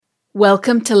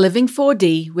Welcome to Living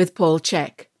 4D with Paul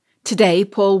Chek. Today,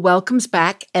 Paul welcomes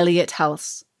back Elliot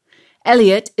Hulse.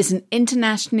 Elliot is an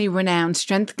internationally renowned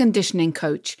strength conditioning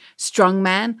coach,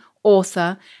 strongman,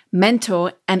 author,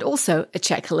 mentor, and also a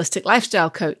Chek holistic lifestyle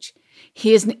coach.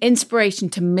 He is an inspiration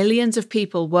to millions of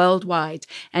people worldwide,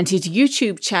 and his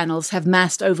YouTube channels have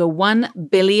massed over 1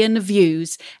 billion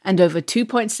views and over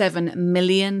 2.7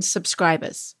 million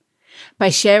subscribers. By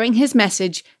sharing his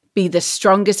message, be the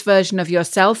strongest version of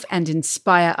yourself and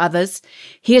inspire others,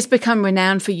 he has become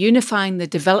renowned for unifying the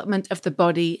development of the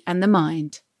body and the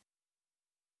mind.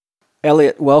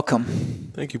 Elliot, welcome.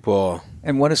 Thank you, Paul.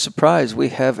 And what a surprise. We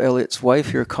have Elliot's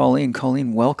wife here, Colleen.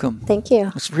 Colleen, welcome. Thank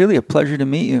you. It's really a pleasure to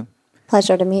meet you.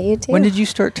 Pleasure to meet you, too. When did you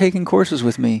start taking courses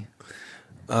with me?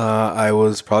 I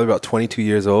was probably about 22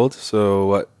 years old,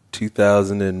 so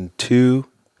 2002?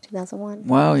 2001.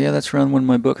 Wow, yeah, that's around when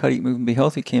my book, How to Eat, Move, and Be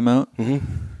Healthy, came out.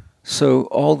 Mm-hmm. So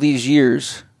all these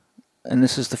years, and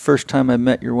this is the first time I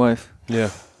met your wife. Yeah.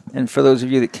 And for those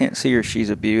of you that can't see her, she's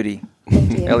a beauty.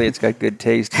 Thank you. Elliot's got good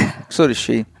taste. So does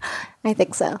she. I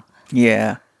think so.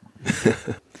 Yeah.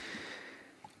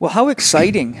 Well, how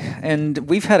exciting. And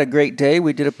we've had a great day.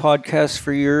 We did a podcast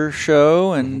for your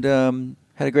show and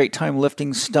had a great time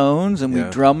lifting stones, and we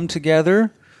drummed together,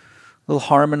 a little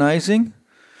harmonizing.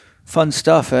 Fun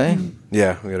stuff, eh?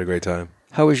 Yeah, we had a great time.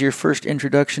 How was your first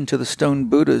introduction to the stone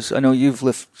Buddhas? I know you've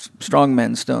lifted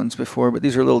strongman stones before, but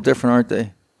these are a little different, aren't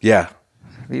they? Yeah.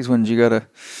 These ones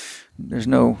there's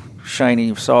no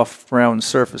shiny, soft, round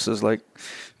surfaces like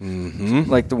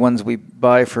the ones we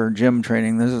buy for gym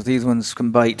training. These ones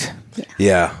can bite.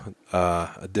 Yeah.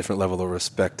 A different level of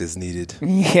respect is needed.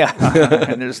 Yeah.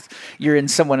 And you're in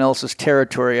someone else's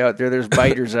territory out there. There's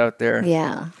biters out there.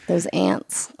 Yeah, those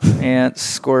ants. Ants,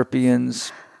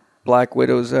 scorpions, black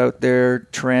widows out there,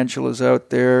 tarantulas out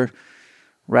there,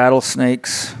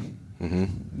 rattlesnakes.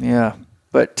 Mm-hmm. Yeah.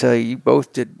 But you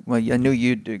both did, well, I knew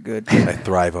you'd do good. I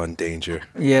thrive on danger.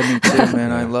 Yeah, me too,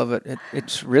 man. I love it.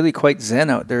 It's really quite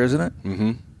zen out there, isn't it?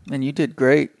 Mm-hmm. And you did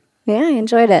great. Yeah, I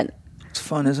enjoyed it. It's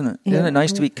fun, isn't it? Yeah. Isn't it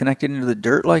nice to be connected into the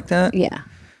dirt like that? Yeah.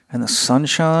 And the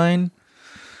sunshine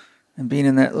and being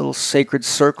in that little sacred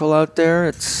circle out there,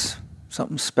 it's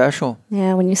something special.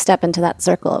 Yeah, when you step into that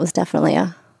circle, it was definitely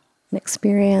an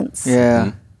experience. Yeah.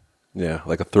 Mm-hmm. Yeah,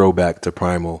 like a throwback to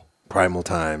primal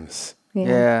times.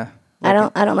 Yeah. I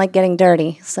don't like getting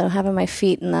dirty, so having my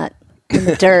feet in the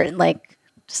dirt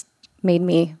just made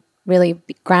me really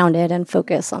be grounded and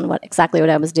focus on exactly what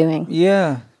I was doing.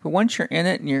 Yeah. But once you're in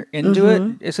it and you're into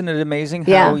it, isn't it amazing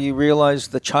how you realize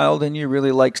the child in you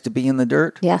really likes to be in the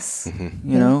dirt? Yes.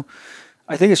 Mm-hmm. You know,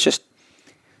 I think it's just,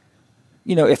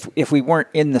 if we weren't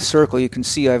in the circle, you can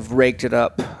see I've raked it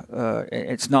up.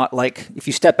 It's not like if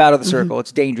you step out of the circle,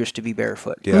 it's dangerous to be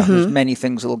barefoot. Yeah. There's many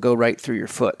things that will go right through your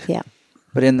foot. Yeah.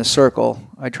 But in the circle,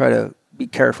 I try to be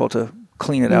careful to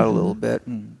clean it out a little bit.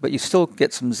 But you still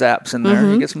get some zaps in there.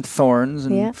 You get some thorns.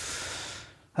 And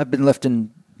I've been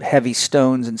lifting heavy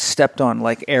stones and stepped on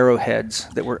like arrowheads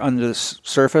that were under the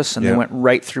surface, and they went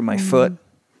right through my foot.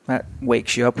 That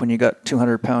wakes you up when you got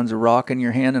 200 pounds of rock in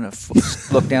your hand and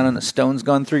look down and a stone's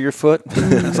gone through your foot.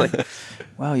 It's like,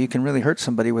 wow, you can really hurt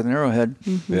somebody with an arrowhead.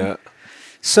 Mm-hmm. Yeah.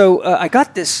 So I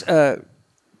got this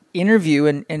interview,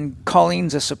 and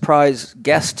Colleen's a surprise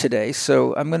guest today,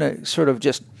 so I'm going to sort of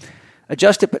just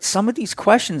adjust it. But some of these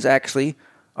questions actually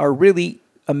are really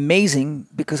amazing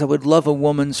because I would love a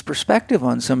woman's perspective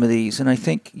on some of these, and I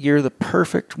think you're the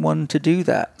perfect one to do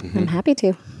that. Mm-hmm. I'm happy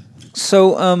to.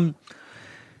 So,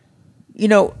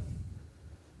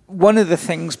 one of the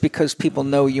things, because people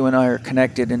know you and I are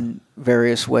connected in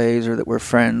various ways, or that we're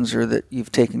friends, or that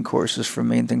you've taken courses from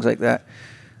me and things like that.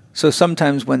 So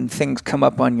sometimes when things come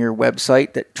up on your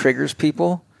website that triggers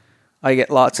people, I get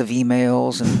lots of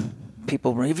emails and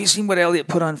people, have you seen what Elliot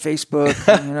put on Facebook?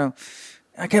 And,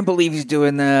 I can't believe he's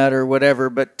doing that or whatever.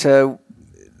 But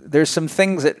there's some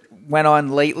things that went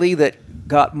on lately that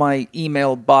got my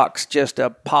email box just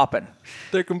popping.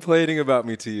 They're complaining about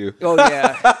me to you. Oh,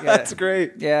 yeah. That's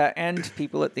great. Yeah, and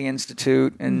people at the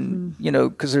Institute, and,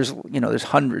 because there's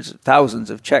hundreds, thousands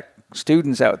of Chek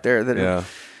students out there that are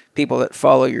people that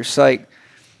follow your site.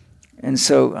 And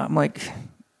so I'm like,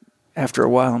 after a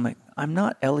while, I'm like, I'm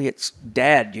not Elliot's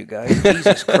dad, you guys.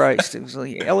 Jesus Christ. It was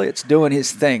like, Elliot's doing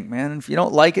his thing, man. If you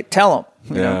don't like it, tell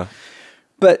him. You know?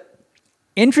 But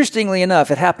interestingly enough,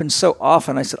 it happened so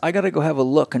often, I said, I got to go have a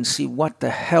look and see what the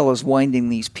hell is winding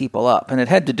these people up. And it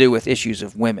had to do with issues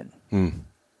of women.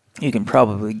 You can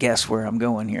probably guess where I'm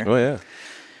going here. Oh, yeah.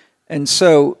 And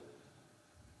so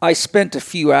I spent a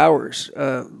few hours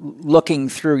looking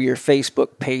through your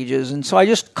Facebook pages, and so I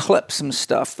just clipped some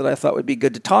stuff that I thought would be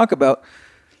good to talk about.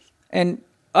 And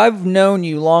I've known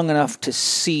you long enough to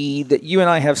see that you and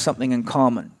I have something in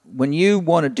common. When you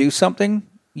want to do something,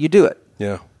 you do it.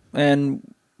 Yeah.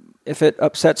 And if it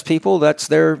upsets people, that's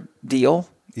their deal.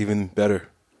 Even better.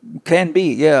 Can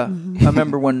be, yeah. I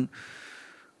remember when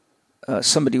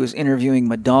somebody was interviewing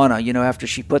Madonna, after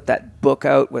she put that book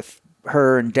out with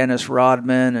her and Dennis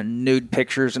Rodman and nude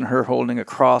pictures and her holding a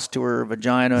cross to her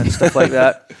vagina and stuff like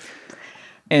that.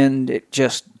 And it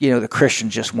just, the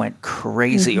Christians just went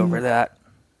crazy over that.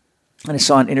 And I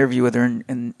saw an interview with her,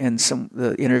 and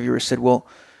the interviewer said, well,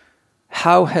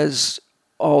 how has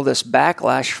all this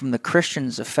backlash from the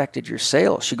Christians affected your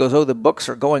sales? She goes, the books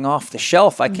are going off the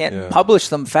shelf. I can't publish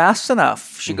them fast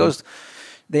enough. She goes,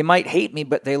 they might hate me,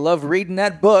 but they love reading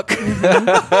that book.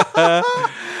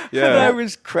 And I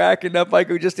was cracking up. I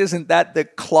go, just isn't that the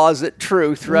closet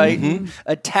truth, right?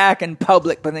 Attack in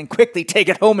public, but then quickly take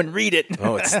it home and read it.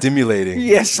 Oh, it's stimulating.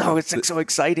 Yes, it's so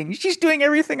exciting. She's doing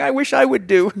everything I wish I would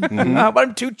do, but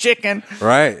I'm too chicken.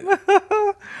 Right.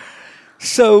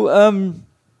 So,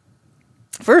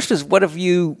 first is, what have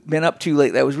you been up to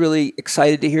lately? I was really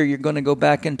excited to hear you're going to go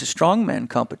back into strongman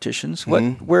competitions.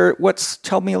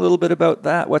 Tell me a little bit about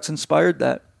that. What's inspired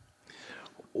that?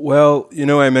 Well,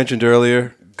 I mentioned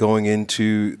earlier going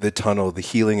into the tunnel, the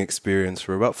healing experience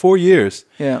for about 4 years.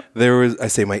 Yeah. There was, I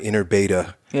say, my inner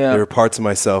beta. Yeah. There were parts of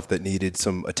myself that needed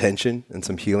some attention and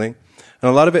some healing. And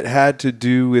a lot of it had to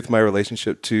do with my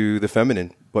relationship to the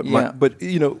feminine. But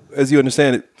as you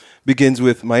understand, it begins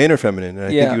with my inner feminine. And I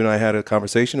think you and I had a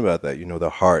conversation about that, the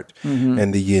heart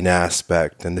and the yin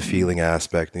aspect and the feeling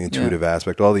aspect and the intuitive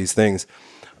aspect, all these things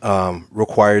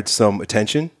required some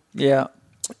attention. Yeah.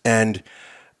 And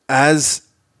as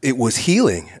it was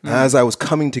healing, as I was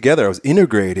coming together, I was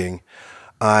integrating,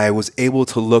 I was able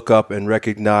to look up and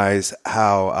recognize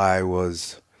how I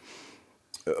was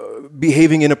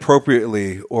behaving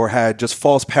inappropriately or had just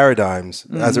false paradigms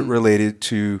as it related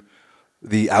to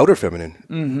the outer feminine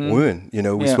women.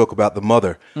 We spoke about the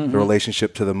mother, the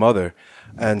relationship to the mother.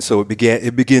 And so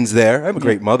it begins there. I'm a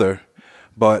great mother.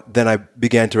 But then I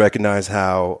began to recognize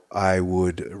how I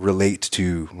would relate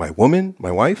to my woman, my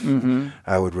wife.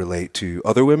 I would relate to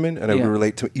other women, and I would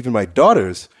relate to even my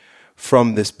daughters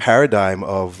from this paradigm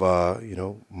of,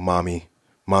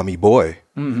 mommy boy.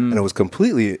 And it was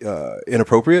completely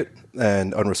inappropriate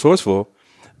and unresourceful.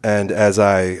 And as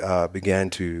I began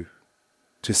to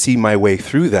see my way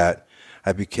through that,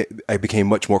 I became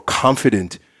much more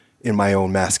confident in my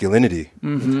own masculinity.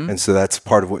 And so that's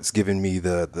part of what's given me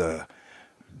the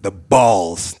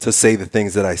balls to say the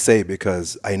things that I say,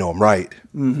 because I know I'm right.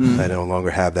 I no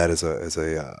longer have that as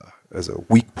a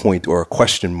weak point or a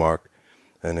question mark.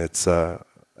 And it's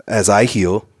as I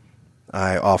heal,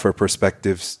 I offer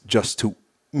perspectives just to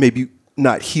maybe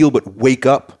not heal but wake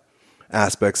up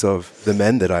aspects of the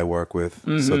men that I work with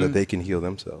so that they can heal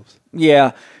themselves.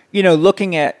 Yeah.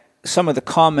 Looking at some of the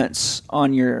comments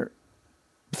on your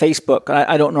Facebook.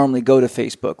 I don't normally go to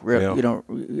Facebook.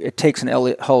 It takes an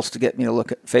Elliot Hulse to get me to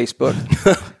look at Facebook,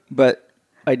 but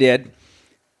I did.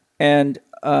 And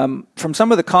from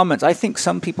some of the comments, I think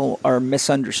some people are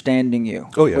misunderstanding you,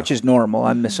 which is normal.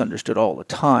 I'm misunderstood all the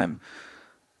time.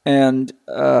 And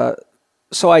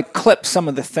so I clipped some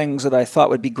of the things that I thought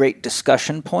would be great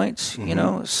discussion points,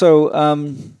 So,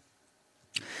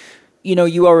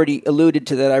 you already alluded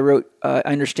to that. I wrote, I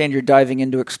understand you're diving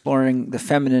into exploring the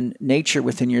feminine nature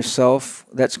within yourself.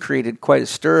 That's created quite a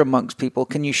stir amongst people.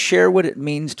 Can you share what it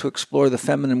means to explore the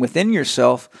feminine within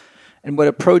yourself and what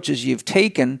approaches you've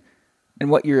taken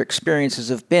and what your experiences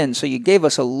have been? So you gave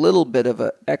us a little bit of an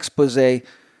expose,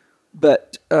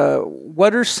 but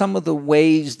what are some of the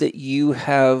ways that you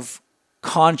have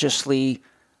consciously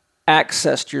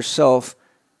accessed yourself,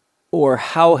 or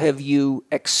how have you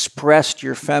expressed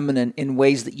your feminine in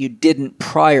ways that you didn't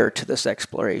prior to this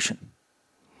exploration?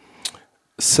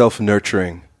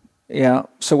 Self-nurturing. Yeah.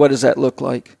 So what does that look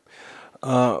like?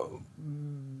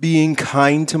 Being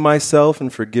kind to myself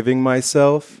and forgiving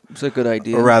myself. It's a good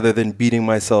idea. Rather than beating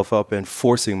myself up and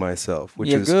forcing myself,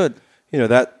 which is good.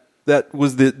 That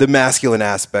was the masculine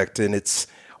aspect, and it's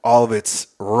all of its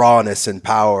rawness and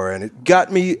power, and it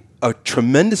got me a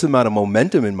tremendous amount of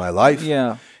momentum in my life.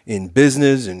 Yeah. In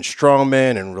business, in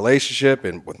strongman, in relationship,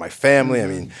 and with my family. I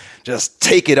mean, just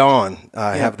take it on.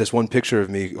 I have this one picture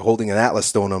of me holding an Atlas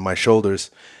stone on my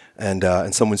shoulders, and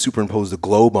someone superimposed a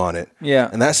globe on it. Yeah.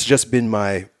 And that's just been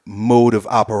my mode of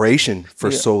operation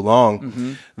for so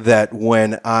long that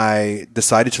when I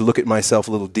decided to look at myself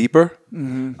a little deeper,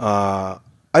 I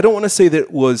don't want to say that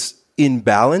it was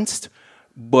imbalanced,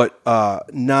 but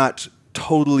not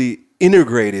totally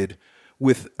integrated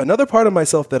with another part of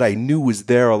myself that I knew was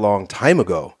there a long time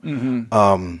ago.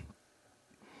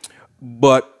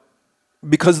 but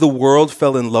because the world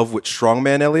fell in love with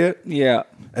strongman Elliot, Yeah.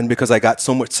 and because I got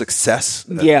so much success,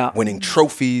 Yeah. winning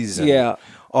trophies, and Yeah.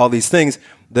 all these things,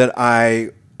 that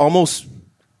I almost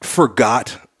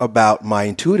forgot about my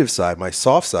intuitive side, my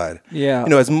soft side. Yeah. You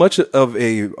know, as much of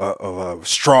a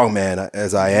strong man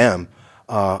as I am,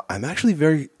 I'm actually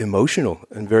very emotional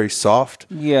and very soft,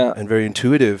 Yeah. and very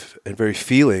intuitive and very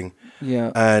feeling.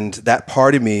 Yeah. And that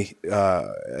part of me,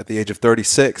 at the age of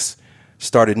 36,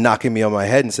 started knocking me on my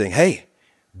head and saying, "Hey,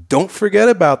 don't forget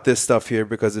about this stuff here,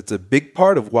 because it's a big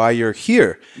part of why you're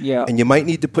here. Yeah. And you might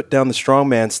need to put down the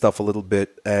strongman stuff a little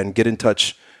bit and get in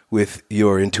touch with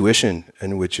your intuition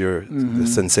and with your the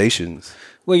sensations."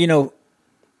 Well, you know,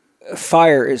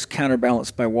 fire is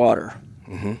counterbalanced by water.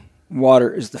 Mm-hmm.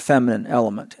 Water is the feminine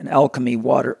element. In alchemy,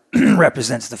 water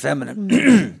represents the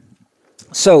feminine.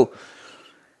 So,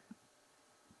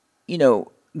 you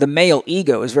know, the male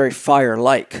ego is very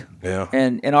fire-like. Yeah.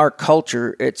 And in our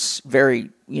culture, it's very,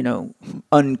 you know,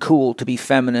 uncool to be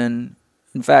feminine.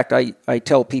 In fact, I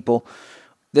tell people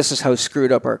this is how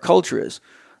screwed up our culture is.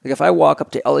 Like, if I walk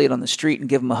up to Elliot on the street and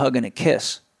give him a hug and a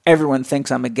kiss, everyone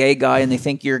thinks I'm a gay guy and they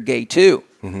think you're gay too.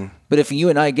 Mm-hmm. But if you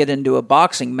and I get into a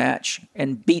boxing match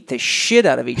and beat the shit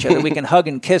out of each other, we can hug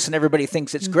and kiss and everybody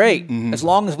thinks it's great, as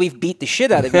long as we've beat the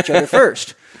shit out of each other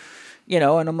first. You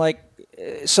know, and I'm like,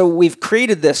 so we've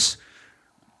created this,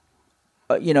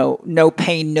 you know, no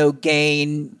pain, no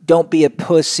gain, don't be a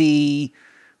pussy,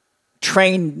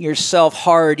 train yourself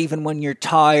hard even when you're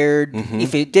tired.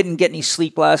 If you didn't get any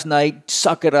sleep last night,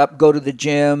 suck it up, go to the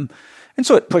gym. And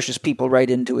so it pushes people right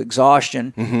into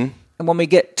exhaustion. And when we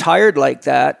get tired like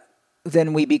that,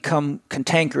 then we become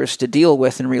cantankerous to deal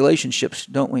with in relationships,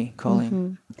 don't we,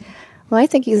 Colleen? Well, I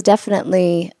think he's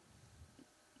definitely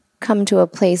come to a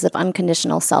place of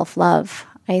unconditional self-love.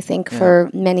 I think for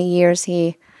many years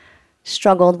he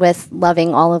struggled with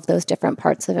loving all of those different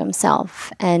parts of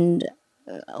himself. And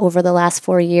over the last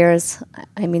 4 years,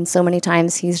 I mean, so many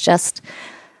times he's just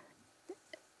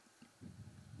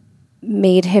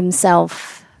made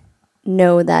himself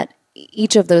know that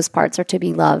each of those parts are to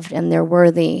be loved and they're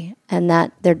worthy, and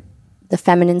that the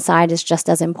feminine side is just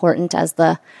as important as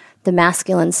the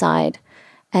masculine side.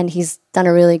 And he's done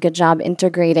a really good job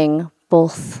integrating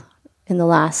both in the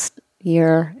last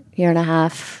year and a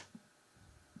half.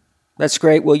 That's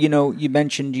great. Well, you know, you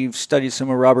mentioned you've studied some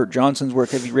of Robert Johnson's work.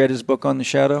 Have you read his book On the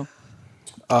Shadow?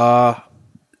 I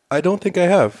don't think I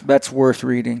have. That's worth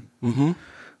reading.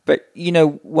 But, you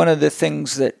know, one of the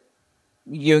things that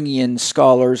Jungian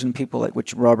scholars and people like,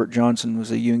 which Robert Johnson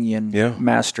was a Jungian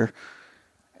master.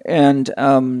 And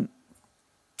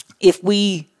if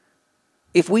we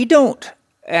don't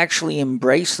actually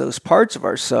embrace those parts of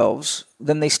ourselves,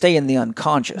 then they stay in the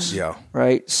unconscious. Yeah.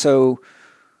 Right? So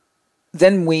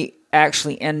then we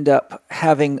actually end up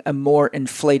having a more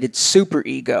inflated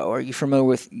superego. Are you familiar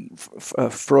with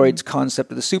Freud's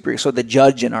concept of the superego? So the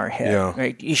judge in our head,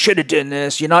 right? You should have done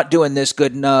this. You're not doing this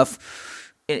good enough.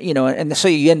 You know, and so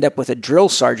you end up with a drill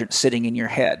sergeant sitting in your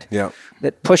head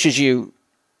that pushes you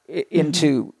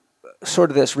into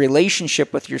sort of this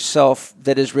relationship with yourself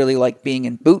that is really like being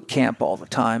in boot camp all the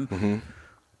time.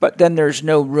 But then there's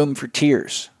no room for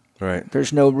tears. Right.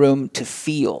 There's no room to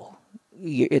feel.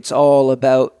 It's all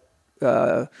about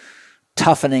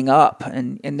toughening up,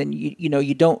 and then you know,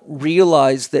 you don't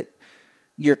realize that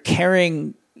you're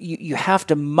carrying. You have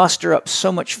to muster up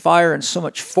so much fire and so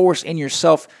much force in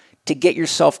yourself to get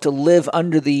yourself to live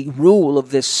under the rule of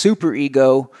this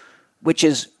superego, which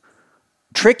is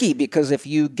tricky, because if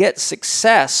you get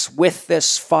success with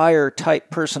this fire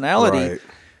type personality,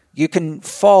 you can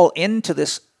fall into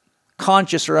this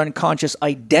conscious or unconscious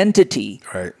identity.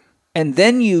 Right. And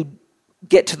then you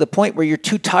get to the point where you're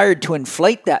too tired to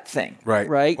inflate that thing. Right.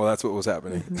 Right. Well, that's what was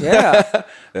happening. Yeah.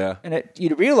 Yeah. And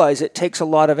you realize it takes a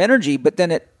lot of energy, but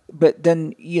then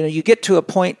you know, you get to a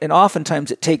point, and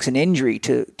oftentimes it takes an injury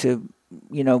to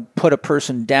you know, put a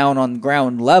person down on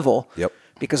ground level. Yep.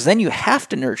 Because then you have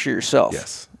to nurture yourself.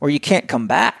 Yes. Or you can't come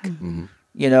back.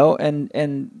 You know,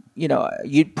 and you know,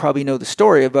 you'd probably know the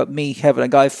story about me having a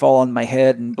guy fall on my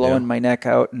head and blowing my neck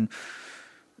out, and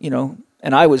you know,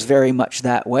 and I was very much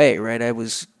that way, right? I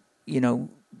was, you know,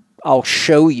 I'll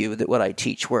show you that what I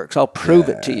teach works. I'll prove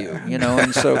it to you, you know,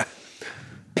 and so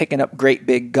picking up great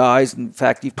big guys. In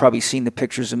fact, you've probably seen the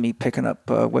pictures of me picking up,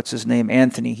 what's his name?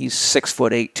 Anthony. He's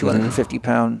 6'8",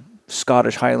 250-pound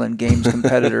Scottish Highland Games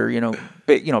competitor, you know,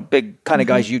 big kind of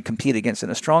guys you'd compete against in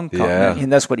a strong combat.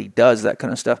 And that's what he does, that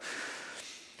kind of stuff.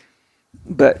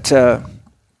 But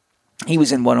he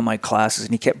was in one of my classes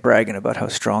and he kept bragging about how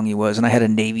strong he was. And I had a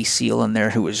Navy SEAL in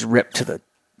there who was ripped to the,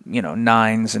 you know,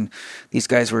 nines. And these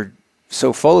guys were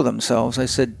so full of themselves, I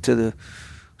said to the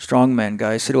strongman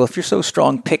guy, I said, well, if you're so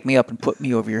strong, pick me up and put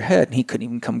me over your head. And he couldn't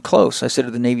even come close. I said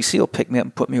to the Navy SEAL, pick me up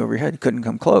and put me over your head. He couldn't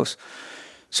come close.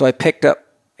 So I picked up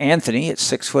Anthony at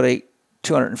 6'8",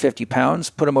 250 pounds,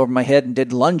 put him over my head and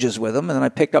did lunges with him. And then I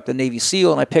picked up the Navy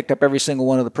SEAL and I picked up every single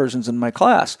one of the persons in my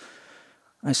class.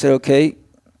 I said, okay,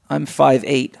 I'm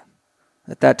 5'8".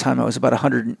 At that time, I was about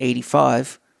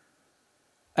 185.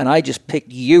 And I just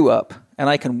picked you up, and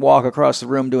I can walk across the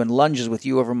room doing lunges with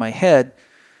you over my head.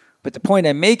 But the point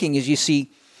I'm making is, you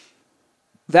see,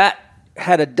 that's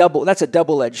a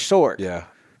double-edged sword. Yeah.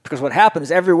 Because what happened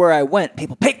is everywhere I went,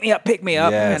 people pick me up.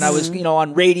 Yes. And I was,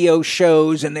 on radio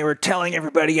shows, and they were telling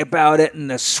everybody about it, and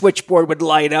the switchboard would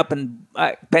light up. And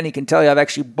Penny can tell you, I've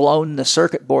actually blown the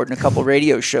circuit board in a couple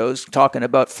radio shows talking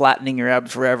about flattening your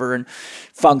abs forever and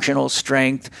functional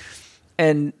strength.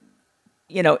 And,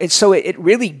 it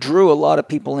really drew a lot of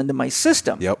people into my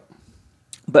system. Yep.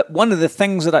 But one of the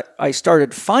things that I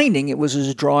started finding, it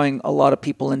was drawing a lot of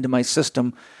people into my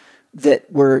system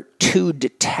that were too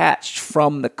detached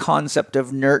from the concept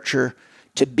of nurture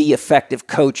to be effective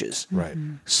coaches. Right.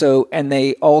 So, and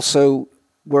they also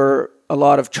were a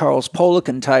lot of Charles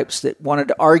Poliquin types that wanted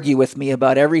to argue with me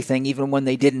about everything, even when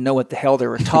they didn't know what the hell they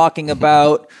were talking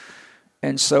about.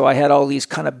 And so I had all these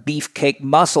kind of beefcake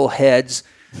muscle heads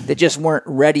that just weren't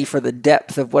ready for the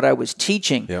depth of what I was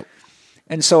teaching. Yep.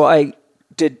 And so I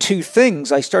did two things.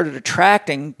 I started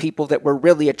attracting people that were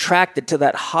really attracted to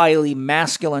that highly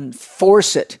masculine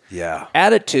force it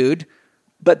attitude,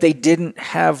 but they didn't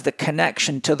have the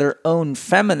connection to their own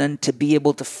feminine to be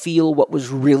able to feel what was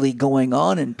really going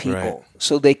on in people. Right.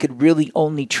 So they could really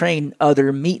only train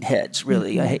other meatheads,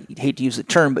 really. Mm-hmm. I hate to use the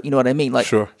term, but you know what I mean? Like,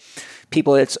 sure.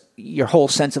 People, it's your whole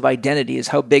sense of identity is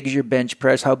how big is your bench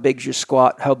press, how big is your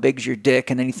squat, how big is your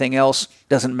dick, and anything else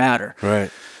doesn't matter.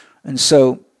 Right. And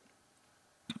so,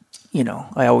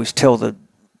 I always tell the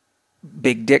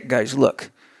big dick guys,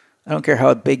 look, I don't care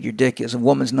how big your dick is. A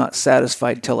woman's not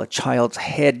satisfied till a child's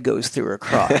head goes through her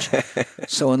crotch.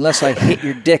 So unless I hit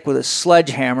your dick with a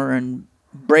sledgehammer and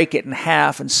break it in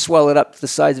half and swell it up to the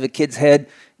size of a kid's head,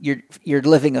 you're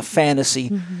living a fantasy.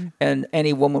 Mm-hmm. And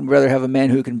any woman would rather have a man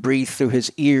who can breathe through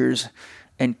his ears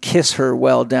and kiss her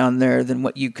well down there than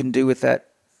what you can do with that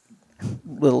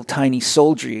little tiny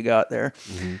soldier you got there.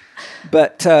 Mm-hmm.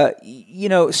 But,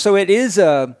 so it is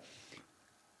a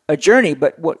journey.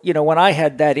 But, when I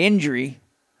had that injury,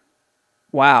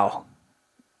 wow.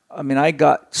 I mean, I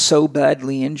got so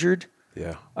badly injured.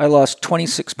 Yeah. I lost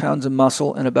 26 pounds of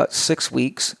muscle in about 6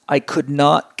 weeks. I could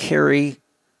not carry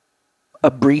a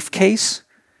briefcase.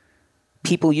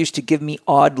 People used to give me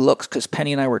odd looks because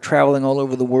Penny and I were traveling all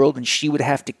over the world, and she would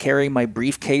have to carry my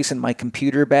briefcase and my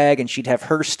computer bag, and she'd have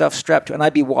her stuff strapped to it, and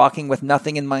I'd be walking with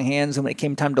nothing in my hands. And when it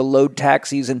came time to load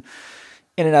taxis and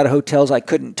in and out of hotels, I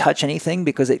couldn't touch anything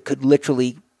because it could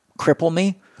literally cripple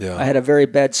me. Yeah. I had a very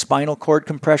bad spinal cord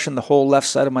compression. The whole left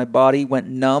side of my body went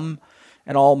numb,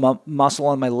 and all muscle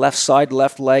on my left side,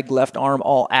 left leg, left arm,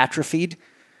 all atrophied.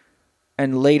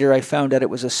 And later I found out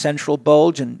it was a central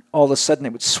bulge, and all of a sudden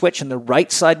it would switch, and the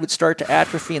right side would start to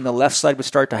atrophy, and the left side would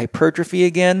start to hypertrophy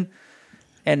again.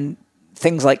 And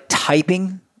things like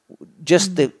typing,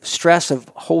 just the stress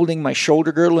of holding my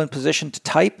shoulder girdle in position to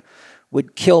type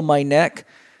would kill my neck.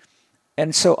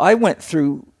 And so I went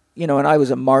through, and I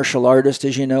was a martial artist,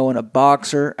 as you know, and a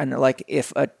boxer. And like,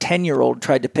 if a 10-year-old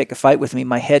tried to pick a fight with me,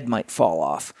 my head might fall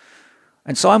off.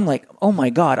 And so I'm like, oh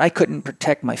my God, I couldn't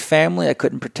protect my family. I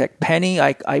couldn't protect Penny.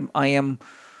 I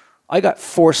got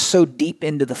forced so deep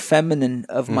into the feminine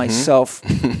of myself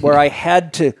where I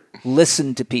had to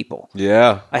listen to people.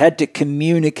 Yeah. I had to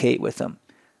communicate with them.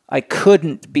 I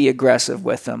couldn't be aggressive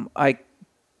with them. I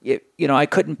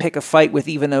couldn't pick a fight with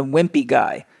even a wimpy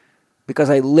guy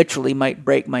because I literally might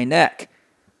break my neck.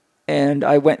 And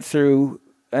I went through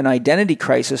an identity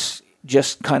crisis,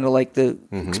 just kind of like the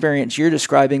experience you're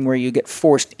describing, where you get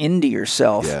forced into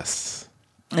yourself. Yes.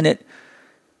 And it,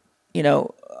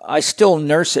 I still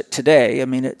nurse it today. I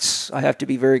mean, I have to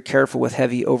be very careful with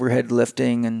heavy overhead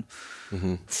lifting. And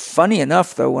funny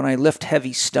enough, though, when I lift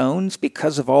heavy stones,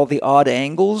 because of all the odd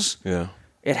angles,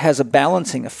 it has a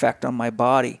balancing effect on my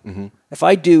body. Mm-hmm. If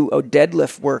I do a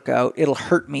deadlift workout, it'll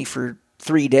hurt me for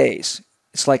 3 days.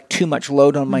 It's like too much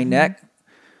load on my neck.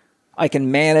 I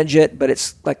can manage it, but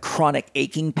it's like chronic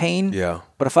aching pain. Yeah.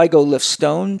 But if I go lift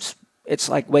stones, it's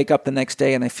like wake up the next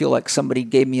day and I feel like somebody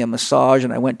gave me a massage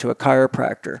and I went to a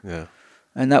chiropractor. Yeah.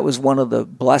 And that was one of the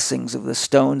blessings of the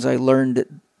stones. I learned that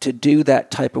to do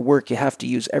that type of work, you have to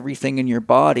use everything in your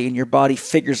body, and your body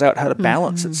figures out how to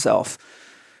balance itself.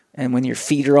 And when your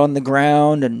feet are on the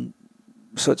ground, and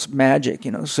so it's magic,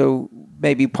 So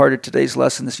maybe part of today's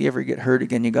lesson is if you ever get hurt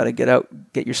again, you got to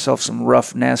get yourself some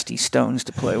rough, nasty stones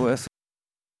to play with.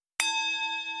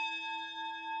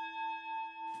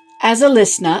 As a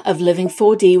listener of Living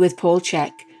 4D with Paul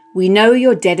Chek, we know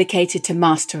you're dedicated to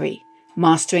mastery,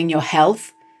 mastering your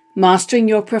health, mastering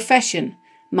your profession,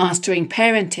 mastering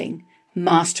parenting,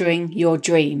 mastering your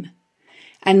dream.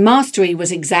 And mastery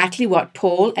was exactly what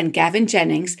Paul and Gavin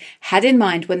Jennings had in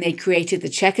mind when they created the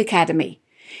Chek Academy.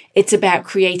 It's about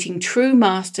creating true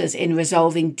masters in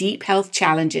resolving deep health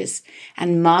challenges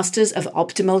and masters of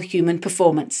optimal human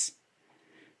performance.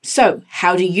 So,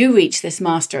 how do you reach this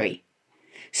mastery?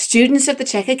 Students of the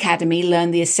Chek Academy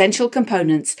learn the essential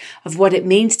components of what it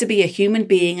means to be a human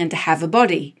being and to have a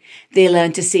body. They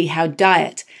learn to see how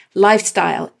diet,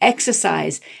 lifestyle,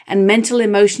 exercise, and mental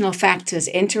emotional factors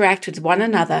interact with one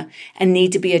another and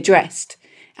need to be addressed.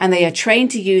 And they are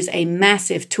trained to use a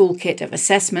massive toolkit of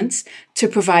assessments to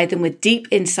provide them with deep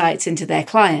insights into their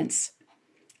clients.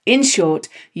 In short,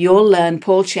 you'll learn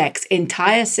Paul Chek's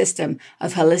entire system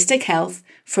of holistic health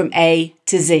from A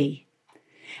to Z.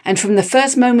 And from the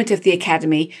first moment of the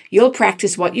Academy, you'll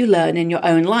practice what you learn in your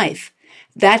own life.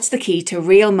 That's the key to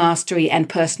real mastery and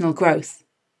personal growth.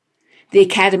 The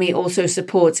Academy also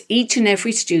supports each and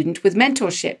every student with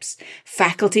mentorships,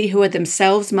 faculty who are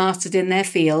themselves mastered in their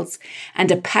fields, and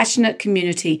a passionate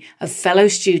community of fellow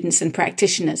students and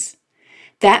practitioners.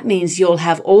 That means you'll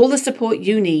have all the support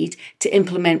you need to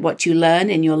implement what you learn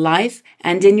in your life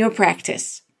and in your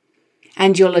practice.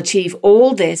 And you'll achieve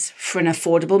all this for an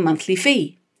affordable monthly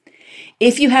fee.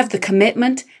 If you have the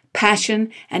commitment,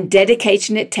 passion, and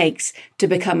dedication it takes to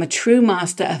become a true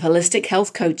master of holistic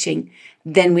health coaching,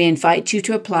 then we invite you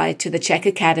to apply to the Chek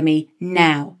Academy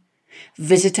now.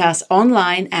 Visit us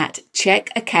online at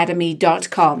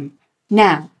chekacademy.com.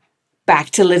 Now, back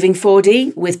to Living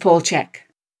 4D with Paul Chek.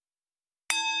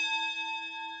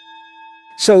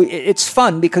 So it's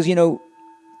fun because,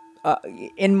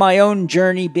 in my own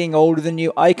journey being older than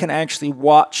you, I can actually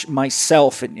watch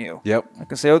myself in you. Yep. I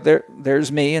can say,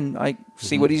 there's me, and I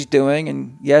see what he's doing,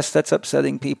 and yes, that's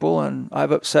upsetting people, and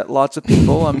I've upset lots of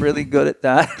people. I'm really good at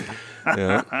that.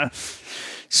 Yeah.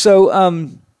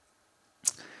 So,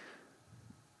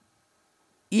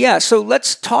 so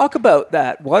let's talk about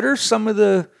that. What are some of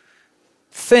the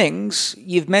things,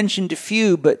 you've mentioned a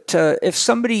few, but if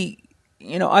somebody,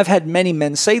 I've had many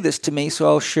men say this to me, so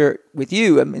I'll share it with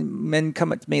you. I mean, men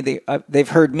come up to me, they've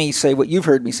heard me say what you've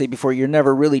heard me say before. You're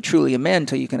never really truly a man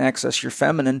until you can access your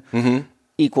feminine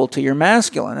equal to your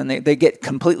masculine. And they get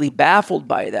completely baffled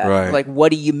by that. Right. Like, what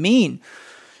do you mean?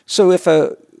 So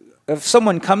if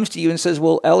someone comes to you and says,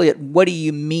 well, Elliot, what do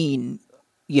you mean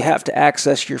you have to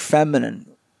access your feminine?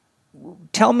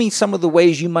 Tell me some of the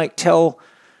ways you might tell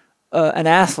an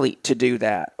athlete to do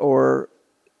that, or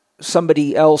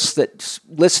somebody else that's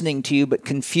listening to you but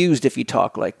confused if you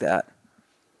talk like that.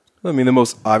 I mean, the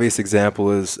most obvious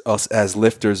example is us as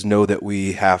lifters know that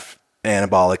we have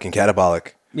anabolic and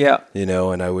catabolic. Yeah.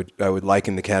 And I would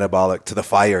liken the catabolic to the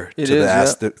fire, to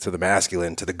the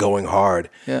masculine, to the going hard,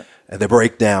 and the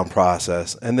breakdown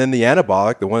process. And then the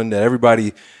anabolic, the one that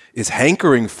everybody is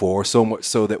hankering for, so much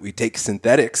so that we take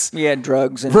synthetics. Yeah,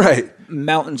 drugs and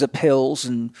mountains of pills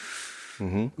and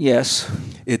yes.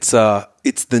 It's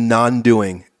the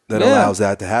non-doing that allows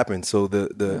that to happen. So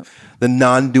the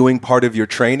non-doing part of your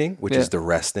training, which is the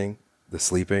resting, the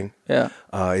sleeping,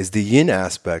 is the yin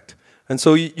aspect. And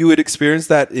so you would experience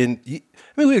that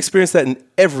we experience that in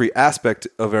every aspect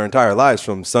of our entire lives,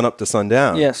 from sun up to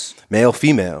sundown. Yes. Male,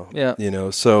 female. Yeah.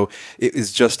 So it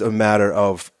is just a matter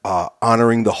of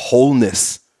honoring the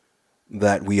wholeness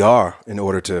that we are in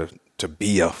order to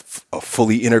be a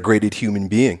fully integrated human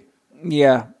being.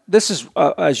 Yeah. This is,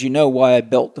 as you know, why I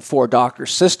built the 4-doctor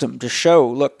system, to show,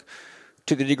 look,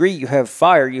 to the degree you have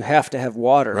fire, you have to have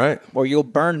water. Right. Or you'll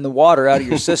burn the water out of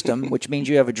your system, which means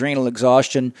you have adrenal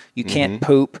exhaustion, you can't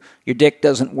poop, your dick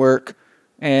doesn't work,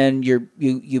 and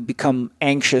you become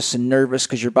anxious and nervous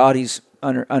because your body's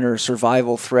under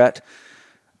survival threat.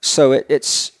 So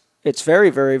it's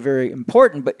very, very, very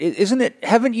important. But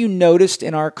haven't you noticed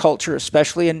in our culture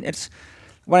especially, and it's,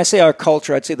 when I say our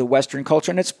culture, I'd say the Western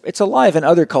culture, and it's alive in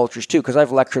other cultures too, because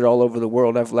I've lectured all over the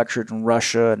world. I've lectured in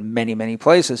Russia and many, many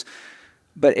places.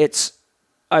 But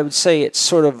I would say it's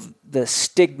sort of the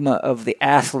stigma of the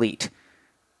athlete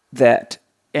that,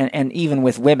 and even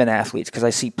with women athletes, because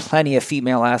I see plenty of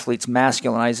female athletes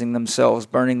masculinizing themselves,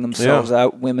 burning themselves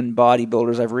out, women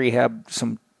bodybuilders. I've rehabbed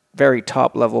some very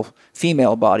top-level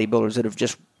female bodybuilders that have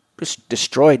just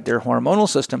destroyed their hormonal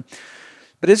system.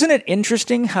 But isn't it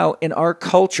interesting how in our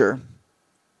culture,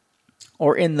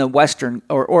 or in the Western,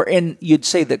 or in, you'd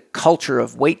say, the culture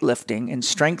of weightlifting and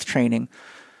strength training,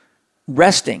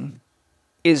 resting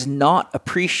is not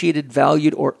appreciated,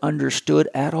 valued, or understood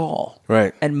at all.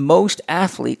 Right. And most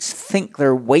athletes think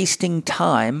they're wasting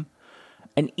time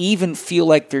and even feel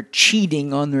like they're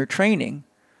cheating on their training.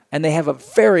 And they have a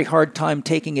very hard time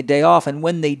taking a day off. And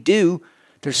when they do,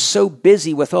 they're so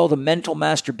busy with all the mental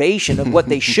masturbation of what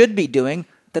they should be doing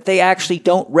that they actually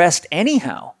don't rest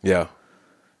anyhow. Yeah.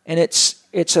 And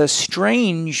it's a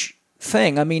strange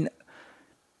thing. I mean,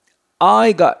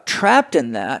 I got trapped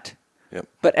in that. Yep.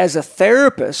 But as a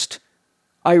therapist,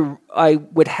 I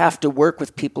would have to work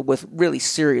with people with really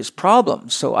serious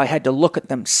problems. So I had to look at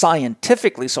them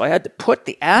scientifically. So I had to put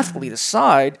the athlete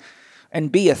aside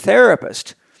and be a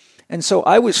therapist. And so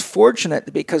I was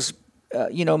fortunate because,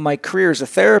 my career as a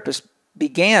therapist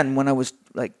began when I was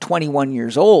like 21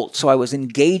 years old. So I was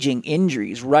engaging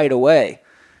injuries right away.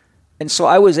 And so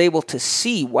I was able to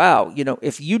see, wow,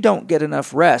 if you don't get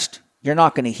enough rest, you're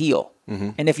not going to heal.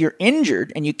 Mm-hmm. And if you're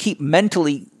injured and you keep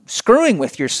mentally screwing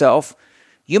with yourself,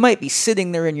 you might be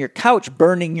sitting there in your couch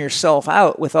burning yourself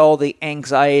out with all the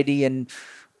anxiety and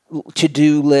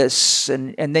to-do lists,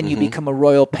 and then you become a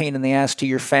royal pain in the ass to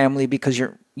your family because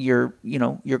you're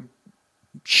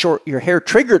hair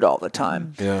triggered all the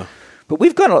time. Yeah. But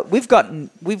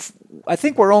I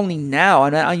think we're only now,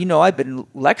 and I've been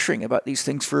lecturing about these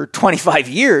things for 25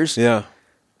 years. Yeah.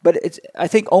 But I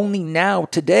think only now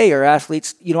today are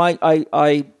athletes,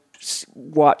 I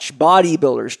watch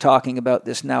bodybuilders talking about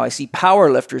this now. I see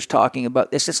powerlifters talking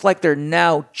about this. It's like they're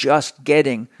now just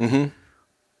getting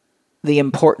the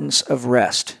importance of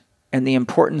rest and the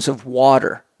importance of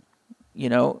water,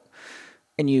 and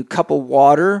you couple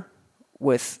water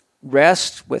with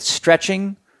rest, with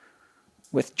stretching,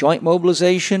 with joint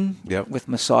mobilization, with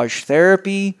massage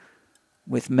therapy,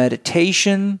 with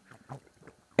meditation,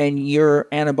 and your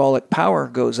anabolic power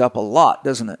goes up a lot,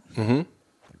 doesn't it? Mm-hmm.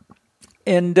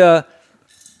 And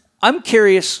I'm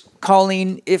curious,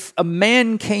 Colleen, if a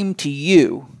man came to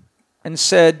you and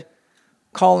said,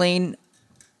 Colleen,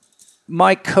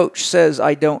 my coach says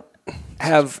I don't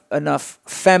have enough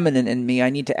feminine in me. I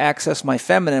need to access my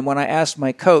feminine. When I asked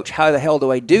my coach, how the hell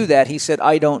do I do that? He said,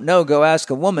 I don't know. Go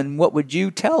ask a woman. What would you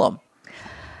tell him?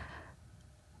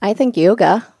 I think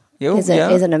yoga is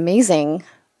an amazing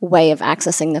way of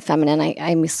accessing the feminine.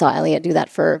 I saw Elliot do that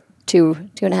for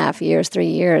 2.5 years, 3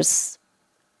 years,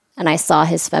 and I saw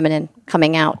his feminine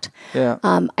coming out. Yeah.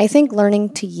 I think learning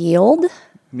to yield.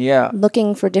 Yeah.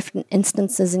 Looking for different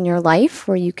instances in your life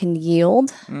where you can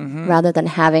yield rather than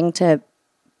having to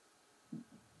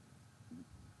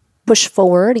push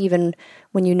forward even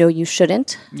when you know you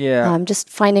shouldn't. Yeah. Just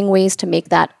finding ways to make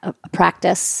that a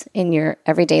practice in your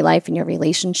everyday life, in your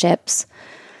relationships.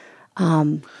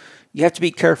 You have to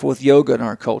be careful with yoga in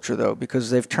our culture, though, because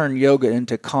they've turned yoga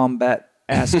into combat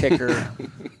ass kicker.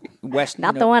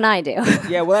 Not the one I do.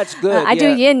 Yeah, well, that's good. I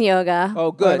do yin yoga.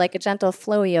 Oh, good. Or like a gentle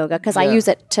flow yoga because I use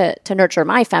it to nurture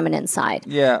my feminine side.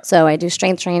 Yeah. So I do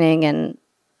strength training and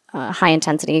high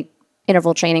intensity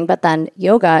interval training, but then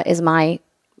yoga is my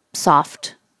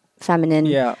soft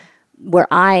feminine where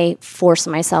I force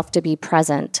myself to be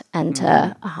present and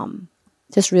to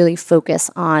just really focus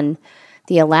on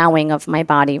the allowing of my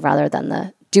body rather than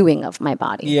the doing of my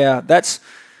body. Yeah,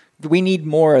 we need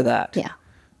more of that.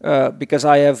 Yeah. Because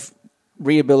I have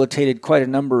rehabilitated quite a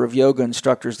number of yoga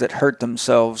instructors that hurt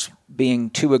themselves being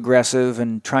too aggressive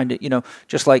and trying to,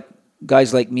 just like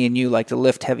guys like me and you like to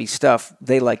lift heavy stuff,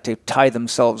 they like to tie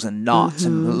themselves in knots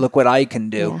and look what I can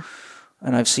do. Yeah.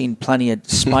 And I've seen plenty of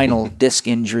spinal disc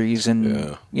injuries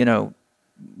and, spinal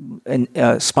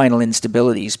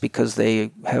instabilities because they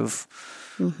have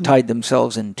tied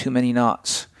themselves in too many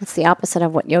knots. It's the opposite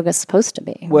of what yoga is supposed to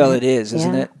be. Well, it is,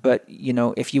 isn't it? But,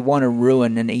 if you want to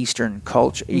ruin an Eastern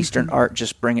culture, Eastern art,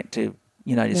 just bring it to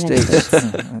United States.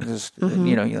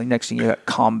 Next thing you got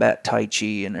combat Tai Chi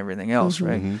and everything else,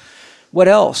 right? Mm-hmm. What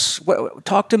else?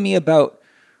 Talk to me about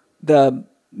the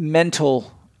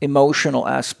mental, emotional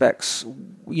aspects.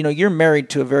 You're married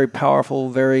to a very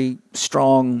powerful, very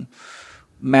strong,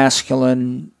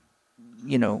 masculine.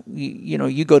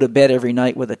 You go to bed every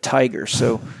night with a tiger.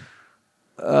 So,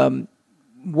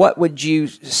 what would you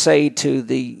say to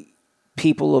the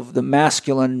people of the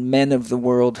masculine men of the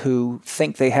world who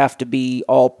think they have to be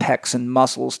all pecs and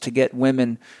muscles to get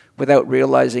women without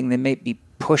realizing they may be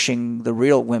pushing the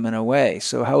real women away?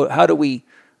 So how do we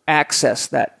access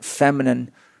that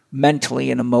feminine mentally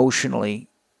and emotionally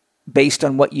based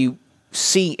on what you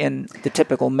see in the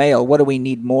typical male? What do we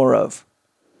need more of?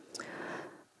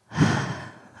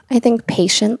 I think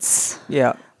patience.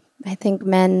 Yeah. I think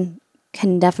men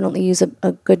can definitely use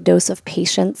a good dose of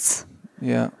patience.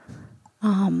 Yeah.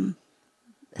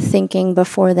 Thinking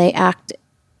before they act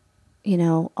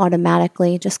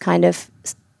automatically, just kind of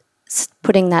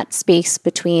putting that space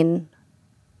between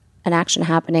an action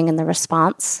happening and the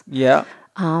response. Yeah.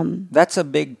 That's a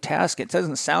big task. It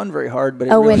doesn't sound very hard, but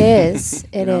it it really is.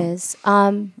 It is.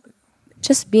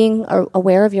 Just being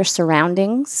aware of your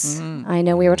surroundings. I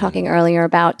know we were talking earlier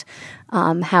about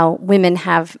how women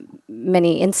have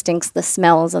many instincts, the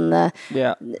smells and the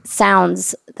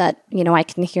sounds that, I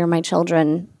can hear my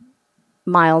children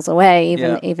miles away,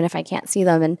 even if I can't see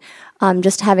them. And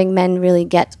just having men really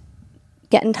get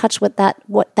in touch with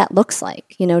what that looks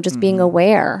like, just being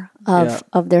aware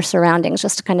of their surroundings,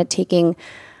 just kind of taking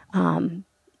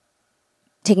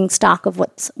stock of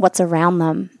what's around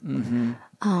them.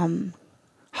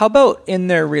 How about in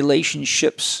their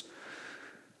relationships?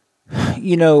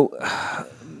 Men,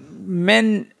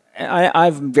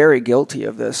 I'm very guilty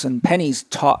of this, and Penny's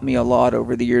taught me a lot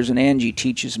over the years, and Angie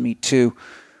teaches me too.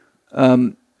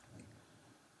 Men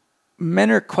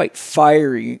are quite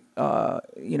fiery,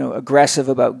 aggressive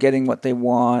about getting what they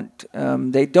want.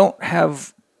 They don't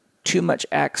have too much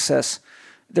access.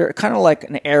 They're kind of like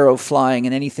an arrow flying,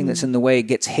 and anything that's in the way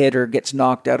gets hit or gets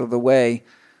knocked out of the way.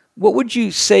 What would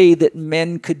you say that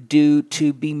men could do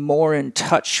to be more in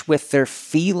touch with their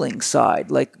feeling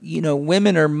side? Like,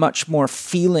 women are much more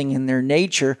feeling in their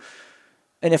nature.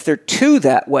 And if they're too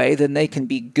that way, then they can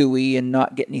be gooey and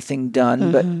not get anything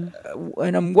done. But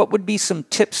what would be some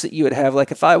tips that you would have?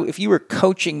 Like if you were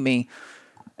coaching me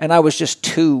and I was just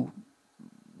too,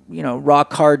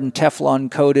 rock hard and Teflon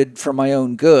coated for my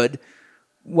own good,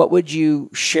 what would you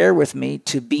share with me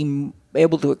to be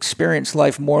able to experience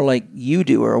life more like you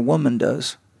do or a woman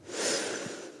does?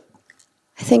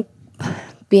 I think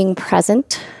being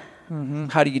present.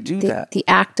 How do you do that? The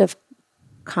act of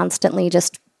constantly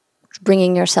just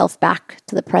bringing yourself back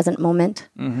to the present moment,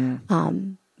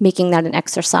 making that an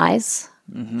exercise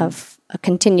of a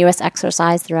continuous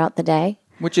exercise throughout the day.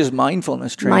 Which is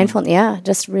mindfulness training.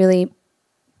 Just really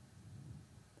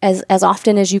as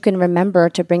often as you can remember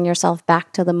to bring yourself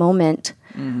back to the moment.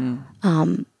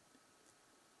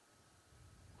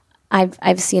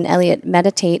 I've seen Elliot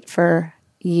meditate for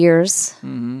years,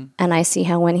 and I see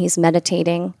how when he's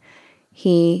meditating,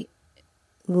 he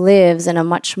lives in a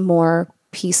much more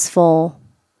peaceful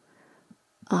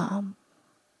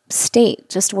state,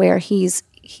 just where he's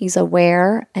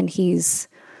aware and he's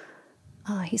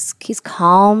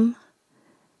calm.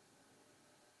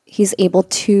 He's able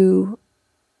to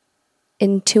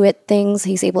intuit things.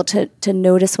 He's able to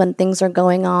notice when things are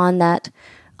going on that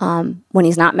when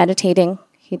he's not meditating,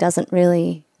 he doesn't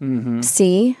really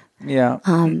see. Yeah.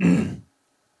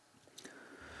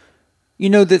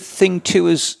 The thing too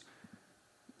is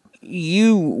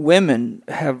you women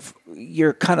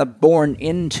you're kind of born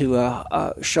into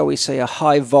a shall we say, a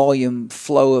high volume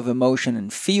flow of emotion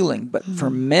and feeling. But for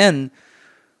men,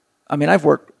 I've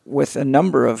worked with a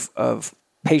number of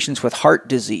patients with heart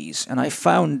disease, and I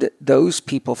found that those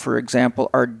people, for example,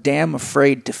 are damn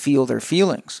afraid to feel their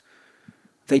feelings.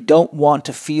 They don't want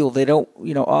to feel. They don't,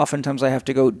 oftentimes I have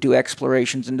to go do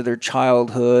explorations into their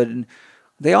childhood, and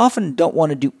they often don't want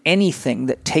to do anything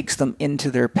that takes them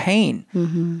into their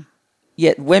pain.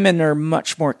 Yet women are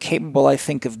much more capable, I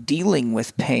think, of dealing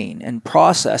with pain and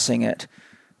processing it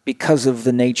because of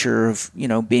the nature of,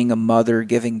 being a mother,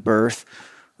 giving birth.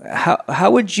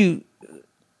 How would you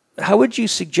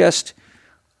suggest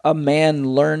a man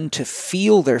learn to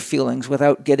feel their feelings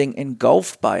without getting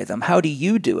engulfed by them? How do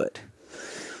you do it?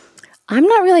 I'm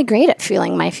not really great at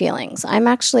feeling my feelings. I'm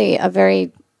actually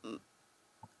I'm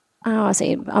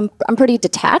pretty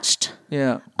detached.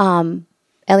 Yeah.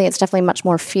 Elliot's definitely much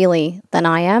more feely than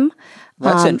I am.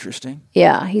 That's interesting.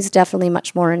 Yeah, he's definitely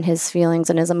much more in his feelings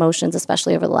and his emotions,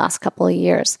 especially over the last couple of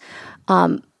years.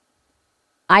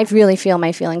 I really feel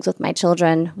my feelings with my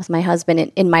children, with my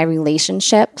husband, in my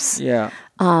relationships. Yeah.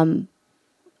 And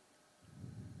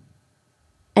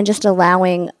just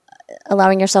allowing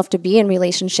yourself to be in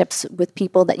relationships with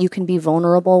people that you can be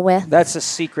vulnerable with. That's a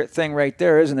secret thing right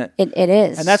there, isn't it? It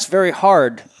is. And that's very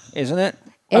hard, isn't it?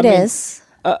 It is.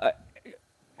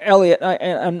 Elliot,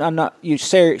 I'm not, you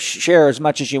share as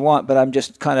much as you want, but I'm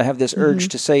just kind of have this urge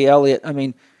to say, Elliot,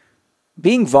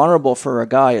 being vulnerable for a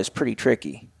guy is pretty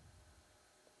tricky.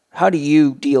 How do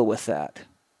you deal with that?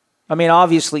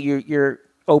 Obviously you're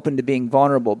open to being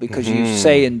vulnerable because you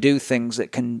say and do things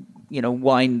that can,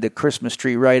 wind the Christmas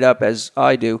tree right up, as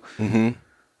I do.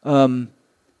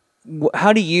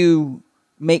 How do you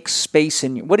make space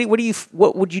in you?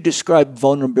 What would you describe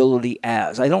vulnerability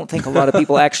as? I don't think a lot of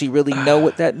people actually really know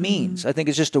what that means. I think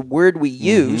it's just a word we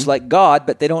use like God,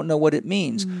 but they don't know what it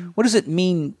means. What does it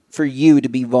mean for you to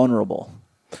be vulnerable?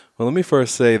 Well, let me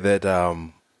first say that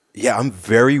yeah, I'm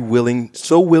very willing,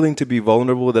 so willing to be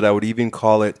vulnerable that I would even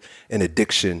call it an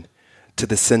addiction to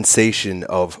the sensation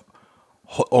of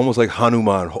almost like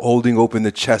Hanuman, holding open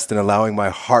the chest and allowing my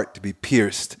heart to be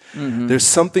pierced. Mm-hmm. There's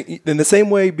something, in the same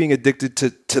way being addicted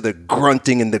to the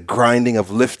grunting and the grinding of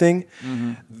lifting,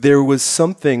 mm-hmm. there was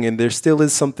something, and there still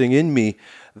is something in me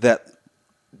that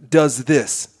does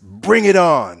this. Bring it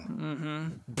on. Mm-hmm.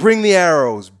 Bring the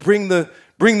arrows. Bring the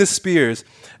spears.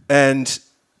 And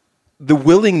the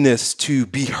willingness to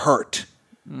be hurt,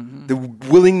 mm-hmm. the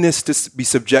willingness to be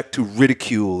subject to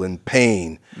ridicule and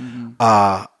pain.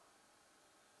 Mm-hmm.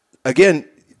 Again,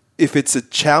 if it's a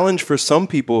challenge for some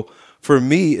people, for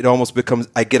me, it almost becomes,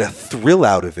 I get a thrill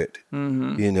out of it.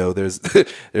 Mm-hmm. You know,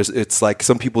 it's like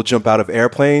some people jump out of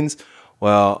airplanes.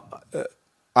 Well,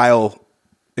 I'll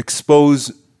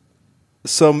expose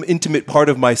some intimate part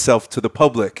of myself to the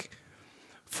public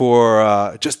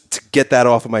for just to get that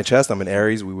off of my chest. I'm an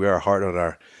Aries. We wear our heart on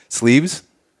our sleeves.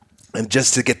 And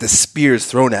just to get the spears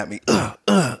thrown at me,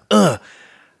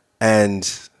 and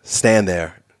stand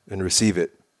there and receive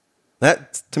it.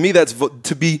 That, to me, that's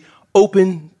to be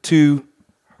open to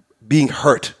being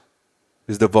hurt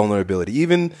is the vulnerability.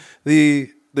 Even the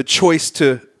choice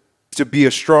to be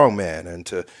a strong man and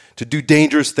to do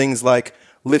dangerous things like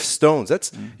lift stones.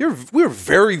 We're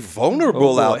very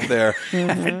vulnerable out there,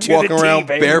 mm-hmm. walking around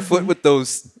barefoot with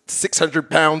those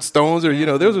 600-pound stones, or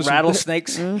those are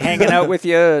rattlesnakes hanging out with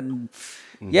you. And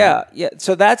mm-hmm. Yeah.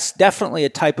 So that's definitely a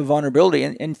type of vulnerability,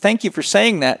 and thank you for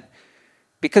saying that,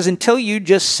 because until you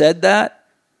just said that,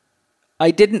 I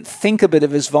didn't think of it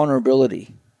as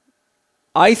vulnerability.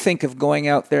 I think of going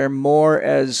out there more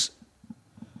as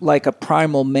like a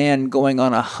primal man going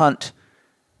on a hunt,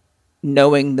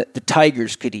 knowing that the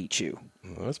tigers could eat you.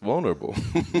 Well, that's vulnerable.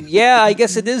 Yeah, I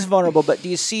guess it is vulnerable. But do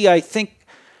you see, I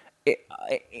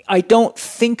don't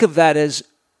think of that as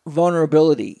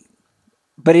vulnerability,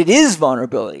 but it is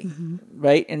vulnerability, mm-hmm.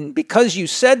 right? And because you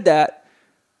said that,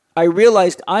 I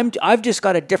realized I've just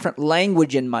got a different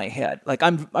language in my head. Like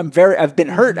I've been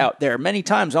hurt out there many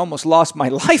times, almost lost my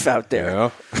life out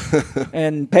there. Yeah.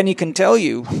 And Penny can tell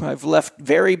you, I've left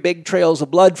very big trails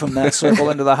of blood from that circle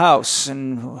into the house,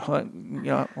 and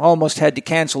almost had to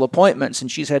cancel appointments, and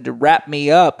she's had to wrap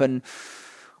me up, and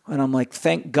I'm like,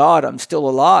 thank God I'm still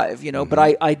alive, mm-hmm. But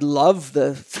I love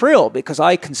the thrill, because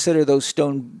I consider those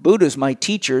stone Buddhas my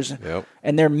teachers, yep.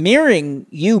 and they're mirroring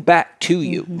you back to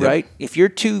you, mm-hmm. right? Yep. If you're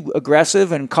too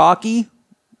aggressive and cocky,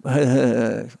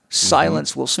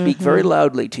 silence mm-hmm. will speak mm-hmm. very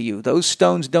loudly to you. Those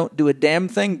stones don't do a damn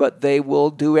thing, but they will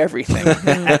do everything.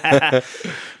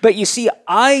 But you see,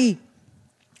 I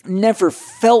never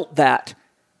felt that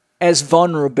as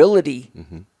vulnerability.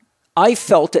 Mm-hmm. I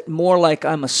felt it more like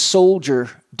I'm a soldier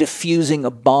diffusing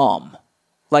a bomb.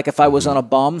 Like if I was on a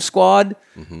bomb squad,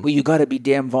 mm-hmm. well, you got to be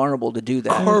damn vulnerable to do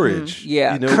that. Courage.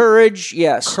 Yeah, courage,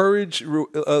 yes. Courage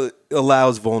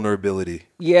allows vulnerability.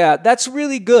 Yeah, that's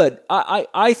really good.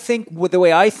 I think, the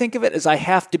way I think of it is I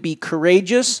have to be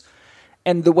courageous,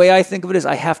 and the way I think of it is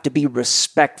I have to be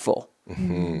respectful.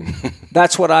 Mm-hmm.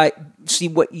 That's what I see.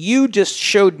 What you just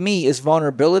showed me is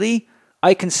vulnerability.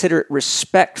 I consider it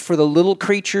respect for the little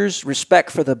creatures,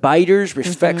 respect for the biters,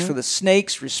 respect mm-hmm. for the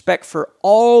snakes, respect for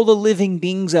all the living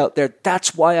beings out there.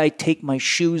 That's why I take my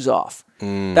shoes off.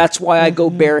 Mm. That's why I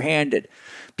go barehanded.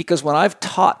 Because when I've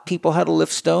taught people how to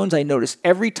lift stones, I noticed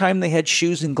every time they had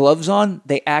shoes and gloves on,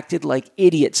 they acted like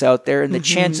idiots out there, and the mm-hmm.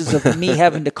 chances of me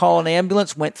having to call an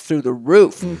ambulance went through the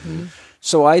roof. Mm-hmm.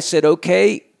 So I said,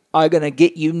 okay, I'm going to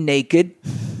get you naked.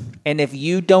 And if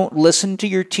you don't listen to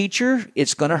your teacher,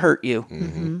 it's going to hurt you.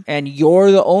 Mm-hmm. And you're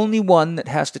the only one that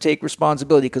has to take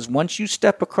responsibility, because once you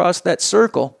step across that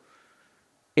circle,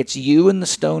 it's you and the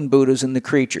stone Buddhas and the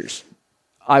creatures.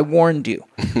 I warned you.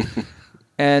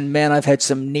 And man, I've had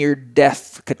some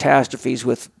near-death catastrophes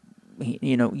with,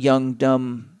 young,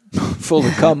 dumb, full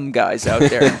of cum guys out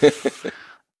there.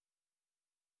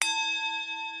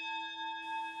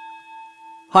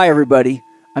 Hi, everybody.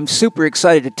 I'm super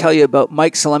excited to tell you about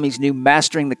Mike Salemi's new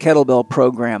Mastering the Kettlebell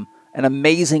program, an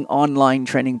amazing online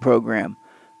training program.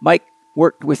 Mike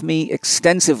worked with me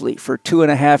extensively for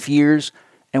 2.5 years,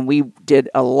 and we did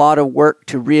a lot of work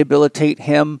to rehabilitate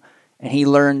him, and he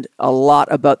learned a lot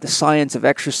about the science of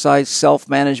exercise,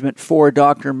 self-management,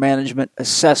 four-doctor management,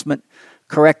 assessment,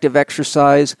 corrective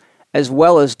exercise, as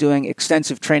well as doing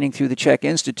extensive training through the Czech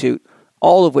Institute,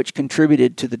 all of which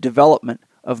contributed to the development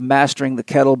of Mastering the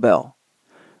Kettlebell.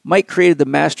 Mike created the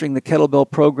Mastering the Kettlebell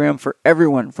program for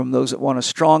everyone, from those that want a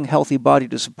strong, healthy body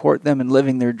to support them in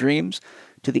living their dreams,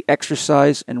 to the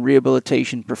exercise and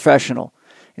rehabilitation professional.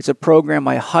 It's a program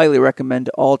I highly recommend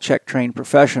to all Czech-trained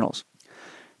professionals.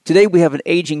 Today we have an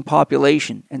aging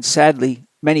population, and sadly,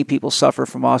 many people suffer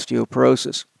from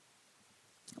osteoporosis.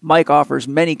 Mike offers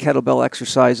many kettlebell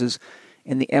exercises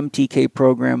in the MTK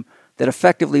program that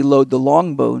effectively load the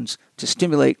long bones to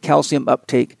stimulate calcium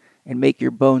uptake and make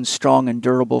your bones strong and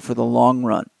durable for the long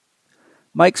run.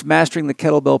 Mike's Mastering the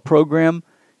Kettlebell program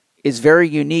is very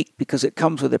unique because it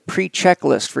comes with a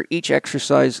pre-checklist for each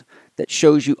exercise that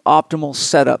shows you optimal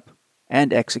setup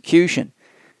and execution.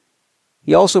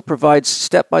 He also provides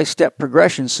step-by-step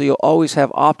progressions so you'll always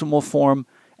have optimal form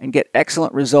and get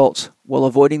excellent results while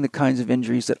avoiding the kinds of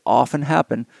injuries that often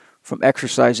happen from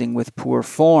exercising with poor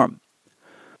form.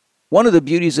 One of the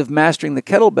beauties of Mastering the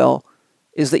Kettlebell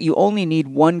is that you only need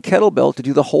one kettlebell to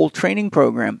do the whole training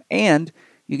program, and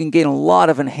you can gain a lot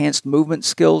of enhanced movement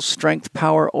skills, strength,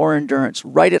 power, or endurance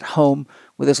right at home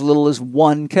with as little as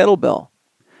one kettlebell.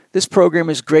 This program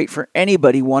is great for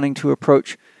anybody wanting to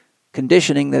approach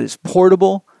conditioning that is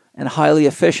portable and highly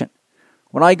efficient.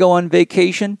 When I go on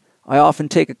vacation, I often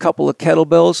take a couple of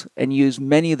kettlebells and use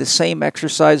many of the same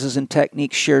exercises and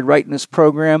techniques shared right in this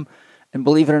program, and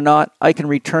believe it or not, I can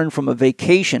return from a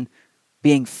vacation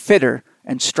being fitter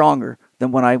and stronger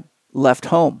than when I left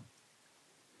home.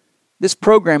 This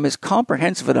program is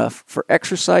comprehensive enough for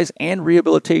exercise and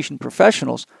rehabilitation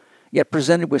professionals, yet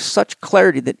presented with such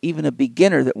clarity that even a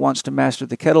beginner that wants to master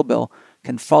the kettlebell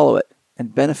can follow it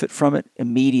and benefit from it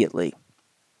immediately.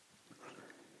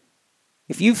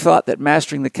 If you thought that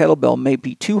mastering the kettlebell may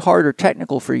be too hard or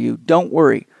technical for you, don't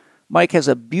worry. Mike has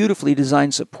a beautifully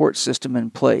designed support system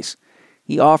in place.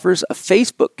 He offers a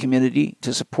Facebook community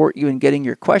to support you in getting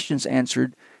your questions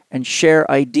answered and share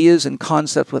ideas and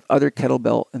concepts with other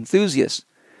kettlebell enthusiasts.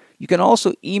 You can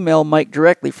also email Mike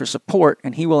directly for support,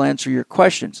 and he will answer your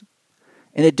questions.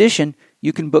 In addition,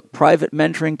 you can book private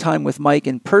mentoring time with Mike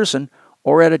in person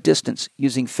or at a distance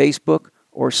using Facebook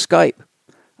or Skype.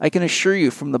 I can assure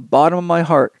you from the bottom of my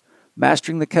heart,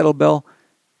 Mastering the Kettlebell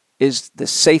is the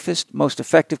safest, most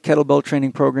effective kettlebell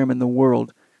training program in the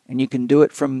world, and you can do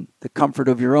it from the comfort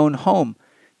of your own home.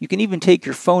 You can even take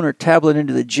your phone or tablet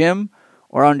into the gym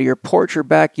or onto your porch or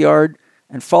backyard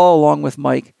and follow along with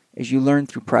Mike as you learn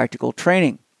through practical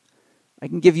training. I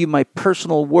can give you my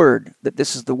personal word that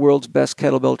this is the world's best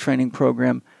kettlebell training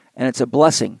program, and it's a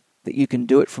blessing that you can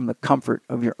do it from the comfort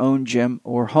of your own gym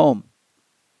or home.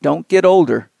 Don't get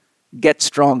older, get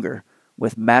stronger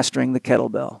with Mastering the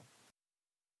Kettlebell.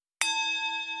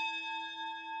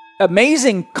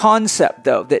 Amazing concept,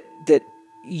 though, that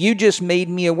you just made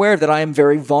me aware that I am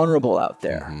very vulnerable out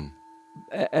there.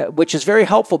 Mm-hmm. Which is very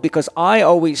helpful because I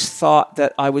always thought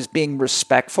that I was being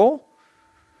respectful.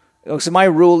 So my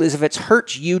rule is if it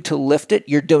hurts you to lift it,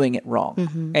 you're doing it wrong.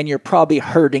 Mm-hmm. And you're probably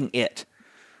hurting it.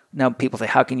 Now people say,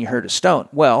 how can you hurt a stone?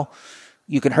 Well,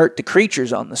 you can hurt the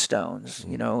creatures on the stones.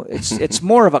 You know, it's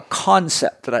more of a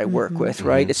concept that I work with,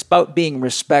 right? It's about being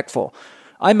respectful.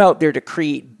 I'm out there to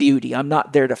create beauty. I'm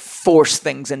not there to force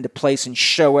things into place and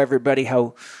show everybody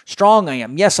how strong I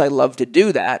am. Yes, I love to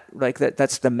do that. Like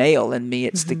that's the male in me.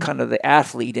 It's the kind of the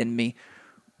athlete in me.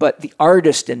 But the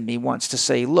artist in me wants to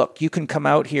say, look, you can come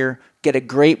out here, get a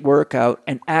great workout,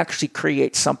 and actually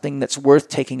create something that's worth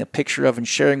taking a picture of and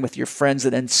sharing with your friends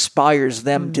that inspires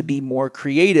them to be more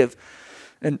creative.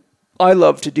 And I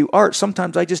love to do art.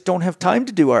 Sometimes I just don't have time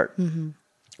to do art.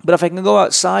 But if I can go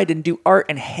outside and do art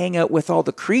and hang out with all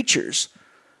the creatures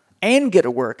and get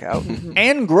a workout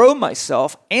and grow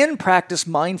myself and practice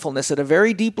mindfulness at a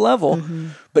very deep level,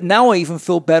 but now I even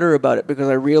feel better about it because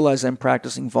I realize I'm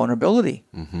practicing vulnerability.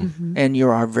 And you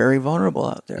are very vulnerable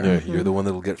out there. Yeah, you're the one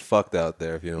that'll get fucked out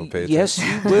there if you don't pay attention. Yes,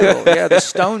 you will. Yeah, the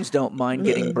stones don't mind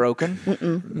getting broken.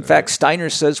 In fact,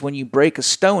 Steiner says when you break a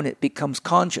stone, it becomes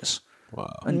conscious.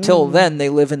 Wow. Until then, they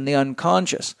live in the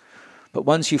unconscious. But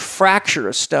once you fracture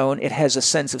a stone, it has a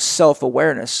sense of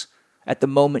self-awareness at the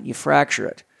moment you fracture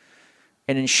it.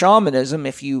 And in shamanism,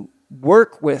 if you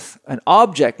work with an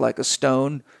object like a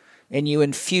stone and you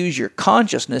infuse your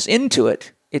consciousness into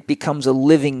it, it becomes a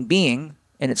living being,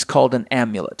 and it's called an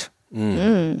amulet.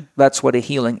 That's what a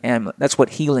healing amulet, that's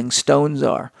what healing stones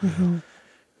are.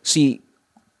 See,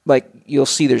 like you'll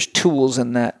see there's tools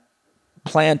in that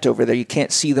plant over there. You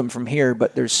can't see them from here,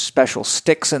 but there's special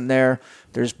sticks in there.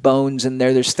 There's bones in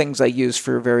there. There's things I use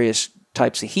for various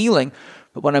types of healing.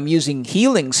 But when I'm using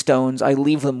healing stones, I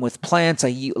leave them with plants.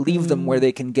 I leave them where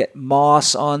they can get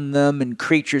moss on them and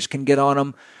creatures can get on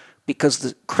them because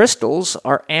the crystals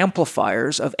are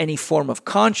amplifiers of any form of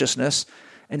consciousness.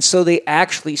 And so they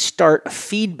actually start a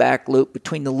feedback loop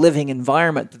between the living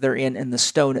environment that they're in and the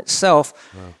stone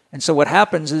itself. Wow. And so what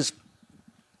happens is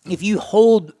if you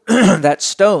hold that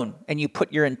stone and you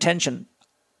put your intention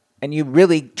and you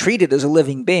really treat it as a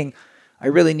living being, I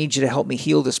really need you to help me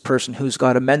heal this person who's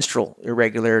got a menstrual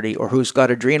irregularity or who's got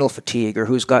adrenal fatigue or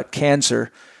who's got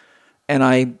cancer, and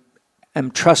I am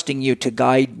trusting you to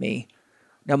guide me.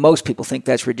 Now, most people think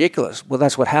that's ridiculous. Well,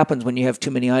 that's what happens when you have too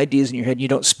many ideas in your head and you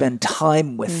don't spend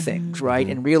time with things, right?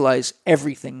 And realize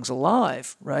everything's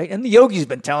alive, right? And the yogi's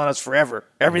been telling us forever,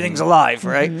 everything's alive,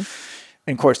 right? And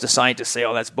of course, the scientists say,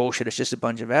 oh, that's bullshit. It's just a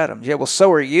bunch of atoms. Yeah, well,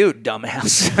 so are you,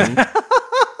 dumbass.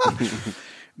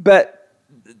 But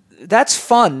that's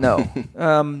fun, though.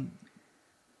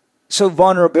 So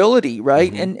vulnerability,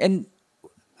 right? And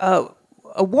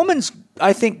a woman's,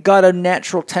 I think, got a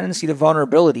natural tendency to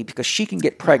vulnerability because she can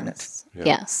get pregnant. Yes. Yeah.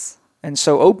 Yes. And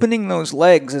so opening those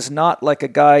legs is not like a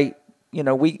guy,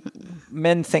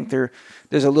 men think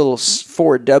there's a little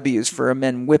 4 W's for a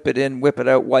men: whip it in, whip it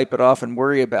out, wipe it off, and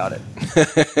worry about it.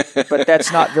 But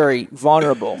that's not very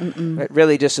vulnerable. It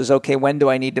really just is, okay, when do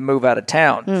I need to move out of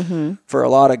town? For a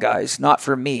lot of guys, not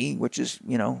for me, which is,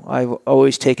 I've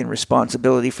always taken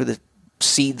responsibility for the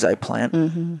seeds I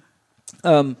plant.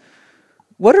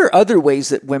 What are other ways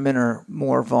that women are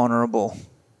more vulnerable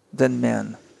than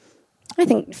men? I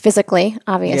think physically,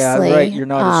 obviously. Yeah, right. You're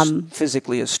not as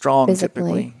physically as strong,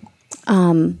 typically.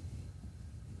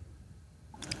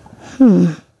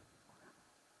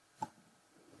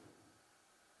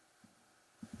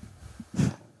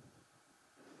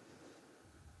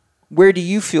 Where do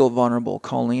you feel vulnerable,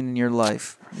 Colleen, in your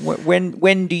life?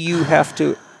 When do you have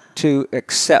to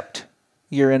accept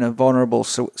you're in a vulnerable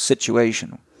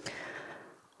situation?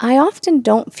 I often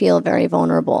don't feel very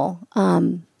vulnerable.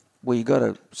 Well, you got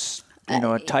a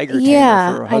tiger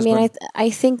tamer for a husband. I mean,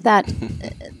 I think that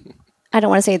I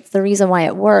don't want to say it's the reason why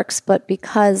it works, but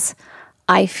because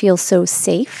I feel so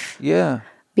safe. Yeah.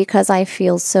 Because I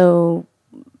feel so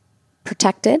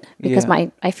protected. Because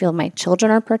I feel my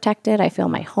children are protected. I feel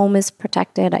my home is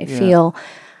protected. I feel.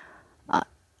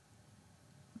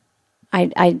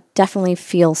 I definitely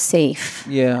feel safe.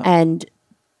 Yeah. And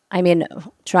I mean,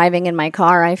 driving in my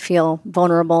car, I feel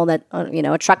vulnerable that,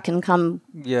 a truck can come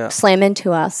slam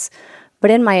into us. But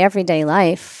in my everyday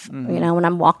life, when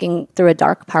I'm walking through a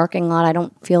dark parking lot, I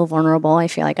don't feel vulnerable. I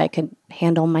feel like I could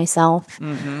handle myself.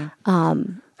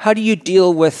 How do you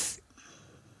deal with,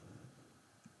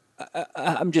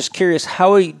 I'm just curious,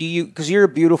 how do you, because you're a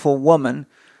beautiful woman,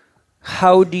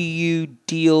 how do you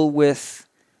deal with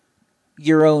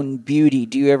your own beauty?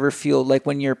 Do you ever feel like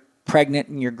when you're pregnant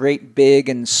and you're great big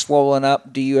and swollen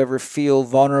up, do you ever feel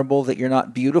vulnerable that you're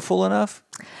not beautiful enough?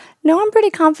 No, I'm pretty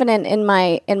confident in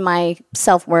my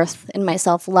self-worth, in my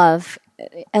self-love.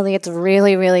 Elliot's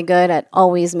really, really good at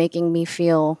always making me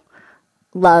feel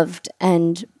loved,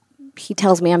 and he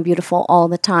tells me I'm beautiful all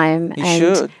the time. He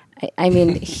should. I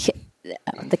mean,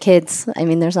 the kids,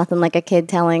 there's nothing like a kid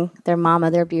telling their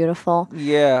mama they're beautiful.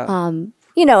 Yeah.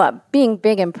 Being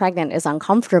big and pregnant is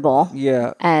uncomfortable.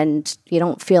 Yeah. And you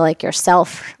don't feel like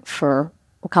yourself for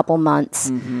a couple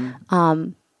months.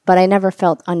 But I never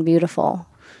felt unbeautiful.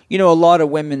 A lot of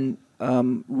women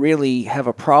really have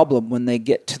a problem when they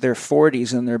get to their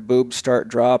 40s and their boobs start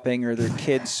dropping or their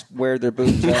kids wear their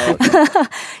boobs out.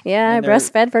 Yeah, I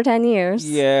breastfed for 10 years.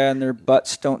 Yeah, and their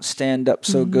butts don't stand up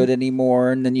so good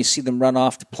anymore, and then you see them run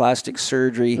off to plastic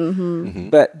surgery.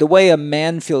 But the way a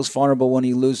man feels vulnerable when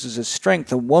he loses his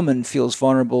strength, a woman feels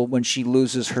vulnerable when she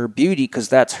loses her beauty because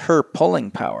that's her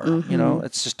pulling power.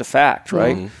 It's just a fact,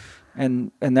 right?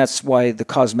 And that's why the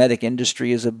cosmetic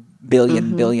industry is a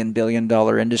billion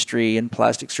dollar industry in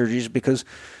plastic surgeries, because,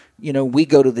 we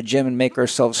go to the gym and make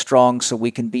ourselves strong so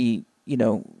we can be,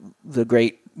 the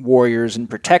great warriors and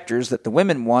protectors that the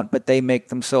women want, but they make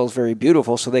themselves very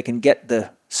beautiful so they can get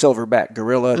the silverback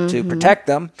gorilla to protect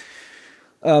them.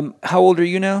 How old are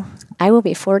you now? I will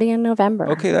be 40 in November.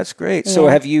 Okay, that's great. Yeah. So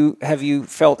have you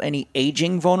felt any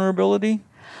aging vulnerability?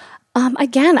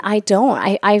 Again, I don't.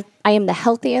 I am the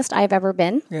healthiest I've ever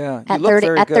been. Yeah, at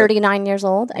 39 years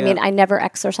old. I mean, I never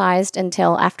exercised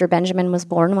until after Benjamin was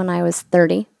born when I was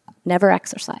 30. Never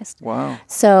exercised. Wow.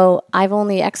 So I've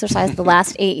only exercised the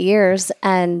last 8 years,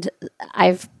 and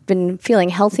I've been feeling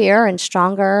healthier and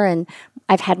stronger, and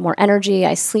I've had more energy.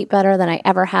 I sleep better than I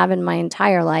ever have in my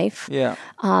entire life. Yeah.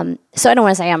 So I don't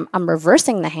want to say I'm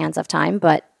reversing the hands of time,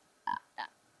 but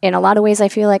in a lot of ways I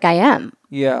feel like I am.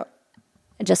 Yeah.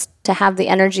 Just to have the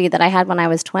energy that I had when I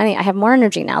was 20. I have more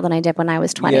energy now than I did when I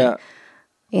was 20. Yeah.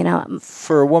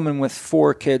 For a woman with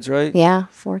 4 kids, right? Yeah,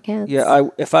 4 kids. Yeah,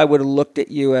 if I would have looked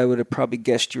at you, I would have probably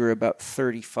guessed you were about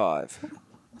 35.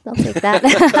 I'll take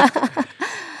that.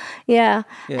 Yeah.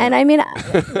 And I mean,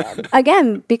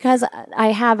 again, because I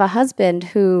have a husband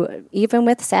who, even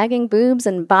with sagging boobs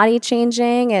and body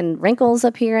changing and wrinkles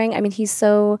appearing, I mean, he's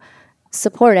so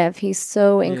supportive. He's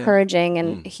so encouraging,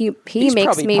 and he He's makes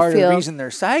probably me part feel. of the reason they're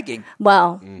sagging.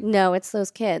 Well, no, it's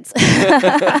those kids.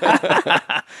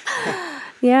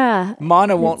 Yeah.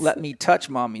 Mana won't let me touch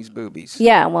mommy's boobies.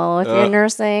 Yeah, well, if you're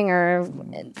nursing or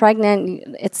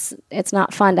pregnant, it's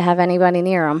not fun to have anybody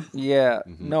near them. Yeah.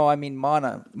 No, I mean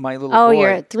Mana, my little Oh, boy.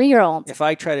 you're a 3-year-old. If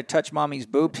I try to touch mommy's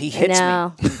boobs, he hits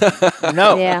No. me.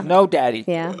 No, Yeah. no, Daddy.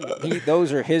 Yeah.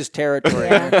 Those are his territory.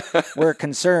 Yeah. We're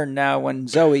concerned now when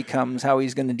Zoe comes, how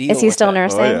he's going to deal Is he with still that.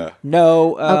 nursing? Oh, yeah.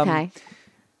 No. Okay.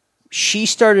 She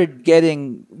started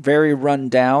getting very run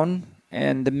down,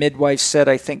 and the midwife said,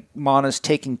 I think Mana's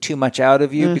taking too much out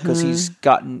of you because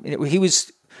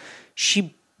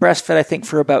she breastfed, I think,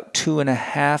 for about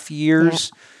 2.5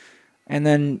 years. Yeah. And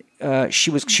then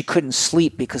she couldn't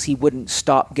sleep because he wouldn't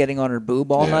stop getting on her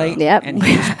boob all night. Yep. And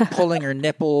he was pulling her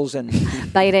nipples and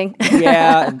Biting.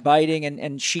 yeah, and biting.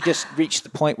 And she just reached the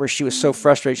point where she was so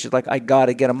frustrated. She's like, I got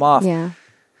to get him off. Yeah.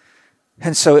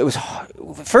 And so it was,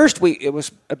 first it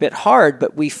was a bit hard,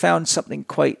 but we found something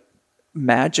quite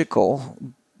magical.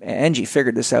 Angie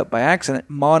figured this out by accident.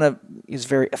 Mana is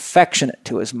very affectionate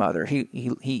to his mother.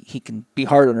 He can be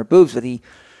hard on her boobs, but he's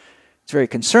very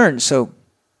concerned. So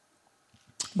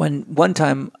when one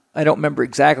time, I don't remember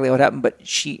exactly what happened, but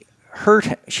he hurt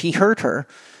her,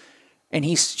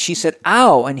 and she said,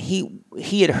 ow, and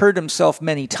he had hurt himself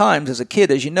many times as a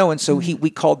kid, as you know, and so we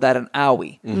called that an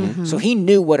owie. Mm-hmm. So he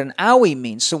knew what an owie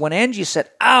means. So when Angie said,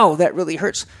 ow, that really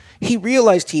hurts, he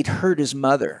realized he'd hurt his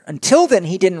mother. Until then,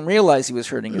 he didn't realize he was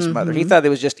hurting his mother. He thought it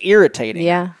was just irritating.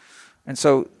 Yeah. And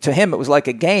so to him, it was like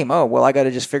a game. Oh, well, I got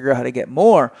to just figure out how to get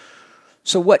more.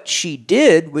 So what she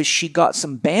did was she got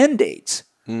some Band-Aids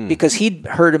because he'd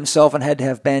hurt himself and had to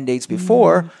have Band-Aids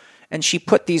before. And she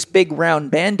put these big round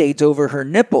Band-Aids over her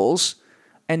nipples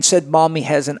and said, Mommy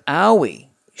has an owie.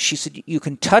 She said, you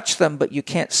can touch them, but you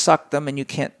can't suck them and you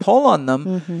can't pull on them.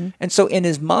 Mm-hmm. And so in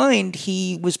his mind,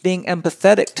 he was being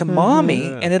empathetic to Mommy.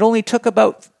 Yeah. And it only took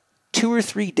about 2 or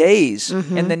 3 days.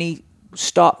 Mm-hmm. And then he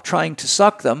stopped trying to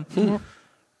suck them. Mm-hmm.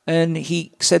 And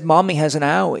he said, Mommy has an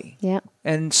owie. Yeah.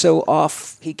 And so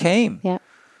off he came. Yeah.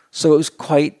 So it was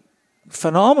quite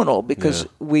phenomenal because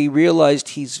we realized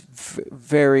he's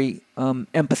very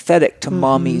empathetic to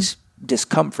Mommy's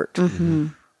discomfort. Mm-hmm.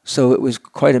 So it was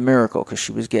quite a miracle because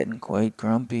she was getting quite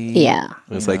grumpy. Yeah.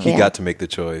 It's like he got to make the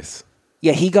choice.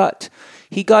 Yeah, he got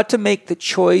to make the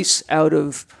choice out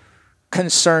of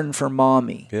concern for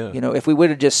Mommy. Yeah. You know, if we would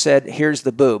have just said, here's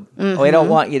the boob. Mm-hmm. Oh, I don't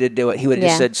want you to do it. He would have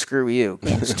just said, screw you.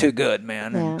 It's too good,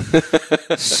 man. Yeah.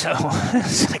 So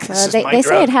it's like, they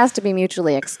say it has to be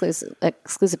mutually exclusive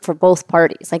for both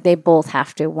parties. Like they both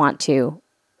have to want to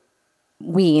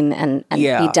wean and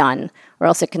be done, or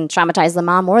else it can traumatize the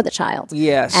mom or the child.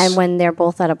 Yes. And when they're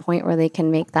both at a point where they can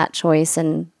make that choice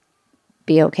and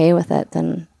be okay with it,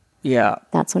 then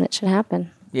that's when it should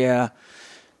happen. Yeah.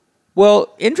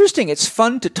 Well, interesting. It's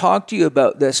fun to talk to you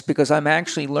about this because I'm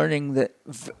actually learning that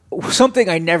something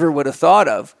I never would have thought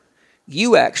of.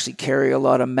 You actually carry a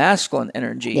lot of masculine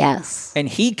energy. Yes. And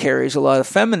he carries a lot of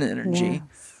feminine energy.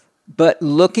 Yes. But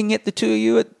looking at the two of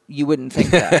you, you wouldn't think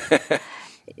that.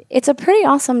 It's a pretty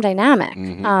awesome dynamic.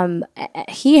 Mm-hmm.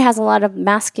 He has a lot of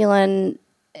masculine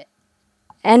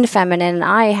and feminine, and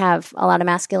I have a lot of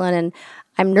masculine, and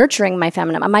I'm nurturing my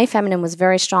feminine. My feminine was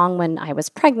very strong when I was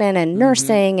pregnant and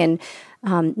nursing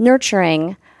and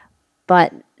nurturing,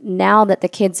 but now that the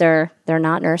kids they're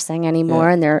not nursing anymore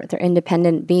and they're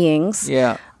independent beings.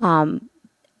 Yeah.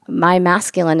 My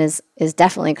masculine is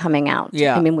definitely coming out.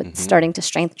 Yeah. I mean, with starting to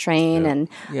strength train and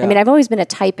I mean, I've always been a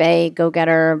type A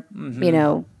go-getter, you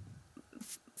know,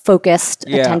 focused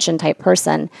attention type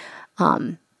person.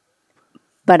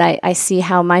 But I see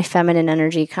how my feminine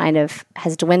energy kind of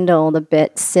has dwindled a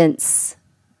bit since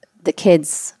the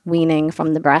kids weaning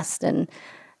from the breast and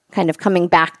kind of coming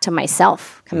back to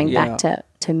myself, coming back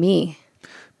to me.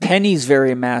 Penny's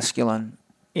very masculine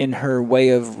in her way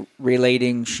of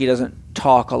relating. She doesn't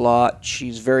talk a lot.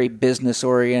 She's very business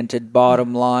oriented,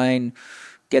 bottom line,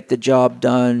 get the job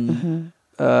done.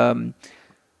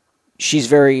 She's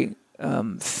very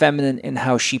feminine in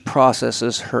how she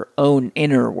processes her own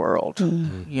inner world.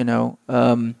 You know,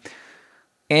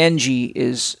 Angie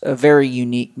is a very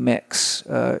unique mix.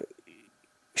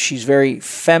 She's very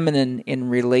feminine in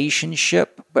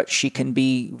relationship, but she can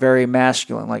be very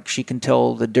masculine. Like she can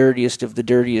tell the dirtiest of the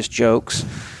dirtiest jokes.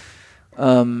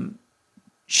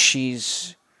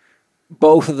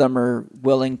 Both of them are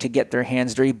willing to get their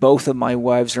hands dirty. Both of my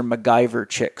wives are MacGyver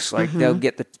chicks. Like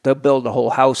they'll build a whole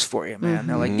house for you, man.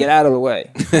 They're like, get out of the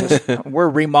way. We're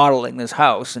remodeling this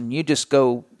house, and you just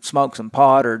go smoke some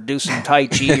pot or do some Tai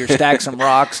Chi or stack some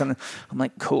rocks. And I'm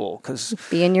like, cool, because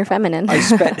be in your feminine. I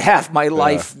spent half my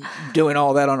life doing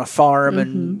all that on a farm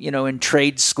and, in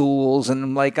trade schools. And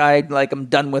I'm like, I'm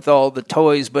done with all the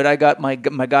toys, but I got my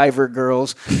MacGyver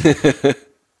girls.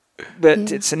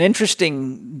 But it's an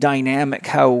interesting dynamic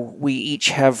how we each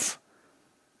have,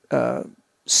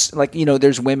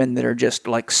 there's women that are just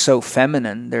like so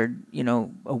feminine. They're,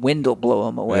 a wind will blow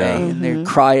them away and they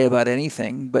cry about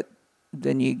anything. But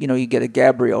then you get a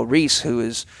Gabrielle Reese who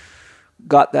has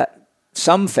got that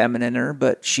some feminine in her,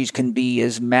 but she can be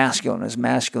as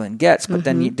masculine gets. But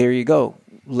then there you go,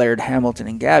 Laird Hamilton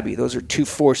and Gabby. Those are two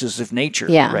forces of nature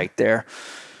right there.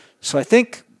 So I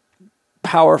think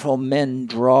powerful men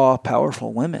draw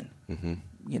powerful women.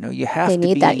 You have to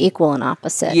need that equal and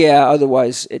opposite. Yeah,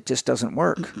 otherwise it just doesn't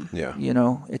work. Yeah.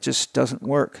 It just doesn't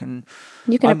work. And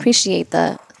you can appreciate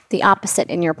the opposite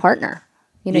in your partner.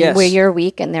 Yes. Where you're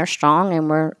weak and they're strong,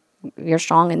 and you're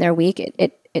strong and they're weak.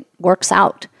 It works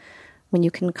out when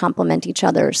you can complement each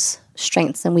other's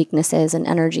strengths and weaknesses and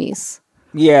energies.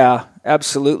 Yeah,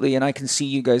 absolutely. And I can see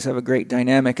you guys have a great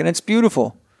dynamic, and it's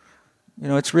beautiful.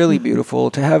 It's really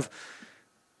beautiful to have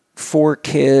 4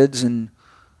 kids and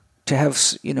to have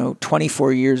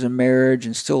 24 years of marriage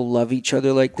and still love each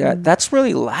other like that. That's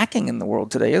really lacking in the world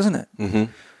today, isn't it?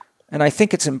 And I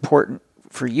think it's important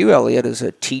for you, Elliot, as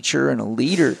a teacher and a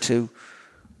leader to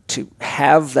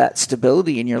have that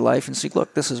stability in your life and see,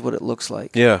 look, this is what it looks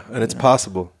like. Yeah, and it's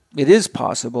possible. It is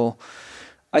possible.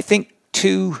 I think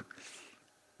too,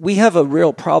 we have a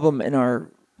real problem in our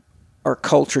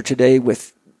culture today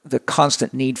with the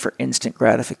constant need for instant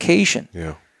gratification.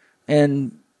 Yeah.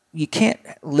 And you can't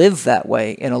live that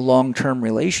way in a long-term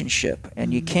relationship.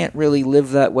 And you can't really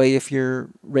live that way if you're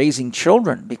raising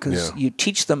children, because you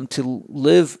teach them to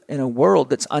live in a world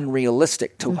that's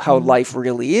unrealistic to how life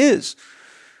really is.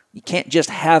 You can't just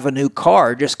have a new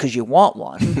car just because you want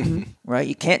one, right?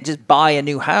 You can't just buy a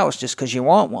new house just because you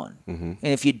want one. And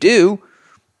if you do,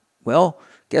 well,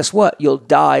 guess what? You'll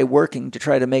die working to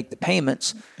try to make the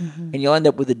payments, and you'll end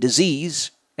up with a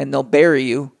disease, and they'll bury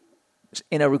you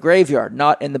in a graveyard,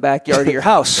 not in the backyard of your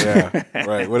house. Yeah,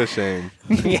 right. What a shame.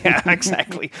 Yeah,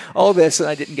 exactly. All this, and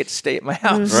I didn't get to stay at my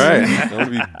house. Right. I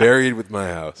want to be buried with my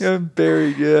house. Yeah, I'm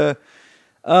buried, yeah.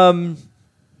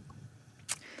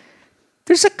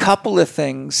 There's a couple of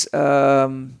things.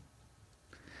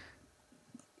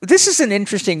 This is an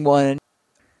interesting one.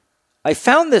 I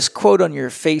found this quote on your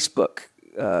Facebook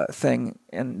thing,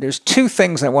 and there's 2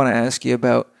 things I want to ask you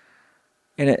about.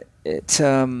 And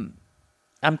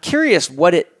I'm curious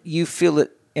what you feel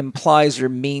it implies or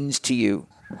means to you.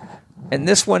 And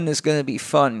this one is going to be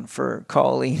fun for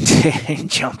Colleen to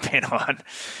jump in on.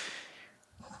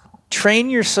 Train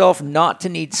yourself not to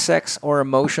need sex or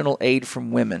emotional aid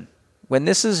from women. When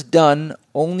this is done,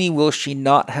 only will she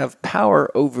not have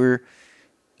power over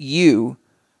you,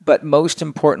 but most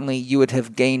importantly, you would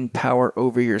have gained power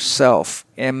over yourself.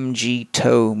 MG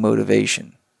Toe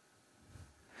motivation.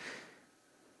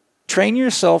 Train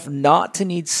yourself not to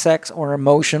need sex or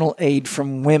emotional aid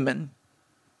from women.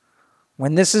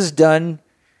 When this is done,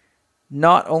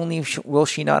 not only will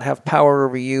she not have power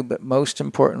over you, but most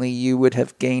importantly, you would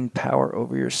have gained power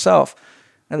over yourself.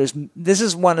 Now, this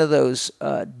is one of those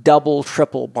double,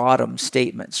 triple bottom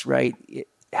statements, right?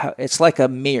 It's like a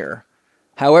mirror.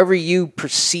 However you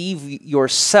perceive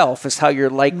yourself is how you're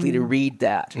likely to read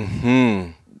that.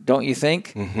 Don't you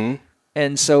think?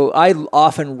 And so I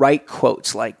often write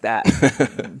quotes like that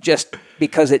just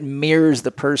because it mirrors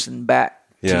the person back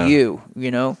to you,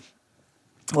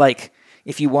 Like,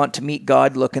 if you want to meet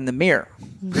God, look in the mirror.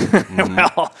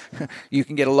 Well, you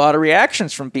can get a lot of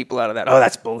reactions from people out of that. Oh,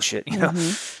 that's bullshit,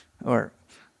 Or,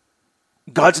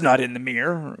 God's not in the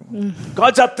mirror.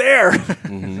 God's up there.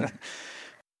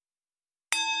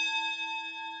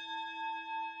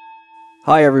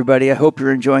 Hi, everybody. I hope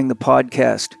you're enjoying the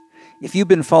podcast. If you've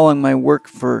been following my work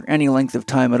for any length of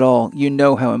time at all, you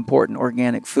know how important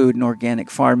organic food and organic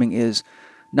farming is,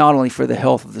 not only for the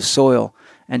health of the soil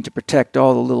and to protect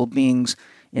all the little beings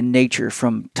in nature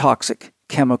from toxic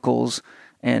chemicals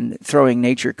and throwing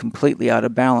nature completely out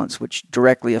of balance, which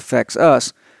directly affects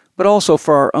us, but also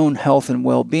for our own health and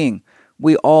well-being.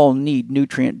 We all need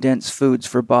nutrient-dense foods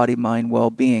for body-mind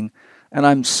well-being, and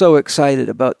I'm so excited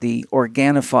about the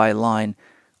Organifi line.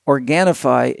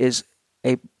 Organifi is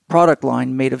a product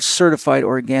line made of certified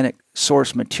organic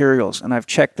source materials, and I've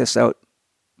checked this out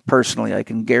personally. I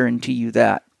can guarantee you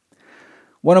that.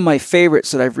 One of my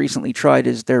favorites that I've recently tried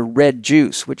is their red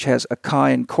juice, which has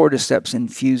acai and cordyceps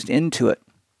infused into it.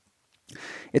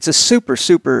 It's a super,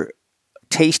 super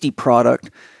tasty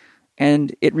product,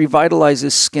 and it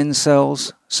revitalizes skin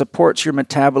cells, supports your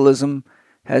metabolism,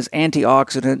 has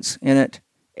antioxidants in it,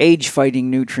 age-fighting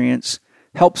nutrients,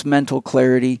 helps mental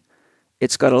clarity.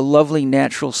 It's got a lovely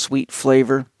natural sweet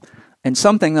flavor. And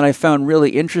something that I found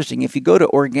really interesting, if you go to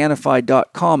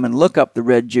Organifi.com and look up the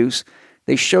red juice,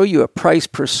 they show you a price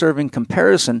per serving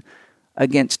comparison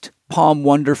against Palm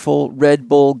Wonderful, Red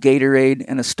Bull, Gatorade,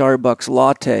 and a Starbucks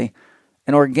latte.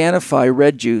 And Organifi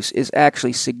red juice is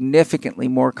actually significantly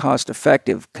more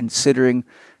cost-effective considering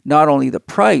not only the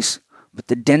price, but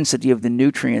the density of the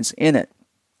nutrients in it.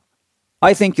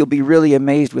 I think you'll be really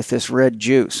amazed with this red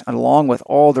juice, along with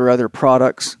all their other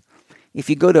products. If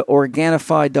you go to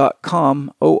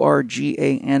Organifi.com,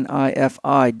 Organifi.com,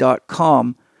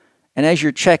 and as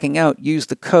you're checking out, use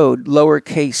the code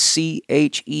lowercase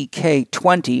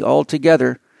CHEK20 all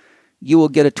together, you will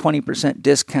get a 20%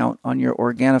 discount on your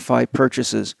Organifi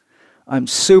purchases. I'm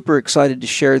super excited to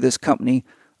share this company.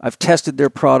 I've tested their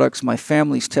products, my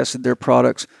family's tested their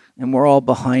products, and we're all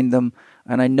behind them.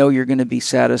 And I know you're going to be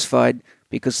satisfied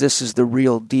because this is the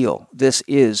real deal. This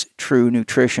is true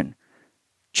nutrition.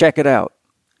 Check it out.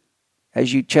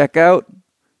 As you check out,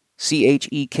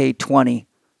 CHEK20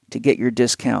 to get your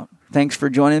discount. Thanks for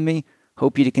joining me.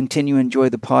 Hope you to continue to enjoy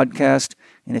the podcast.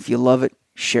 And if you love it,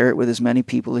 share it with as many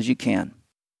people as you can.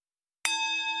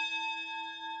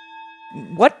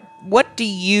 What do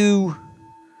you...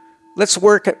 Let's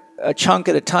work a chunk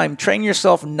at a time. Train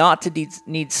yourself not to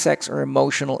need sex or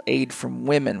emotional aid from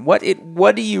women. What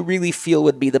do you really feel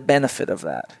would be the benefit of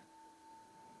that?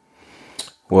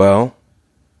 Well,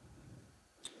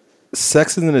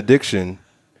 sex is an addiction,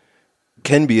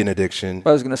 can be an addiction.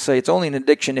 I was going to say, it's only an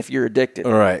addiction if you're addicted.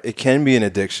 All right, it can be an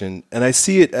addiction. And I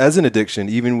see it as an addiction,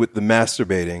 even with the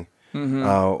masturbating,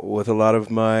 with a lot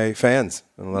of my fans.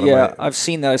 I've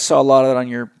seen that. I saw a lot of it on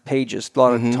your pages, a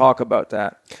lot of talk about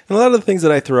that. And a lot of the things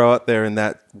that I throw out there in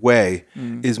that way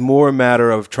is more a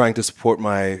matter of trying to support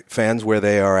my fans where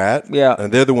they are at. Yeah.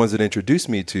 And they're the ones that introduced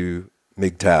me to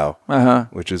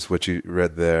MGTOW, which is what you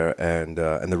read there, and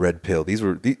the red pill.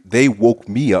 They woke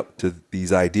me up to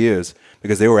these ideas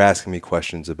because they were asking me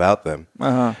questions about them,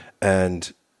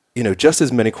 and just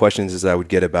as many questions as I would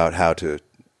get about how to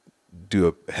do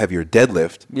a heavier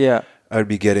deadlift. Yeah, I would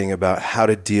be getting about how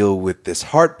to deal with this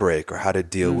heartbreak or how to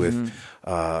deal with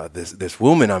this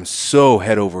woman. I'm so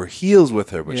head over heels with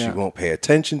her, but she won't pay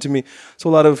attention to me. So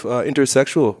a lot of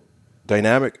intersexual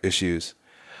dynamic issues.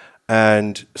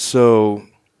 And so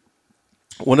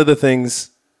one of the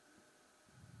things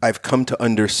I've come to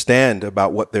understand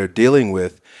about what they're dealing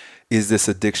with is this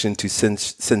addiction to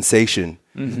sensation,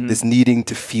 this needing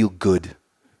to feel good,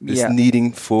 this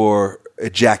needing for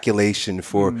ejaculation,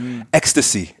 for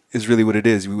ecstasy is really what it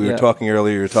is. We were talking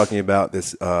earlier, you were talking about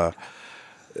this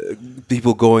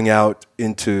people going out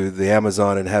into the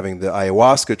Amazon and having the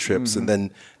ayahuasca trips, and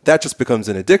then that just becomes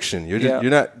an addiction. You're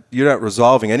not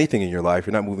resolving anything in your life.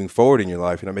 You're not moving forward in your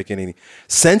life. You're not making any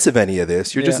sense of any of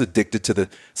this. You're just addicted to the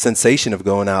sensation of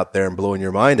going out there and blowing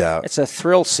your mind out. It's a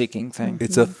thrill-seeking thing.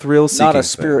 It's a thrill-seeking not a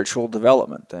spiritual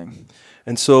development thing.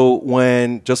 And so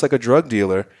when, just like a drug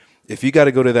dealer, if you got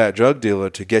to go to that drug dealer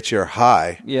to get your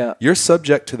high, you're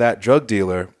subject to that drug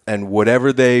dealer and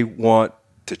whatever they want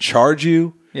to charge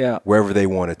you, wherever they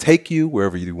want to take you,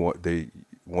 wherever they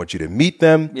want you to meet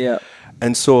them.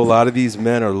 And so a lot of these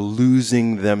men are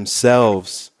losing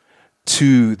themselves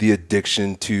to the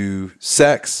addiction to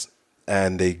sex,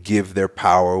 and they give their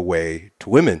power away to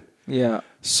women.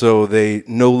 So they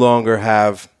no longer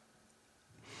have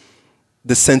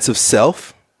the sense of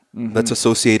self that's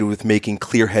associated with making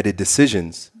clear-headed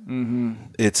decisions.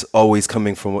 It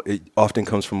often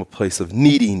comes from a place of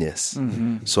neediness.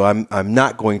 So I'm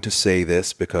not going to say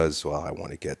this because, well, I want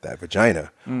to get that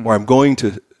vagina, or I'm going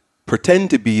to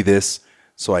pretend to be this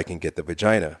so I can get the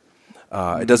vagina.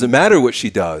 It doesn't matter what she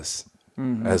does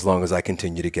as long as I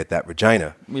continue to get that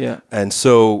vagina. And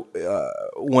so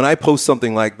when I post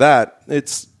something like that,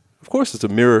 it's a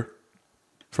mirror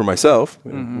for myself,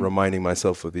 reminding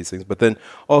myself of these things, but then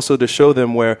also to show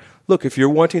them where, look, if you're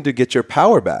wanting to get your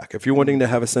power back, if you're wanting to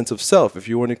have a sense of self, if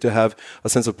you're wanting to have a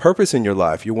sense of purpose in your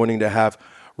life, you're wanting to have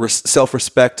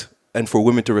self-respect and for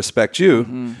women to respect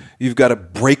you, you've got to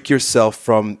break yourself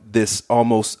from this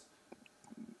almost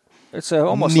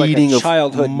almost needing like a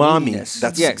childhood of mommy. neediness.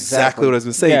 That's exactly what I was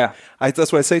going to say.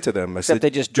 That's what I say to them. I said, they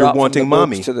just you're drop wanting from the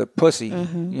mommy boobs to the pussy.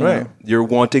 Right. You're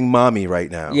wanting mommy right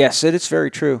now. Yes, it is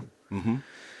very true.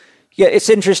 Yeah, it's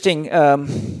interesting.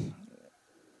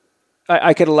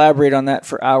 I could elaborate on that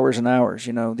for hours and hours.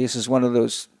 This is one of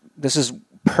those. This is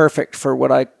perfect for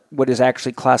what is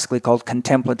actually classically called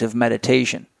contemplative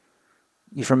meditation.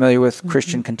 You familiar with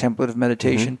Christian contemplative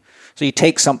meditation? So you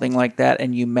take something like that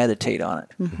and you meditate on it.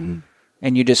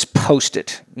 and you just post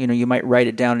it. You might write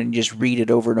it down and you just read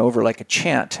it over and over like a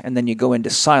chant, and then you go into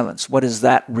silence. What does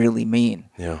that really mean?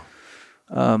 Yeah.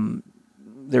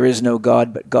 There is no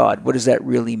God but God. What does that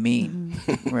really mean?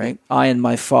 Right? I and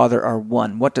my Father are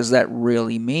one. What does that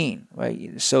really mean?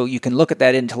 Right? So you can look at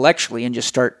that intellectually and just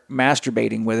start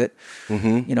masturbating with it,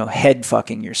 head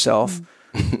fucking yourself.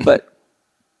 But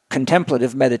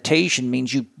contemplative meditation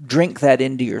means you drink that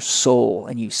into your soul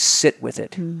and you sit with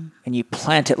it and you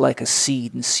plant it like a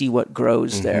seed and see what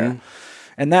grows there.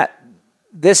 And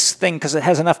this thing, because it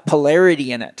has enough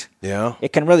polarity in it,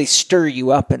 it can really stir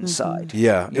you up inside.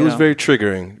 Yeah, it was very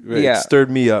triggering. Right? Yeah. It stirred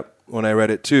me up when I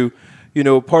read it too.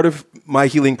 Part of my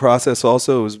healing process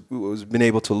also was being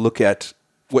able to look at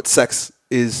what sex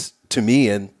is to me,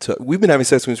 and we've been having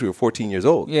sex since we were 14 years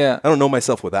old. Yeah. I don't know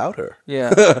myself without her.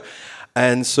 Yeah.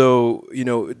 And so,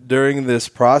 during this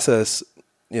process,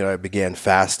 I began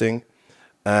fasting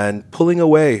and pulling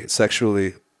away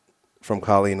sexually from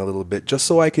Colleen a little bit, just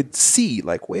so I could see,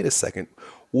 like, wait a second,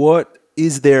 what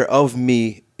is there of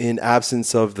me in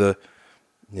absence of the,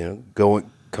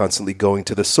 constantly going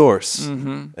to the source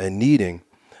and needing.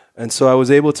 And so I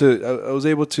was able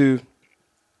to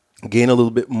gain a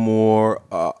little bit more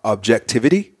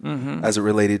objectivity as it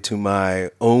related to my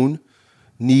own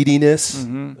neediness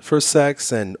for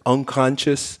sex and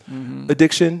unconscious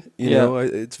addiction.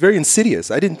 It's very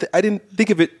insidious. I didn't think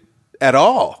of it at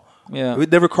all. Yeah.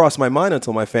 It never crossed my mind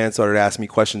until my fans started asking me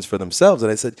questions for themselves.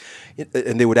 And I said,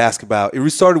 and they would ask about, it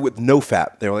started with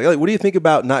NoFap. They were like, what do you think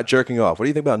about not jerking off? What do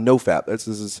you think about NoFap? That's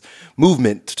this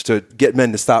movement to get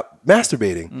men to stop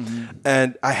masturbating.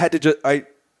 And I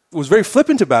was very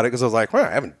flippant about it because I was like, well,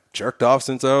 I haven't jerked off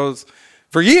since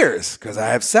for years because I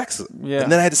have sex. Yeah.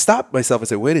 And then I had to stop myself and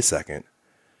say, wait a second.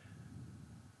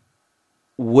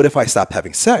 What if I stopped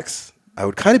having sex? I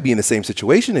would kind of be in the same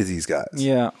situation as these guys.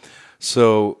 Yeah.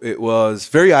 So it was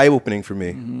very eye-opening for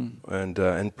me,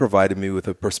 and provided me with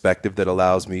a perspective that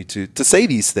allows me to say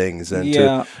these things and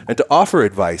to offer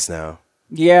advice now.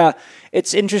 Yeah,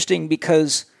 it's interesting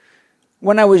because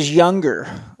when I was younger,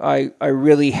 I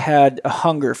really had a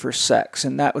hunger for sex,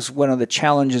 and that was one of the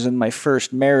challenges in my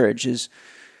first marriage. Is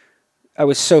I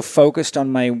was so focused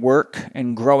on my work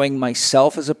and growing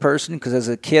myself as a person, because as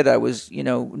a kid I was,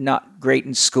 not great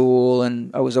in school,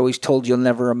 and I was always told you'll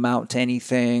never amount to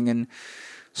anything. And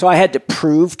so I had to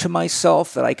prove to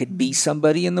myself that I could be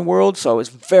somebody in the world. So I was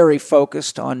very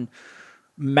focused on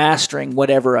mastering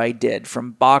whatever I did,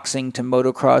 from boxing to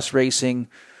motocross racing,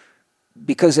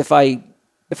 because if I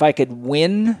could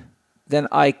win, then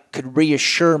I could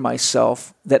reassure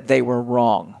myself that they were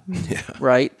wrong. Yeah.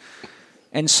 Right?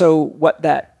 And so what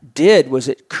that did was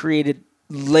it created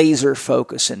laser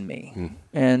focus in me.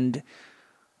 And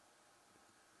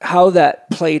how that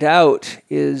played out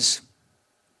is,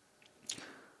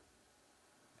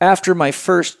 after my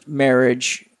first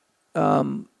marriage,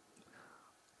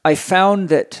 I found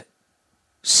that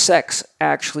sex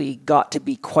actually got to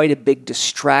be quite a big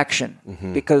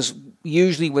distraction, because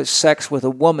usually with sex with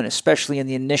a woman, especially in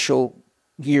the initial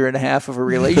year and a half of a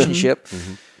relationship,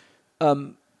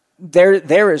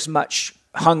 they're as much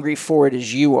hungry for it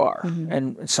as you are,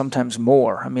 and sometimes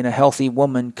more. I mean, a healthy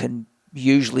woman can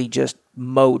usually just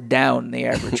mow down the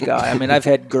average guy. I mean, I've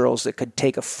had girls that could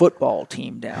take a football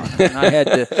team down, and I had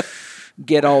to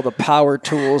get all the power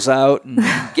tools out and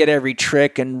get every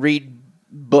trick and read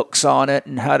books on it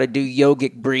and how to do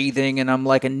yogic breathing, and I'm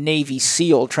like a Navy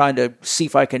SEAL trying to see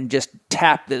if I can just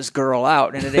tap this girl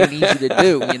out, and it ain't easy to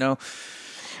do,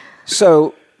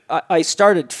 So I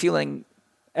started feeling,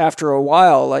 after a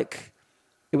while, like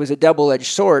it was a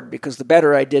double-edged sword, because the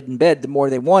better I did in bed, the more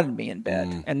they wanted me in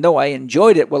bed. And though I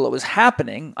enjoyed it while it was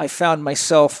happening, I found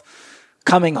myself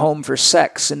coming home for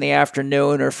sex in the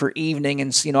afternoon or for evening,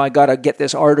 and I got to get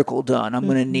this article done. I'm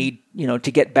going to need,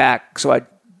 to get back. So I'd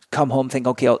come home, think,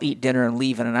 okay, I'll eat dinner and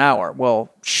leave in an hour. Well,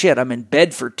 shit, I'm in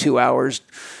bed for 2 hours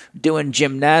doing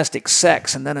gymnastic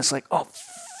sex, and then it's like, oh,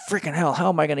 freaking hell, how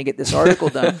am I going to get this article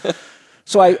done?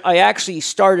 So I actually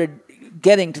started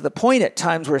getting to the point at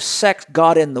times where sex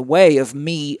got in the way of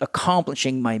me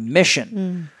accomplishing my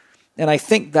mission. And I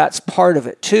think that's part of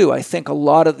it too. I think a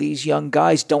lot of these young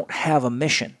guys don't have a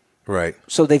mission. Right.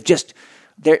 So they've just,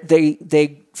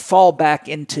 they fall back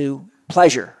into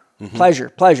pleasure,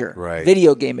 pleasure, right.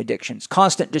 Video game addictions,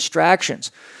 constant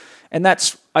distractions. And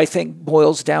that's, I think,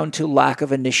 boils down to lack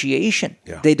of initiation.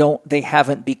 Yeah. They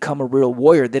haven't become a real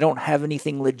warrior. They don't have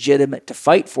anything legitimate to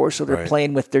fight for, so they're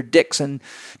playing with their dicks and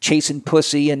chasing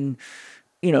pussy, and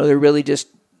they're really just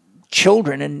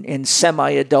children in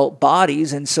semi-adult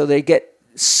bodies, and so they get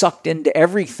sucked into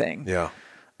everything. Yeah.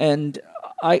 And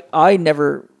I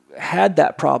never had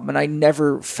that problem, and I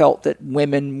never felt that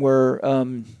women were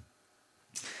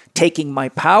taking my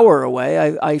power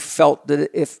away. I felt that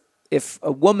if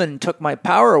a woman took my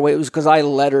power away, it was because I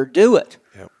let her do it.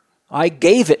 Yep. I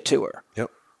gave it to her. Yep.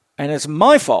 And it's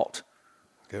my fault.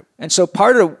 Yep. And so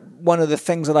one of the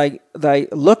things that I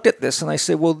looked at this and I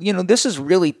said, well, this is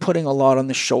really putting a lot on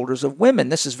the shoulders of women.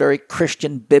 This is very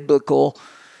Christian, biblical,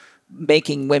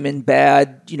 making women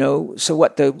bad. So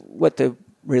what the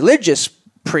religious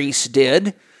priests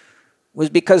did was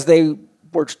because they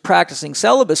were practicing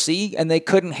celibacy and they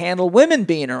couldn't handle women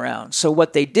being around. So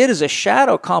what they did as a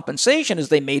shadow compensation is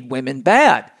they made women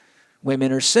bad.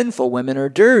 Women are sinful. Women are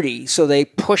dirty. So they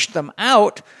pushed them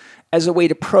out as a way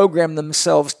to program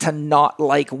themselves to not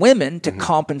like women to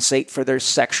compensate for their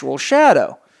sexual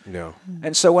shadow. No.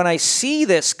 And so when I see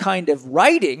this kind of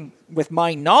writing with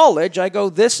my knowledge, I go,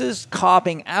 this is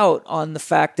copping out on the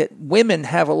fact that women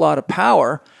have a lot of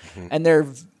power and they're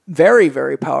very,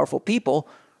 very powerful people,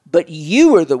 but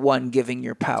you are the one giving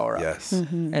your power up. Yes.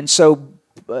 And so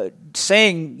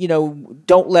saying,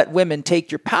 don't let women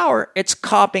take your power, it's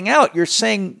copping out. You're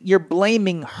saying you're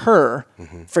blaming her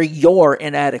for your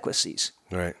inadequacies.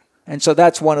 Right. And so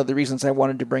that's one of the reasons I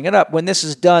wanted to bring it up. When this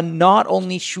is done, not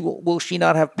only will she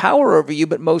not have power over you,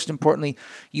 but most importantly,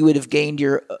 you would have gained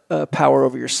your power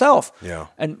over yourself. Yeah.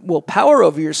 And power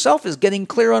over yourself is getting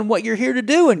clear on what you're here to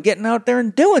do and getting out there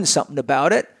and doing something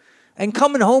about it. And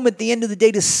coming home at the end of the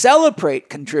day to celebrate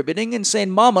contributing and saying,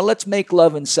 Mama, let's make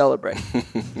love and celebrate,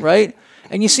 right?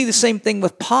 And you see the same thing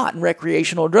with pot and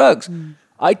recreational drugs.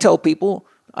 I tell people,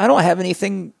 I don't have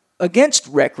anything against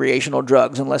recreational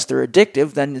drugs unless they're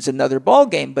addictive, then it's another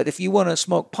ballgame. But if you want to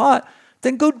smoke pot,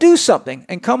 then go do something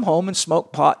and come home and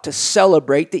smoke pot to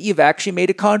celebrate that you've actually made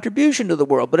a contribution to the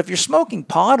world. But if you're smoking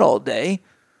pot all day,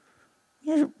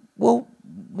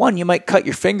 one, you might cut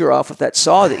your finger off with that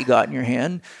saw that you got in your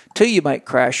hand. Two, you might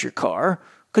crash your car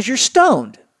because you're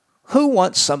stoned. Who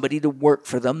wants somebody to work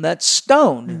for them that's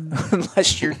stoned?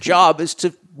 Unless your job is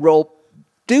to roll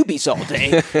doobies all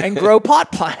day and grow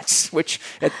pot plants, which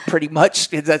pretty much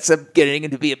that's getting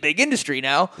to be a big industry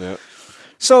now. Yep.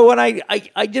 So when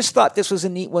I just thought this was a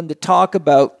neat one to talk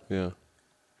about. Yeah.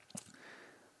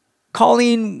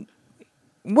 Colleen,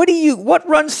 what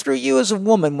runs through you as a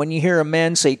woman when you hear a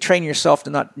man say, train yourself to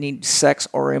not need sex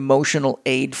or emotional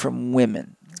aid from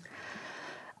women?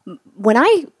 When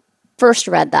I first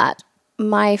read that,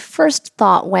 my first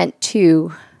thought went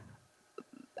to,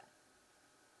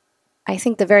 I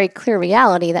think, the very clear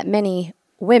reality that many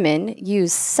women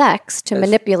use sex to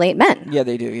manipulate men. Yeah,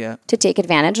 they do, yeah. To take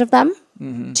advantage of them,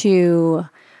 to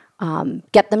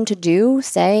get them to do,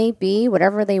 say, be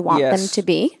whatever they want them to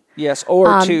be. Yes,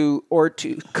 or to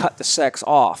cut the sex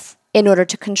off. In order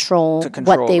to control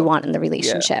what they want in the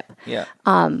relationship. Yeah.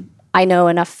 I know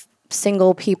enough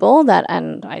single people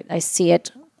and I see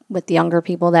it with the younger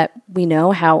people that we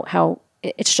know how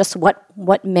it's just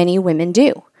what many women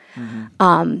do.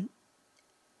 I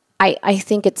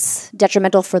think it's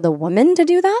detrimental for the woman to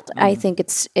do that. I think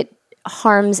it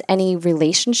harms any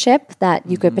relationship that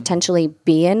you could potentially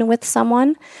be in with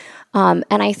someone. And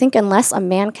I think unless a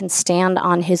man can stand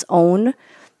on his own,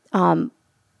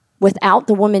 without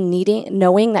the woman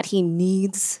knowing that he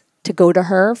needs to go to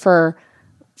her for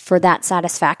that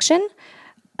satisfaction,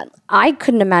 I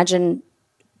couldn't imagine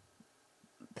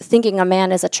thinking a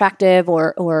man is attractive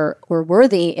or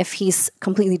worthy if he's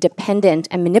completely dependent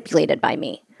and manipulated by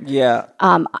me. Yeah.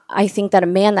 I think that a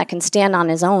man that can stand on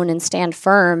his own and stand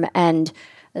firm, and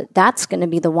that's going to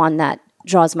be the one that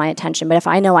draws my attention. But if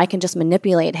I know I can just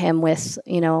manipulate him with,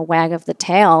 a wag of the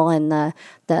tail and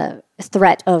the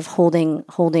threat of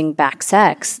holding back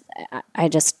sex, I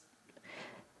just...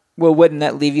 Well, wouldn't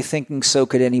that leave you thinking so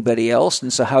could anybody else?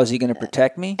 And so how is he going to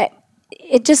protect me?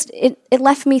 It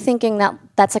left me thinking that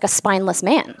that's like a spineless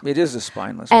man. It is a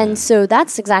spineless man. And so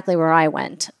that's exactly where I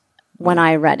went when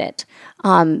I read it.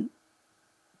 I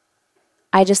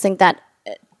just think that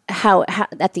how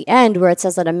at the end where it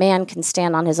says that a man can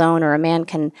stand on his own or a man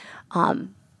can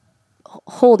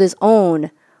hold his own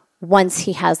once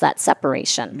he has that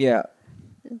separation. Yeah.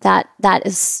 That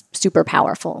is super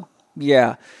powerful.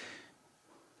 Yeah.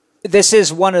 This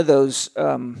is one of those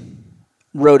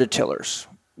rototillers.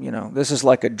 This is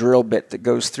like a drill bit that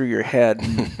goes through your head.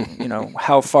 And,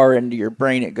 how far into your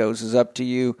brain it goes is up to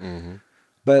you. Mm-hmm.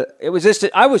 But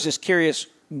I was just curious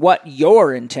what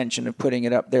your intention of putting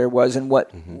it up there was, and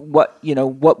what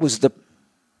was the.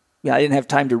 I didn't have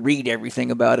time to read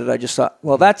everything about it. I just thought,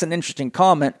 well, that's an interesting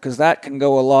comment because that can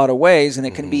go a lot of ways, and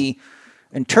it can be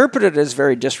interpreted as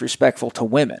very disrespectful to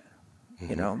women.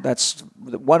 You know, that's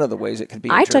one of the ways it can be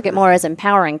I took it interpreted. more as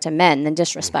empowering to men than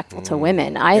disrespectful to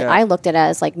women. I looked at it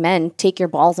as like, men, take your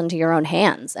balls into your own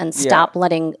hands and stop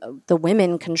letting the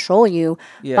women control you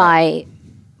by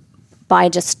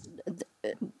just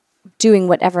doing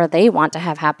whatever they want to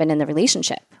have happen in the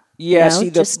relationship. Yeah, you know? see,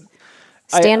 just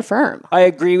stand firm. I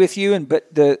agree with you,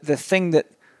 but the thing that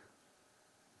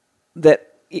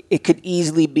it could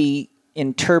easily be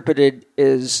interpreted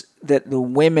is that the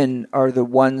women are the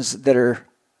ones that are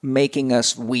making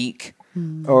us weak,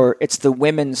 or it's the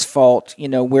women's fault. You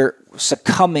know, we're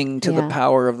succumbing to the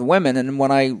power of the women. And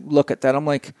when I look at that, I'm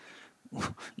like,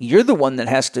 you're the one that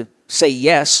has to say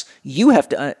yes. You have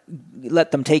to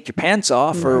let them take your pants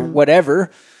off or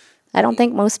whatever. I don't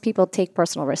think most people take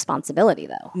personal responsibility,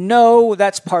 though. No,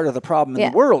 that's part of the problem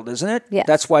in the world, isn't it? Yes.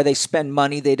 That's why they spend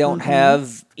money they don't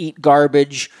have, eat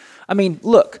garbage. I mean,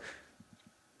 look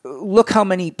how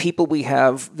many people we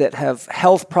have that have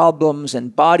health problems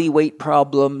and body weight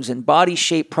problems and body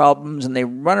shape problems, and they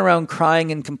run around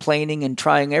crying and complaining and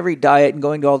trying every diet and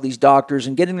going to all these doctors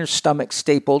and getting their stomach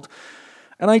stapled.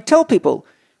 And I tell people,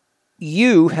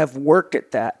 you have worked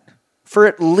at that for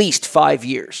at least 5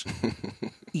 years.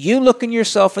 You look in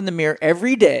yourself in the mirror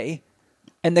every day,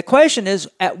 and the question is,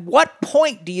 at what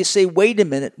point do you say, wait a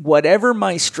minute, whatever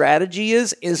my strategy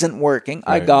isn't working.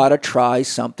 Right. I got to try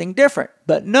something different.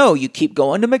 But no, you keep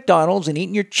going to McDonald's and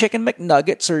eating your chicken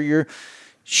McNuggets or your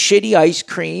shitty ice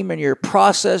cream and your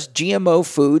processed GMO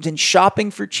foods and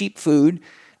shopping for cheap food,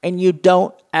 and you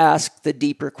don't ask the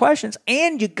deeper questions.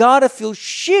 And you got to feel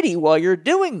shitty while you're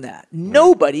doing that. Right.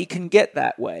 Nobody can get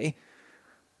that way.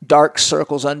 Dark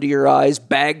circles under your eyes,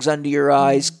 bags under your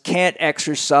eyes, can't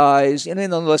exercise, and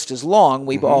then the list is long.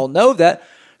 We all know that.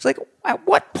 It's like, at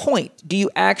what point do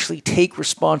you actually take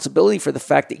responsibility for the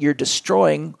fact that you're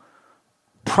destroying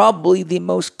probably the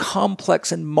most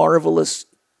complex and marvelous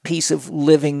piece of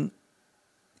living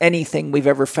anything we've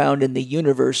ever found in the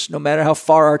universe, no matter how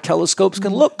far our telescopes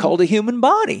can look, called a human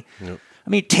body? Yep. I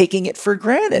mean, taking it for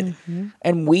granted.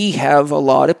 And we have a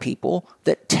lot of people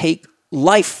that take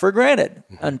life for granted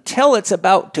until it's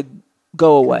about to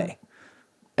go away.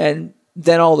 And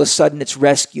then all of a sudden it's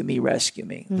rescue me,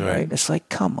 right? It's like,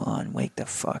 come on, wake the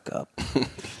fuck up.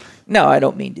 No, I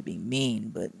don't mean to be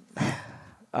mean, but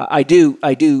I do.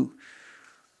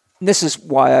 This is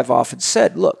why I've often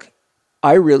said, look,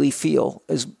 I really feel,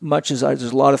 as much as there's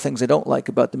a lot of things I don't like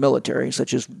about the military,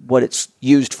 such as what it's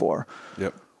used for.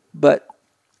 Yep. But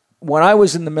when I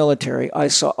was in the military, I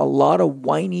saw a lot of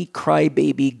whiny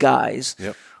crybaby guys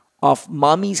off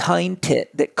mommy's hind tit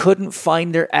that couldn't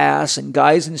find their ass, and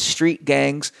guys in street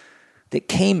gangs that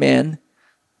came in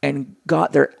and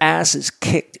got their asses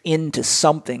kicked into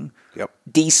something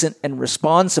decent and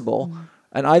responsible.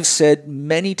 And I've said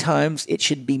many times it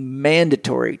should be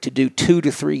mandatory to do 2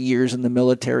 to 3 years in the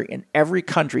military in every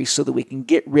country so that we can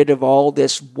get rid of all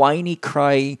this whiny,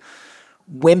 cry,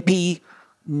 wimpy,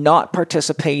 not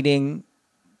participating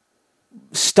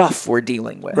stuff we're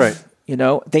dealing with. Right. You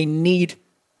know, they need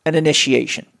an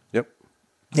initiation. Yep.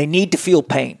 They need to feel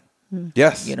pain.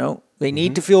 Yes. You know, they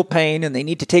need to feel pain, and they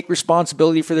need to take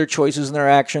responsibility for their choices and their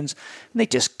actions. And they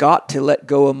just got to let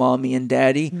go of mommy and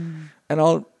daddy.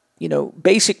 And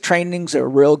basic training's a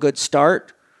real good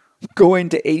start. Going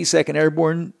to 82nd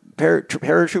Airborne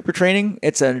paratrooper training,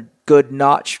 it's a good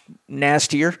notch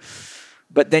nastier.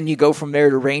 But then you go from there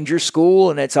to Ranger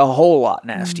School, and it's a whole lot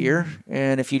nastier.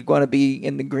 And if you'd want to be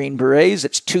in the Green Berets,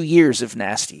 it's 2 years of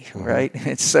nasty, right?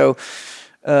 It's so,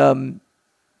 I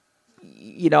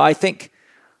think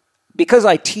because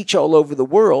I teach all over the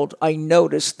world, I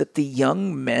notice that the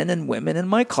young men and women in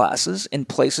my classes in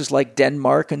places like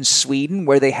Denmark and Sweden,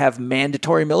 where they have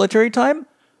mandatory military time,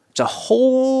 it's a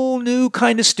whole new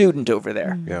kind of student over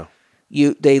there. Yeah.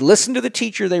 They listen to the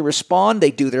teacher, they respond,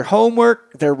 they do their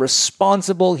homework, they're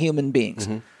responsible human beings.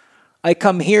 I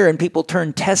come here and people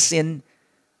turn tests in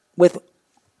with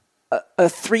a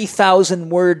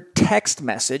 3,000-word text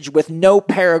message with no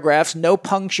paragraphs, no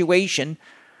punctuation.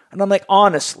 And I'm like,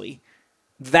 honestly,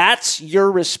 that's your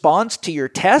response to your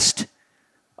test?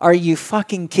 Are you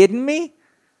fucking kidding me?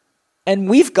 And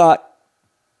we've got,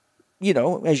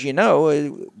 as you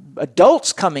know,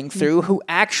 adults coming through who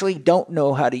actually don't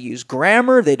know how to use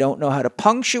grammar. They don't know how to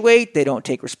punctuate. They don't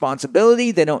take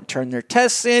responsibility. They don't turn their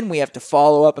tests in. We have to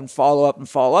follow up and follow up and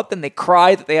follow up. And they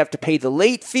cry that they have to pay the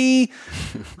late fee.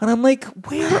 And I'm like,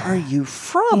 where are you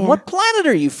from? Yeah. What planet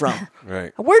are you from?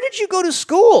 Right. Where did you go to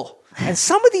school? And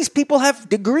some of these people have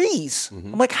degrees.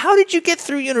 I'm like, how did you get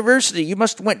through university? You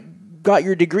must got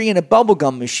your degree in a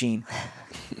bubblegum machine.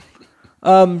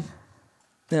 I've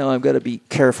got to be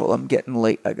careful. I'm getting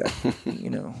late.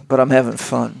 But I'm having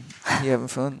fun. You having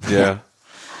fun? Yeah.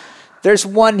 There's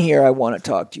one here I want to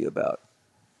talk to you about.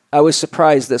 I was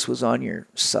surprised this was on your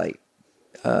site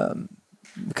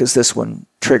because this one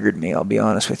triggered me, I'll be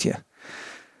honest with you.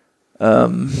 I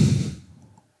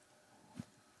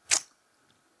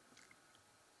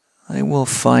will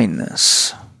find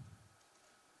this.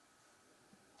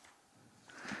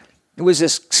 It was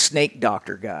this snake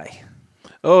doctor guy.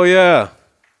 Oh, yeah.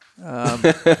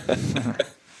 It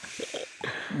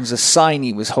was a sign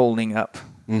he was holding up.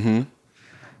 Mm-hmm.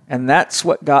 And that's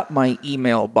what got my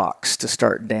email box to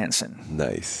start dancing.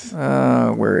 Nice.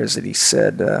 Where is it? He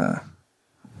said,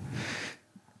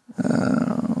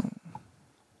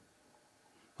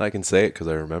 I can say it because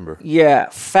I remember. yeah,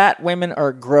 fat women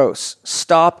are gross.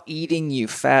 Stop eating, you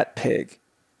fat pig.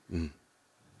 Mm.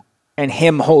 And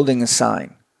him holding a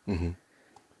sign. Mm-hmm.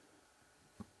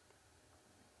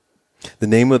 The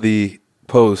name of the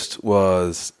post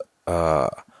was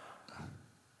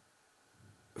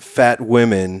 "Fat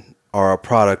Women Are a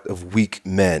Product of Weak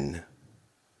Men."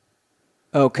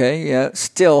 Okay, yeah.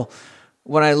 Still,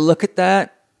 when I look at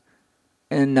that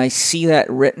and I see that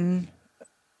written,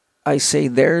 I say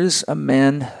there's a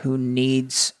man who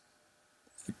needs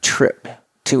a trip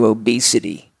to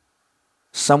obesity.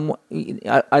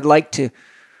 I'd like to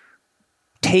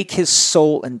take his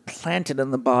soul and plant it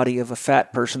in the body of a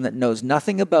fat person that knows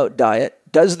nothing about diet,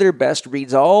 does their best,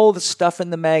 reads all the stuff in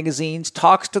the magazines,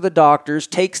 talks to the doctors,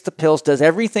 takes the pills, does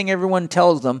everything everyone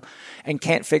tells them, and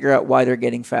can't figure out why they're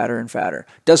getting fatter and fatter.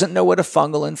 Doesn't know what a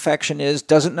fungal infection is,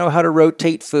 doesn't know how to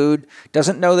rotate food,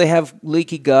 doesn't know they have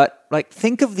leaky gut. Like,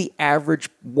 think of the average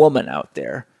woman out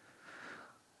there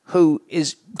who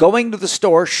is going to the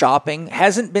store shopping,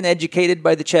 hasn't been educated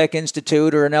by the Czech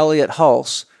Institute or an Elliott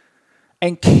Hulse,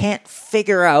 and can't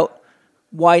figure out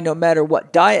why no matter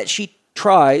what diet she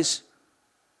tries,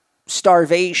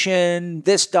 starvation,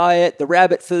 this diet, the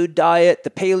rabbit food diet,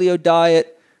 the paleo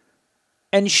diet,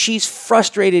 and she's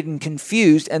frustrated and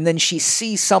confused, and then she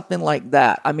sees something like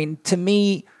that. I mean, to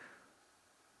me,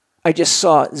 I just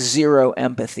saw zero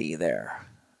empathy there.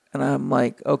 And I'm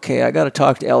like, okay, I got to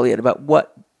talk to Elliott about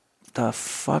what the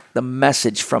fuck the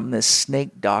message from this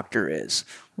snake doctor is.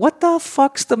 What the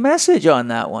fuck's the message on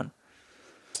that one?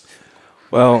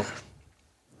 Well,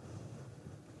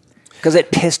 because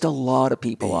it pissed a lot of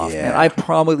people off. Yeah. Man. I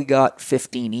probably got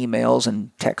 15 emails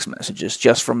and text messages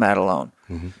just from that alone.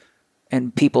 Mm-hmm.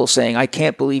 And people saying, I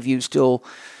can't believe you still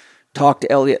talk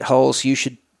to Elliott Hulse. You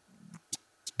should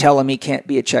tell him he can't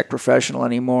be a Czech professional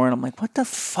anymore. And I'm like, what the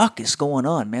fuck is going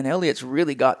on, man? Elliott's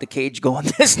really got the cage going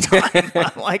this time.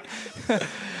 I'm like,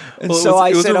 and well, so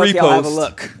I said, okay, I'll have a repost.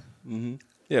 look. Mm-hmm.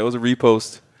 Yeah, it was a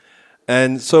repost.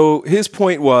 And so his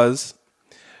point was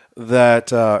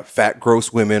that fat,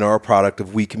 gross women are a product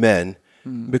of weak men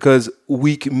because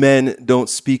weak men don't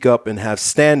speak up and have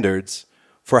standards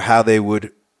for how they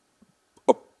would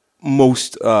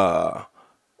most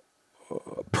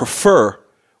prefer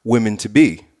women to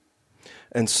be.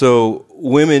 And so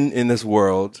women in this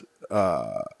world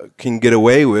can get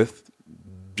away with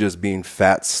just being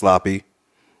fat, sloppy,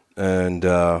 and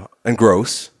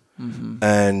gross. Mm-hmm.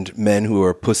 And men who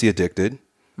are pussy addicted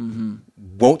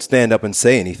won't stand up and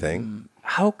say anything.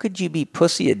 How could you be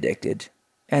pussy addicted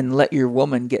and let your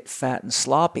woman get fat and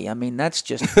sloppy? I mean, that's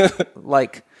just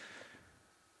like,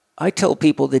 I tell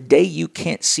people the day you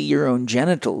can't see your own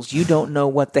genitals, you don't know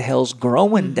what the hell's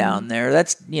growing down there.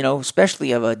 That's,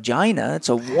 especially a vagina. It's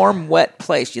a warm, wet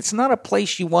place. It's not a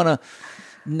place you want to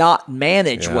not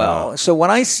manage well. So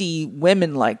when I see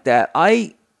women like that,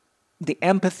 the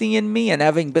empathy in me, and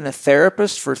having been a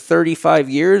therapist for 35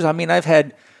 years, I mean, I've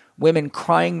had women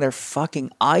crying their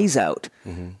fucking eyes out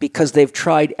because they've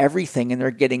tried everything and they're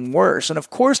getting worse. And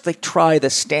of course they try the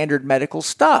standard medical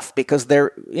stuff because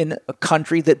they're in a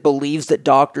country that believes that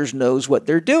doctors knows what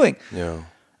they're doing. Yeah.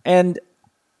 And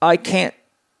I can't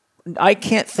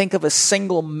think of a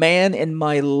single man in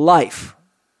my life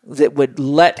that would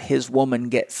let his woman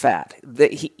get fat.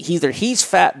 That either he's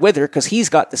fat with her because he's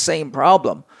got the same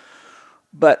problem,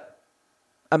 but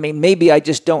I mean, maybe I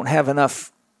just don't have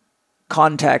enough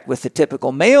contact with the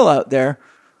typical male out there,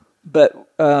 but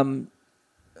I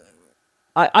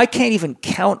can't even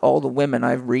count all the women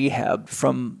I've rehabbed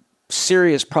from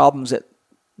serious problems that,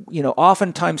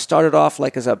 oftentimes started off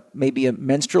like as maybe a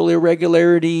menstrual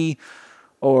irregularity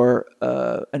or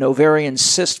an ovarian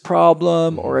cyst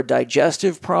problem or a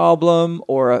digestive problem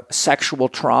or a sexual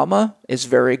trauma is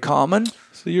very common.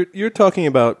 So you're talking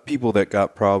about people that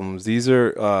got problems. These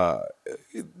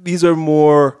are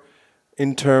more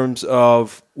in terms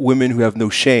of women who have no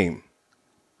shame.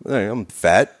 I'm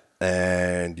fat,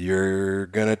 and you're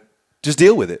going to just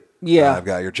deal with it. Yeah. I've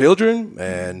got your children.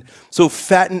 And so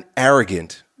fat and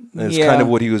arrogant It's kind of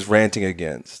what he was ranting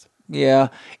against. Yeah.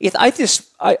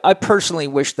 I personally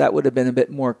wish that would have been a bit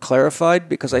more clarified,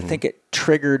 because I think it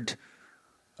triggered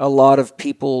a lot of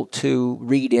people to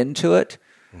read into it.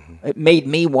 It made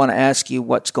me want to ask you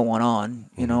what's going on,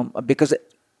 you know, because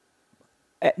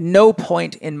at no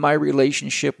point in my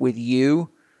relationship with you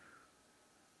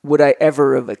would I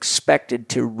ever have expected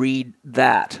to read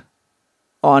that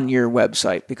on your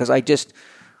website, because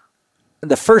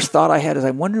the first thought I had is,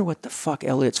 I wonder what the fuck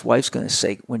Elliot's wife's going to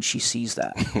say when she sees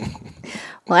that.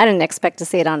 Well, I didn't expect to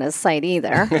see it on his site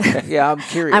either. Yeah, I'm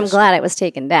curious. I'm glad it was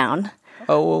taken down.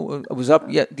 Oh, well, it was up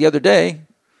yet the other day.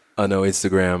 I know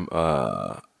Instagram,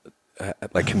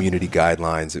 like community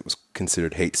guidelines, it was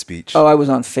considered hate speech. Oh, I was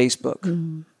on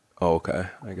Facebook. Oh, okay.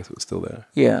 I guess it was still there.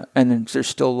 Yeah, and then there's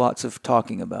still lots of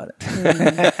talking about it.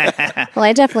 Well,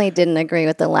 I definitely didn't agree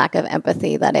with the lack of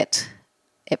empathy that it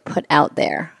put out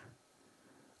there.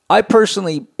 I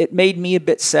personally, it made me a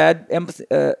bit sad,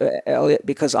 Elliot,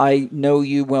 because I know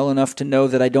you well enough to know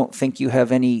that I don't think you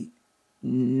have any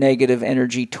negative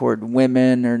energy toward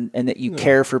women, and that you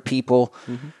care for people.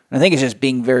 I think it's just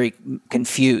being very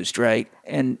confused, right?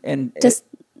 And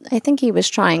I think he was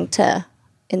trying to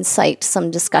incite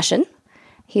some discussion.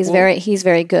 He's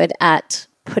very good at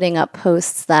putting up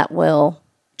posts that will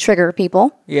trigger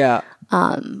people. Yeah.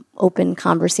 Open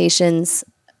conversations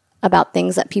about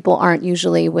things that people aren't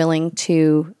usually willing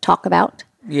to talk about.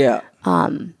 Yeah.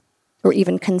 Or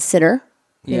even consider,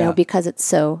 you know, because it's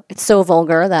so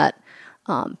vulgar that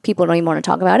people don't even want to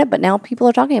talk about it, but now people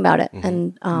are talking about it.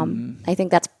 And I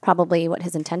think that's probably what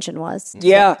his intention was.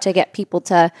 Yeah. To get people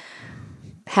to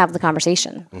have the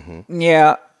conversation.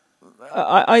 Yeah.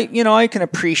 I can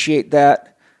appreciate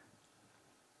that.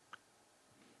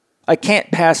 I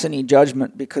can't pass any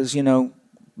judgment because, you know,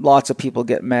 lots of people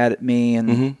get mad at me,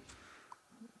 and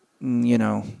you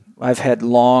know, I've had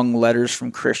long letters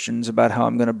from Christians about how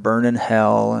I'm going to burn in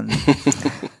hell, and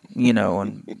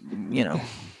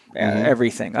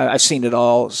everything. I've seen it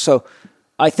all. So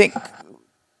I think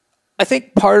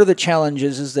part of the challenge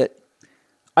is that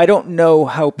I don't know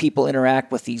how people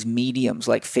interact with these mediums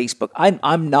like Facebook.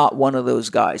 I'm not one of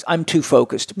those guys. I'm too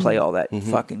focused to play all that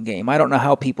fucking game. I don't know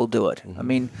how people do it. I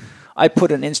mean, I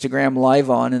put an Instagram live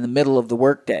on in the middle of the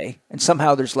workday, and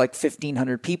somehow there's like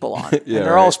 1,500 people on, and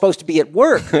they're all supposed to be at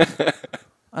work. And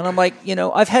I'm like, you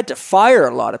know, I've had to fire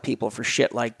a lot of people for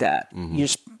shit like that.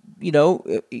 You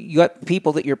got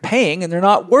people that you're paying, and they're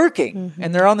not working,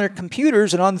 and they're on their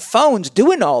computers and on phones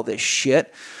doing all this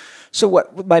shit. So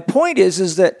what my point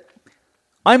is that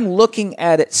I'm looking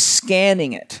at it,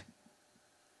 scanning it.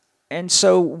 And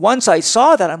so once I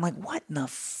saw that, I'm like, what in the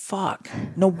fuck?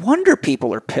 No wonder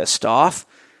people are pissed off.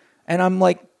 And I'm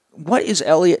like, what is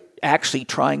Elliot actually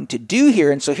trying to do here?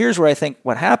 And so here's where I think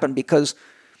what happened, because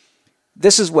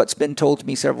this is what's been told to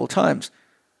me several times.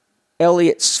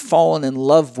 Elliot's fallen in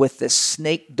love with this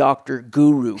snake doctor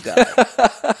guru guy.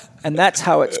 And that's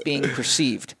how it's being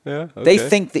perceived. Yeah, okay. They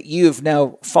think that you have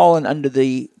now fallen under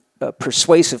the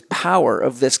persuasive power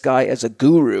of this guy as a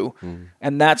guru,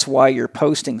 and that's why you're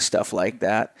posting stuff like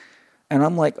that. And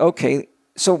I'm like, okay,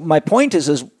 so my point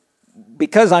is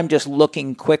because I'm just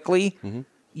looking quickly,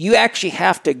 you actually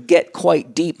have to get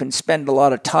quite deep and spend a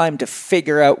lot of time to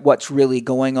figure out what's really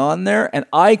going on there, and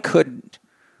I couldn't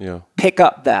pick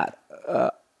up that.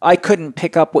 I couldn't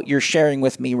pick up what you're sharing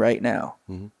with me right now.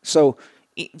 So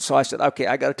I said, okay,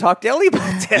 I got to talk to Ellie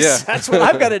about this. Yeah. That's what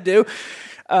I've got to do.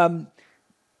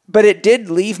 But it did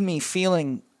leave me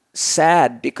feeling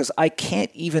sad, because I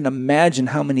can't even imagine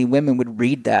how many women would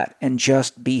read that and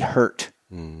just be hurt.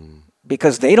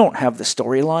 Because they don't have the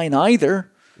storyline either,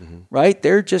 right?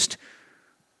 They're just,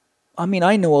 I mean,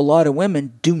 I know a lot of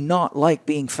women do not like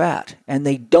being fat, and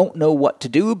they don't know what to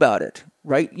do about it,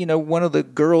 right? You know, one of the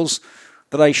girls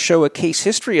that I show a case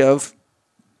history of,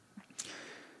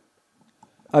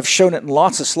 I've shown it in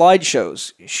lots of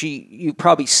slideshows. You've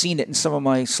probably seen it in some of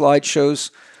my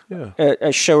slideshows. Yeah.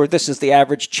 I show her, this is the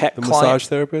average Czech The client. massage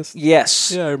therapist?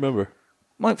 Yes. Yeah, I remember.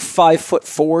 I'm like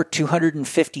 5'4",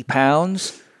 250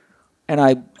 pounds. And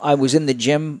I was in the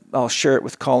gym. I'll share it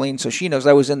with Colleen so she knows.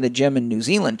 I was in the gym in New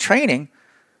Zealand training.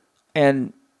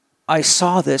 And I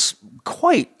saw this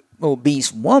quite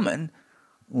obese woman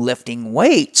lifting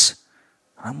weights.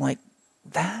 I'm like,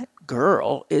 that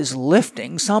girl is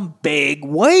lifting some big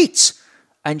weights,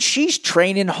 and she's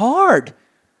training hard.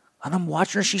 And I'm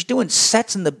watching her. She's doing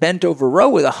sets in the bent over row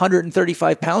with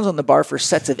 135 pounds on the bar for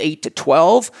sets of 8 to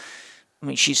 12. I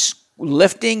mean, she's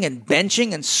lifting and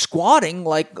benching and squatting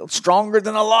like stronger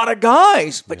than a lot of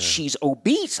guys, but she's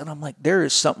obese. And I'm like, there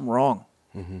is something wrong.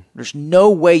 There's no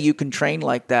way you can train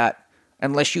like that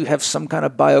unless you have some kind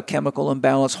of biochemical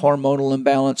imbalance, hormonal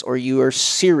imbalance, or you are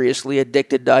seriously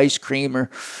addicted to ice cream or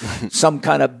some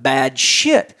kind of bad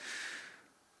shit.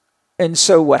 And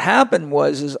so what happened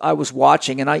is I was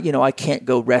watching, and I can't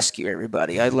go rescue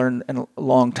everybody. I learned a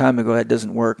long time ago that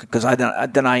doesn't work because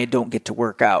then I don't get to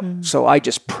work out. So I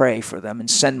just pray for them and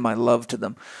send my love to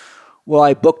them. Well,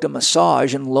 I booked a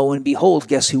massage, and lo and behold,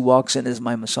 guess who walks in as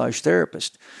my massage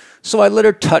therapist? So I let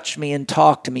her touch me and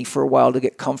talk to me for a while to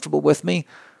get comfortable with me.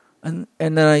 And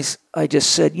then I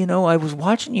just said, I was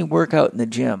watching you work out in the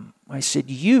gym. I said,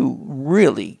 you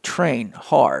really train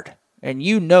hard. And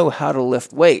you know how to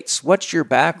lift weights. What's your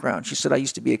background? She said, I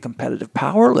used to be a competitive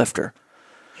power lifter.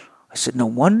 I said, no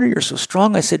wonder you're so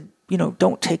strong. I said,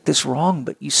 don't take this wrong,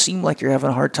 but you seem like you're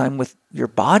having a hard time with your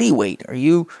body weight. Are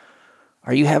you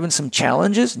having some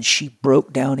challenges? And she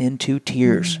broke down into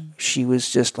tears. She was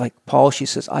just like, Paul, she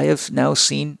says, I have now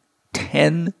seen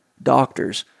 10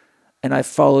 doctors, and I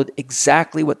followed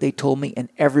exactly what they told me, and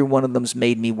every one of them's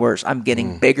made me worse. I'm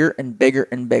getting bigger and bigger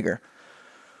and bigger.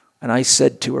 And I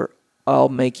said to her, I'll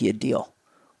make you a deal.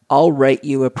 I'll write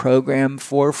you a program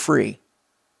for free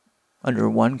under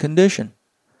one condition.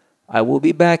 I will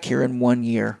be back here in 1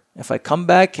 year. If I come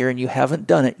back here and you haven't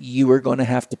done it, you are going to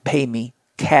have to pay me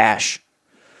cash.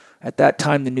 At that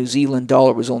time, the New Zealand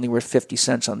dollar was only worth 50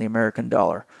 cents on the American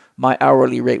dollar. My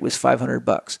hourly rate was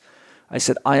 $500. I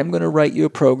said, I am going to write you a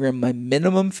program. My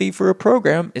minimum fee for a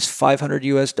program is $500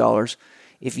 US.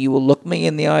 If you will look me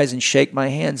in the eyes and shake my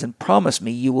hands and promise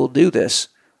me you will do this,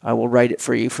 I will write it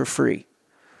for you for free.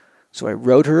 So I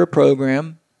wrote her a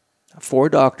program, a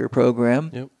 4-doctor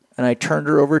program, and I turned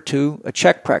her over to a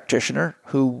Czech practitioner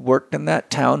who worked in that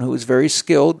town who was very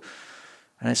skilled.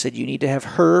 And I said, you need to have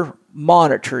her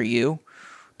monitor you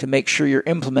to make sure you're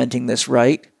implementing this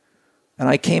right. And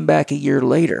I came back a year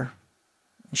later,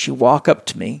 and she walked up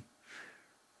to me,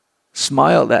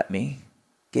 smiled at me,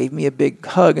 gave me a big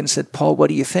hug, and said, Paul, what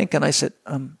do you think? And I said,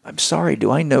 I'm sorry, do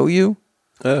I know you?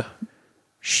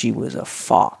 She was a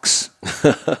fox.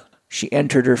 She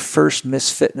entered her first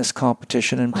Miss Fitness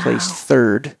competition and placed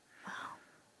third,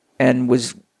 and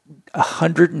was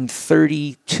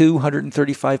 132,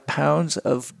 135 pounds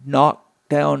of knocked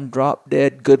down, drop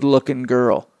dead, good looking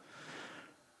girl.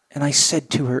 And I said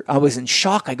to her, I was in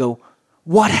shock. I go,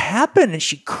 what happened? And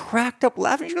she cracked up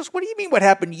laughing. She goes, what do you mean what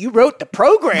happened? You wrote the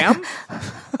program.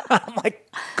 I'm like,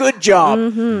 good job.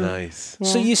 Nice.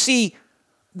 So you see,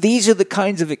 these are the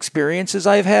kinds of experiences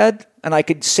I've had, and I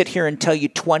could sit here and tell you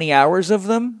 20 hours of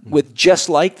them with just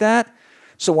like that.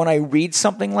 So when I read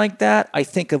something like that, I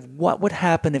think of what would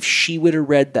happen if she would have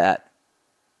read that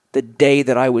the day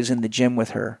that I was in the gym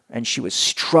with her, and she was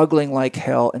struggling like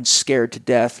hell and scared to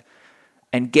death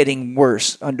and getting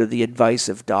worse under the advice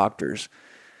of doctors.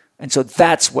 And so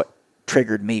that's what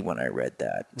triggered me when I read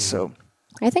that. So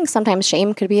I think sometimes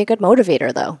shame could be a good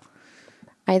motivator, though.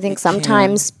 I think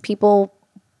sometimes people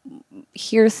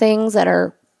hear things that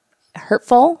are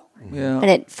hurtful, and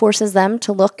it forces them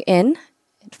to look in.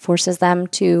 It forces them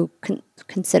to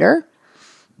consider.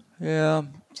 Yeah.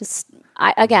 Just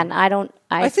I didn't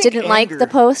like the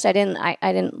post. I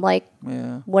didn't like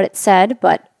what it said,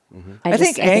 but I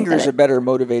think anger is a better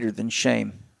motivator than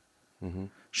shame.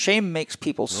 Shame makes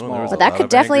people small. But that could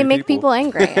definitely make people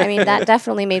angry. I mean, that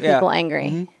definitely made people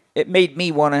angry. It made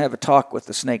me want to have a talk with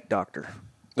the snake doctor.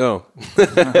 No.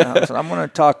 So I'm going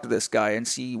to talk to this guy and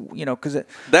see, because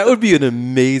that would be an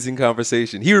amazing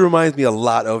conversation. He reminds me a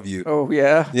lot of you. Oh,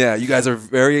 yeah? Yeah, you guys are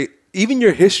even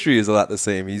your history is a lot the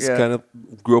same. He's kind of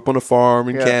grew up on a farm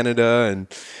in Canada and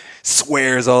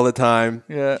swears all the time.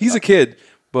 Yeah. He's a kid,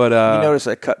 but... you notice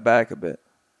I cut back a bit.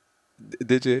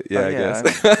 Did you? Yeah, I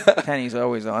guess. Penny's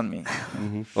always on me.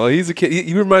 Well, he's a kid.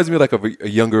 He reminds me like of a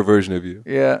younger version of you.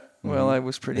 Yeah. Well, I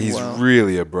was pretty He's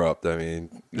really abrupt. I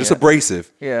mean, just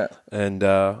abrasive. Yeah. And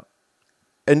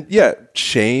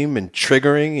shame and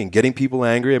triggering and getting people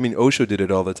angry. I mean, Osho did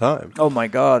it all the time. Oh, my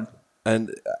God.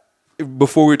 And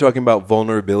before we were talking about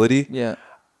vulnerability. Yeah.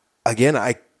 Again,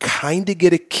 I kind of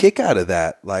get a kick out of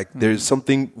that. Like, there's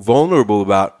something vulnerable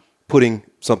about putting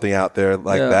something out there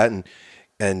like that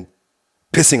and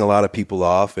pissing a lot of people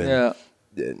off and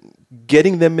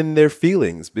getting them in their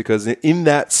feelings, because in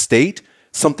that state,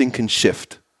 something can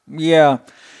shift. Yeah.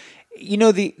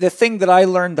 The thing that I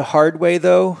learned the hard way,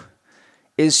 though,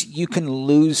 is you can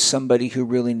lose somebody who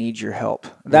really needs your help.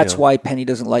 That's why Penny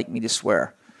doesn't like me to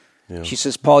swear. Yeah. She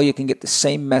says, Paul, you can get the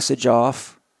same message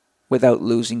off without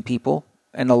losing people.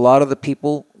 And a lot of the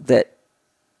people that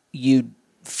you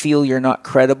feel you're not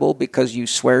credible because you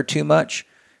swear too much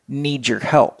need your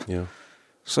help. Yeah.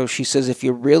 So she says, if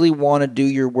you really want to do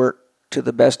your work to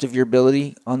the best of your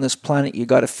ability on this planet, you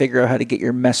got to figure out how to get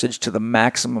your message to the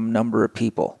maximum number of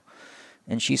people.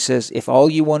 And she says, if all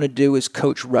you want to do is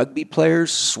coach rugby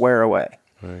players, swear away.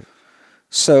 Right.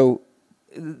 So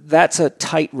that's a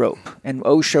tightrope, and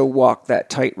Osho walked that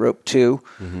tightrope too.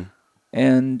 Mm-hmm.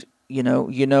 And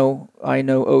I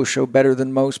know Osho better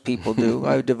than most people do.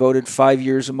 I've devoted 5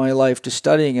 years of my life to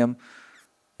studying him,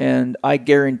 and I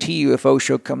guarantee you, if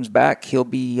Osho comes back, he'll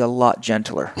be a lot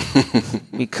gentler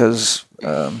because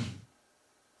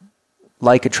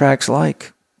like attracts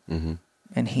like, mm-hmm.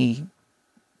 and he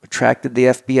attracted the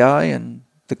FBI and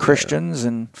the Christians,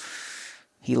 and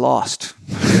he lost.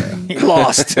 He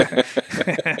lost.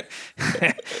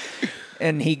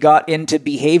 And he got into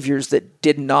behaviors that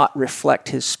did not reflect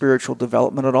his spiritual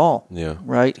development at all. Yeah.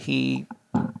 Right? He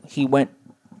went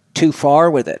too far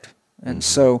with it. And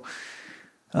so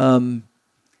I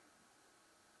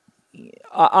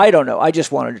don't know. I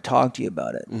just wanted to talk to you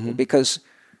about it because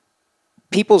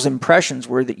people's impressions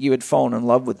were that you had fallen in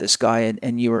love with this guy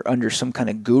and you were under some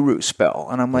kind of guru spell.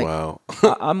 And I'm like, wow.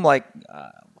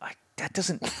 That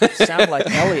doesn't sound like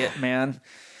Elliot, man.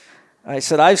 I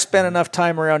said, I've spent enough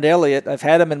time around Elliot. I've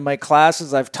had him in my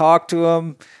classes. I've talked to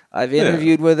him. I've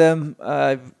interviewed with him.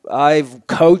 I've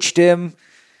coached him.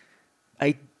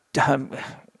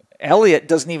 Elliot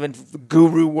doesn't even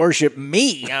guru worship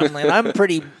me. I'm a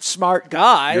pretty smart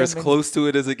guy. You're as close to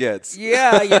it as it gets.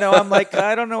 Yeah, I'm like,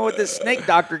 I don't know what this snake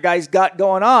doctor guy's got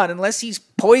going on unless he's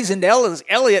poisoned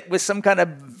Elliot with some kind of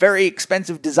very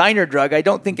expensive designer drug. I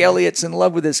don't think Elliot's in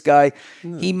love with this guy.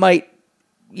 No. He might,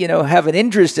 have an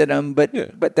interest in him, but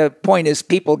the point is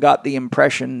people got the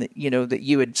impression that, that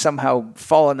you had somehow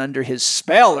fallen under his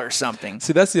spell or something.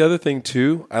 See, that's the other thing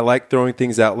too. I like throwing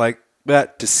things out like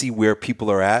that to see where people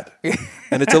are at.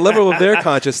 And it's a level of their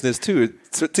consciousness too.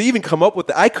 So to even come up with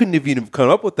that, I couldn't have even come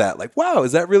up with that. Like, wow,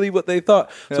 is that really what they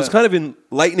thought? So it's kind of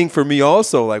enlightening for me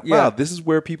also. Like, wow, this is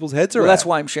where people's heads are at. That's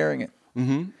why I'm sharing it.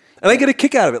 Mm-hmm. And I get a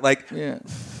kick out of it. Like,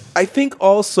 I think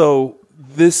also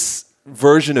this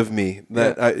version of me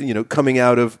that, coming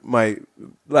out of my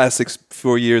last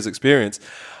 4 years experience,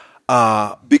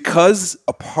 because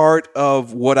a part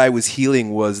of what I was healing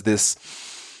was this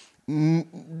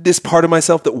part of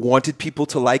myself that wanted people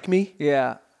to like me.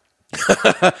 Yeah.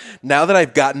 Now that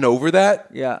I've gotten over that,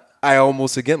 yeah, I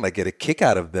almost again get a kick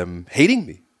out of them hating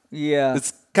me. Yeah.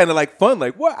 It's kind of like fun.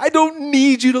 Like, what? I don't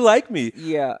need you to like me.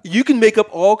 Yeah. You can make up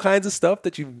all kinds of stuff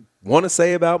that you want to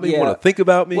say about me, want to think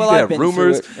about me. Well, you I've have been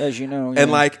rumors, through it, as you know.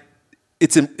 And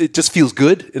it just feels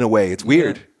good in a way. It's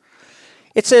weird. Yeah.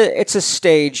 It's a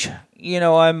stage.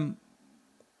 I'm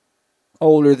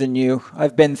older than you.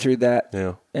 I've been through that.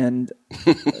 Yeah. And,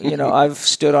 I've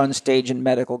stood on stage in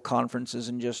medical conferences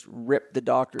and just ripped the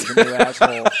doctors in their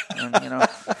asshole.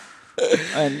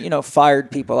 And, fired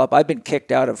people up. I've been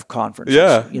kicked out of conferences.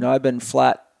 Yeah. I've been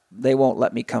flat. They won't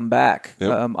let me come back.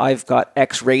 Yep. I've got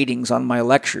X ratings on my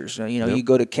lectures. You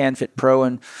go to CanFit Pro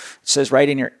and it says right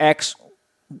in your X,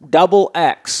 double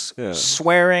X,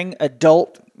 swearing,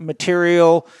 adult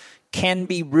material, can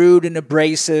be rude and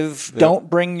abrasive. Yep. Don't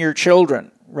bring your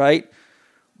children, right?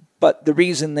 But the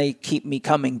reason they keep me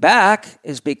coming back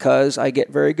is because I get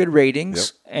very good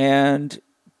ratings and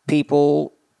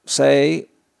people say,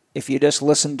 if you just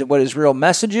listen to what his real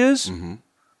message is,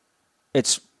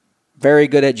 it's very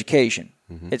good education.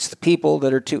 Mm-hmm. It's the people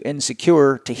that are too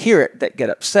insecure to hear it that get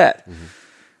upset. Mm-hmm.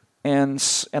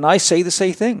 And I say the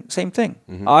same thing.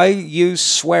 Mm-hmm. I use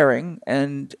swearing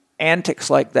and antics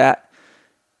like that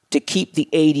to keep the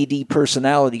ADD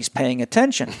personalities paying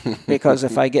attention. Because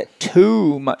if I get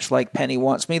too much like Penny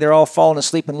wants me, they're all falling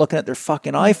asleep and looking at their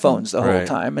fucking iPhones the whole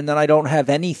time, and then I don't have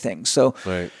anything. So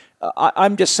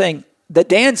I'm just saying the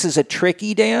dance is a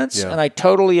tricky dance, and I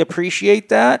totally appreciate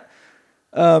that.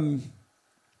 And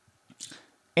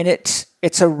it's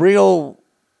a real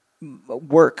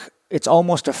work. It's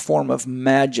almost a form of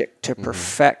magic to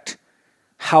perfect.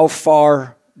 How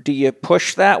far do you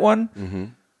push that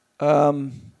one?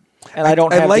 And I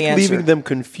don't have like the answer. Leaving them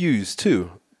confused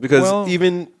too, because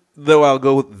even though I'll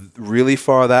go really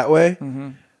far that way,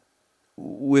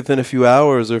 within a few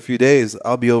hours or a few days,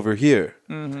 I'll be over here.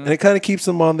 And it kind of keeps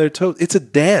them on their toes. It's a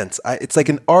dance. It's like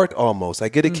an art almost. I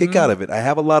get a kick out of it. I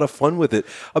have a lot of fun with it.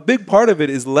 A big part of it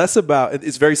is less about,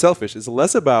 it's very selfish. It's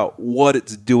less about what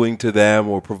it's doing to them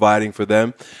or providing for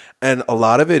them. And a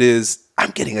lot of it is, I'm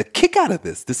getting a kick out of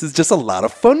this. This is just a lot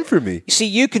of fun for me. You see,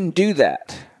 you can do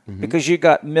that because you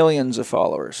got millions of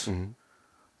followers.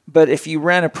 But if you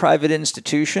ran a private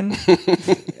institution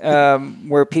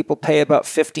where people pay about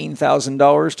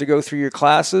 $15,000 to go through your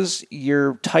classes,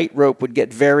 your tightrope would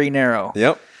get very narrow.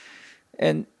 Yep.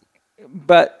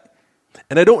 But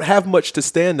And I don't have much to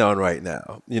stand on right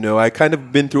now. You know, I kind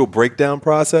of been through a breakdown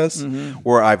process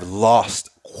where I've lost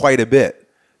quite a bit.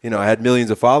 You know, I had millions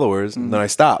of followers and then I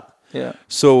stopped. Yeah.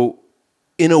 So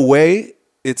in a way,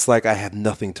 it's like I have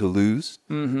nothing to lose.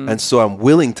 And so I'm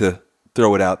willing to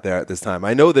throw it out there at this time.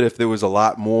 I know that if there was a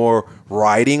lot more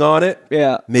riding on it,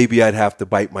 maybe I'd have to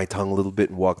bite my tongue a little bit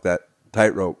and walk that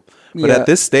tightrope. But at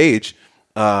this stage,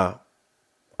 I'm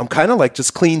kind of like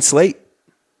just clean slate.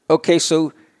 Okay,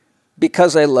 so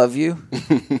because I love you,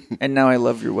 and now I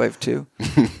love your wife too,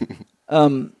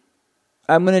 I'm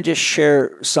going to just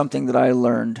share something that I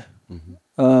learned.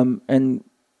 And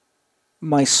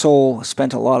my soul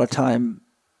spent a lot of time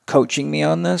coaching me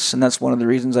on this, and that's one of the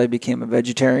reasons I became a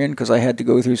vegetarian, because I had to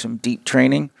go through some deep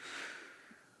training.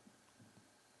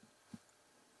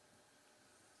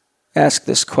 Ask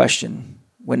this question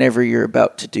whenever you're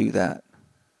about to do that.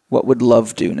 What would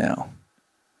love do now?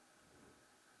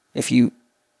 If you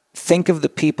think of the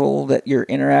people that you're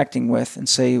interacting with and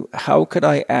say, how could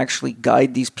I actually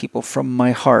guide these people from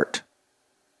my heart?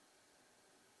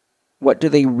 What do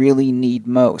they really need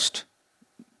most?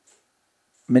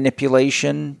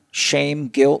 Manipulation, shame,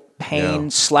 guilt, pain,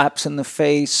 slaps in the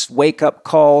face, wake-up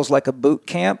calls like a boot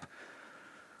camp?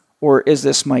 Or is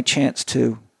this my chance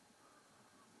to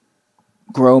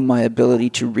grow my ability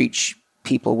to reach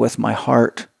people with my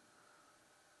heart?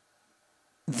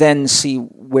 Then see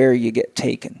where you get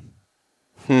taken.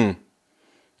 I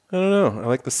don't know. I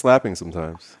like the slapping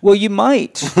sometimes. Well, you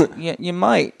might. You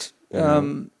might.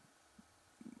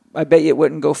 I bet you it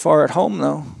wouldn't go far at home,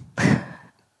 though.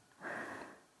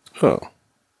 Oh.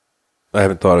 I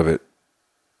haven't thought of it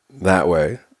that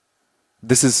way.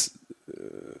 This is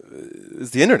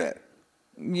the internet.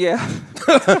 Yeah.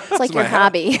 It's like your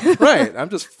hobby. Right. I'm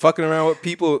just fucking around with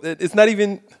people. It's not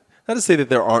even, not to say that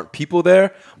there aren't people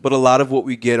there, but a lot of what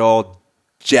we get all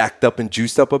jacked up and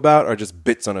juiced up about are just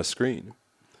bits on a screen.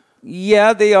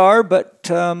 Yeah, they are, but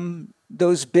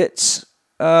those bits,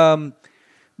 remember,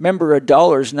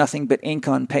 $1 is nothing but ink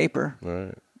on paper.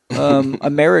 Right. A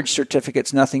marriage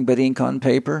certificate's nothing but ink on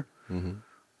paper.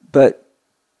 But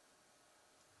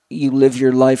you live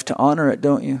your life to honor it,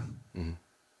 don't you?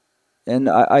 And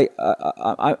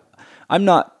I'm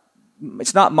not,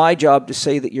 it's not my job to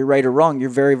say that you're right or wrong. You're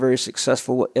very, very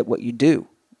successful at what you do.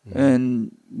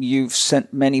 And you've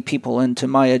sent many people into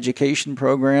my education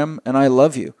program, and I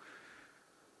love you.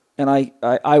 And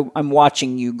I'm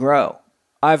watching you grow.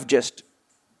 I've just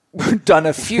done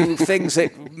a few things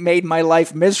that made my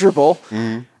life miserable.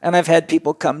 And I've had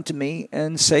people come to me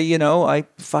and say, you know, I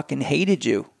fucking hated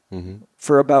you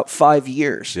for about 5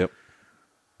 years. Yep.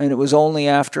 And it was only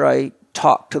after I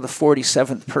talked to the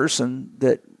 47th person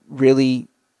that really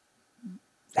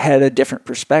had a different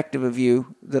perspective of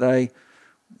you that I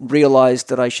realized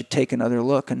that I should take another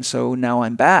look. And so now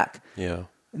I'm back. Yeah.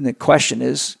 And the question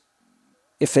is,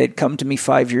 if they'd come to me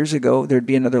 5 years ago, there'd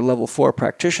be another level 4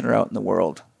 practitioner out in the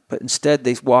world. But instead,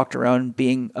 they walked around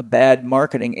being a bad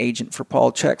marketing agent for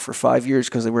Paul Chek for 5 years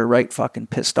because they were right fucking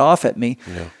pissed off at me.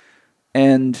 Yeah.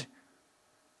 And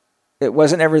it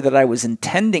wasn't ever that I was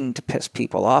intending to piss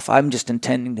people off. I'm just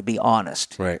intending to be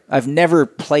honest. Right. I've never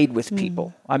played with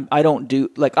people. I'm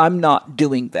not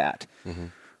doing that.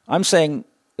 I'm saying,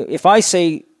 if I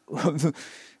say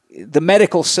the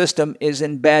medical system is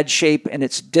in bad shape and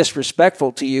it's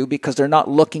disrespectful to you because they're not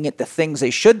looking at the things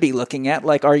they should be looking at,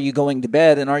 like are you going to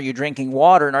bed and are you drinking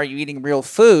water and are you eating real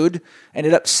food, and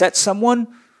it upsets someone,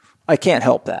 I can't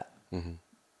help that.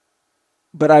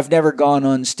 But I've never gone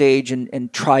on stage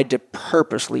and tried to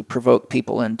purposely provoke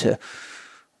people into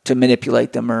to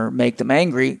manipulate them or make them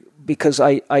angry, because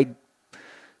I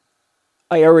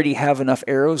already have enough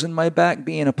arrows in my back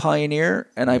being a pioneer,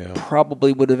 and I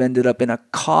probably would have ended up in a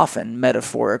coffin,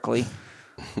 metaphorically,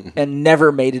 and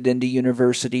never made it into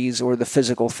universities or the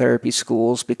physical therapy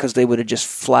schools because they would have just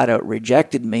flat out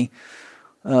rejected me.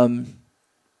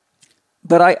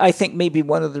 But I think maybe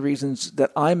one of the reasons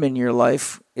that I'm in your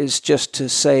life is just to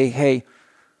say, hey,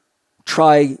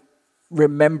 try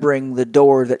remembering the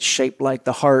door that's shaped like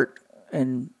the heart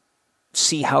and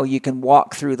see how you can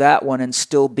walk through that one and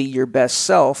still be your best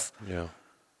self. Yeah.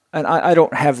 And I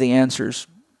don't have the answers.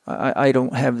 I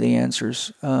don't have the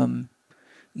answers.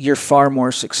 You're far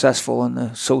more successful in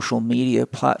the social media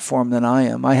platform than I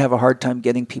am. I have a hard time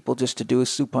getting people just to do a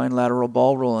supine lateral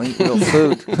ball roll and eat real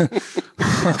food.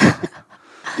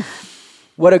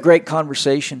 What a great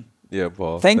conversation. Yeah,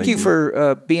 Paul. Thank you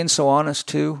for being so honest,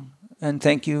 too. And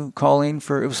thank you, Colleen, it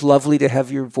was lovely to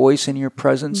have your voice and your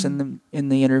presence in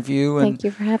the interview. Thank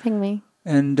you for having me.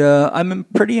 And I'm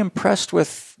pretty impressed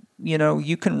with,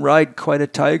 you can ride quite a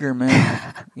tiger,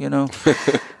 man.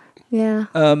 Yeah.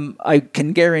 I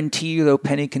can guarantee you, though,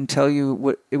 Penny can tell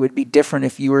you it would be different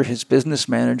if you were his business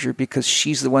manager, because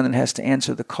she's the one that has to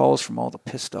answer the calls from all the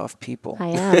pissed off people. I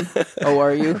am. Oh,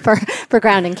 are you? For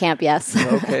grounding camp, yes.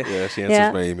 Okay. Yeah, she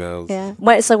answers my emails.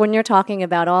 Yeah. So when you're talking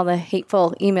about all the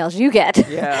hateful emails you get,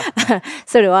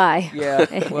 so do I. Yeah.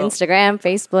 Well, Instagram,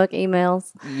 Facebook,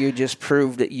 emails. You just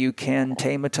proved that you can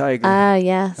tame a tiger.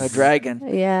 Yes. A dragon.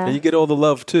 Yeah. And you get all the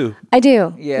love too. I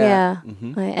do. Yeah.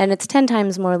 Mm-hmm. And it's 10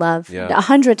 times more love. Yeah.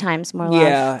 100 times more love.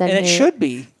 Yeah, than and it hate. should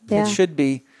be. Yeah. It should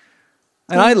be.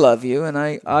 And I love you, and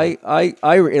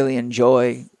I really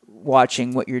enjoy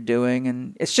watching what you're doing.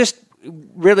 And it's just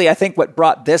really, I think what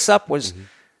brought this up was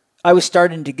I was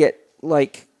starting to get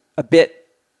like a bit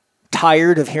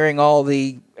tired of hearing all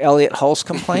the Elliot Hulse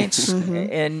complaints.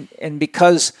 And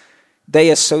because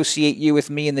they associate you with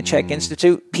me in the Czech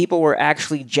Institute, people were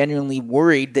actually genuinely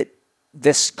worried that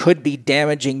this could be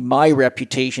damaging my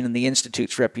reputation and the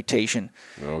Institute's reputation.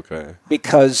 Okay.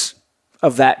 Because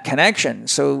of that connection.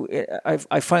 So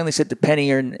I finally said to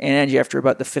Penny and Angie after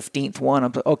about the 15th one,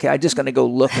 I'm like, okay, I'm just going to go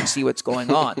look and see what's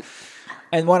going on.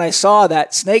 And when I saw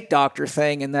that snake doctor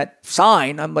thing and that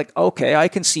sign, I'm like, okay, I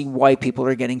can see why people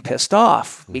are getting pissed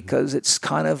off, because it's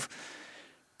kind of,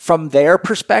 from their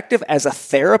perspective as a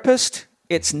therapist,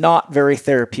 it's not very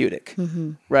therapeutic,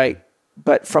 right?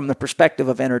 But from the perspective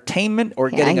of entertainment or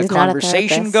getting a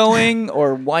conversation going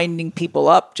or winding people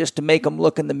up just to make them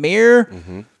look in the mirror,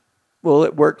 well,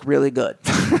 it worked really good.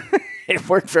 It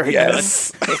worked very good.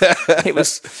 It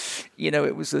was,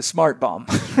 it was a smart bomb.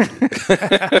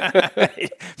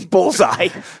 Bullseye.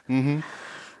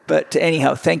 But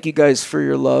anyhow, thank you guys for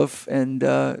your love, and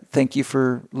thank you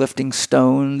for lifting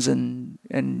stones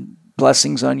and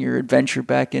blessings on your adventure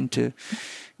back into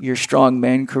your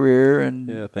strongman career.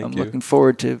 And I'm looking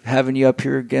forward to having you up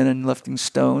here again and lifting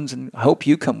stones, and I hope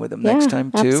you come with them next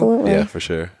time too. Absolutely. Yeah, for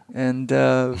sure. And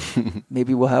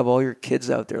maybe we'll have all your kids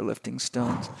out there lifting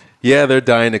stones. Yeah, they're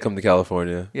dying to come to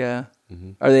California. Yeah.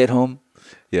 Are they at home?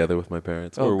 Yeah, they're with my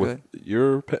parents. Oh, or good. with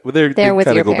your They're with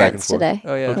your go back and parents forth. today.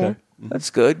 Oh, yeah. Okay. That's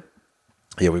good.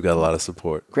 Yeah, we've got a lot of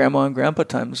support. Grandma and grandpa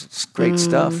times. It's great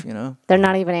stuff, They're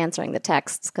not even answering the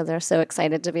texts because they're so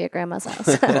excited to be at grandma's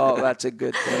house. Oh, that's a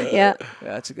good thing. Yeah.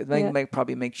 That's a good thing.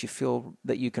 Probably makes you feel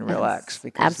that you can relax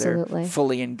because absolutely. they're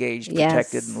fully engaged, Yes.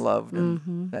 protected, and loved.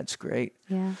 And that's great.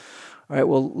 Yeah. All right.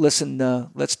 Well, listen,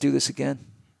 let's do this again.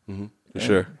 For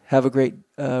sure. Have a great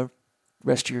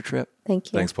rest of your trip.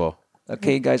 Thank you. Thanks, Paul.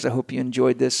 Okay, guys, I hope you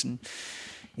enjoyed this. And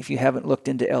if you haven't looked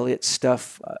into Elliot's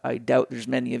stuff, I doubt there's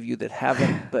many of you that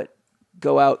haven't, but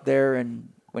go out there, and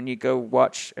when you go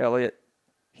watch Elliot,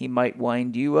 he might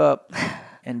wind you up,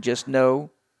 and just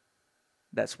know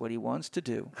that's what he wants to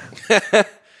do.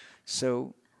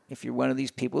 So if you're one of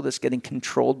these people that's getting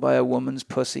controlled by a woman's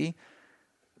pussy,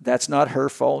 that's not her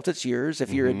fault, it's yours.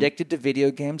 If you're addicted to video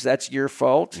games, that's your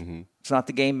fault. It's not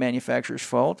the game manufacturer's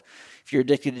fault. If you're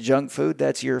addicted to junk food,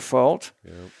 that's your fault.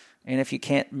 Yep. And if you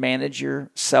can't manage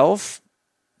yourself,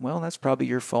 well, that's probably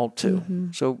your fault too.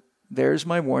 So there's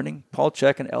my warning. Paul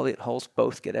Chek and Elliot Hulse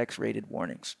both get X-rated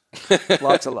warnings.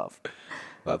 Lots of love.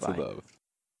 Lots of love.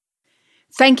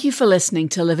 Thank you for listening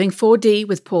to Living 4D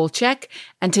with Paul Chek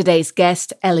and today's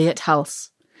guest, Elliot Hulse.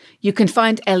 You can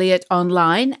find Elliot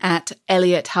online at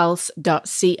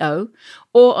elliothulse.co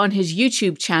or on his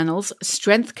YouTube channels,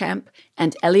 Strength Camp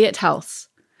and Elliot Hulse.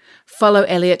 Follow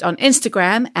Elliot on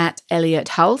Instagram at Elliot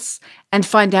Hulse and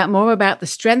find out more about the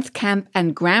Strength Camp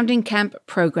and Grounding Camp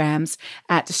programs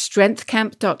at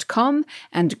strengthcamp.com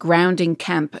and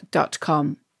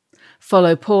groundingcamp.com.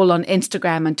 Follow Paul on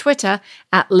Instagram and Twitter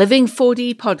at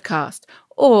Living4D Podcast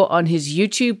or on his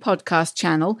YouTube podcast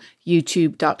channel,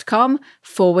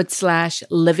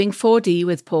 youtube.com/Living4D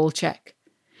with Paul Chek.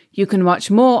 You can watch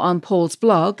more on Paul's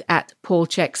blog at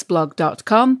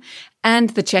paulcheksblog.com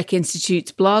and the Czech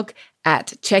Institute's blog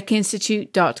at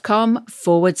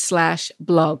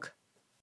czekinstitute.com/blog.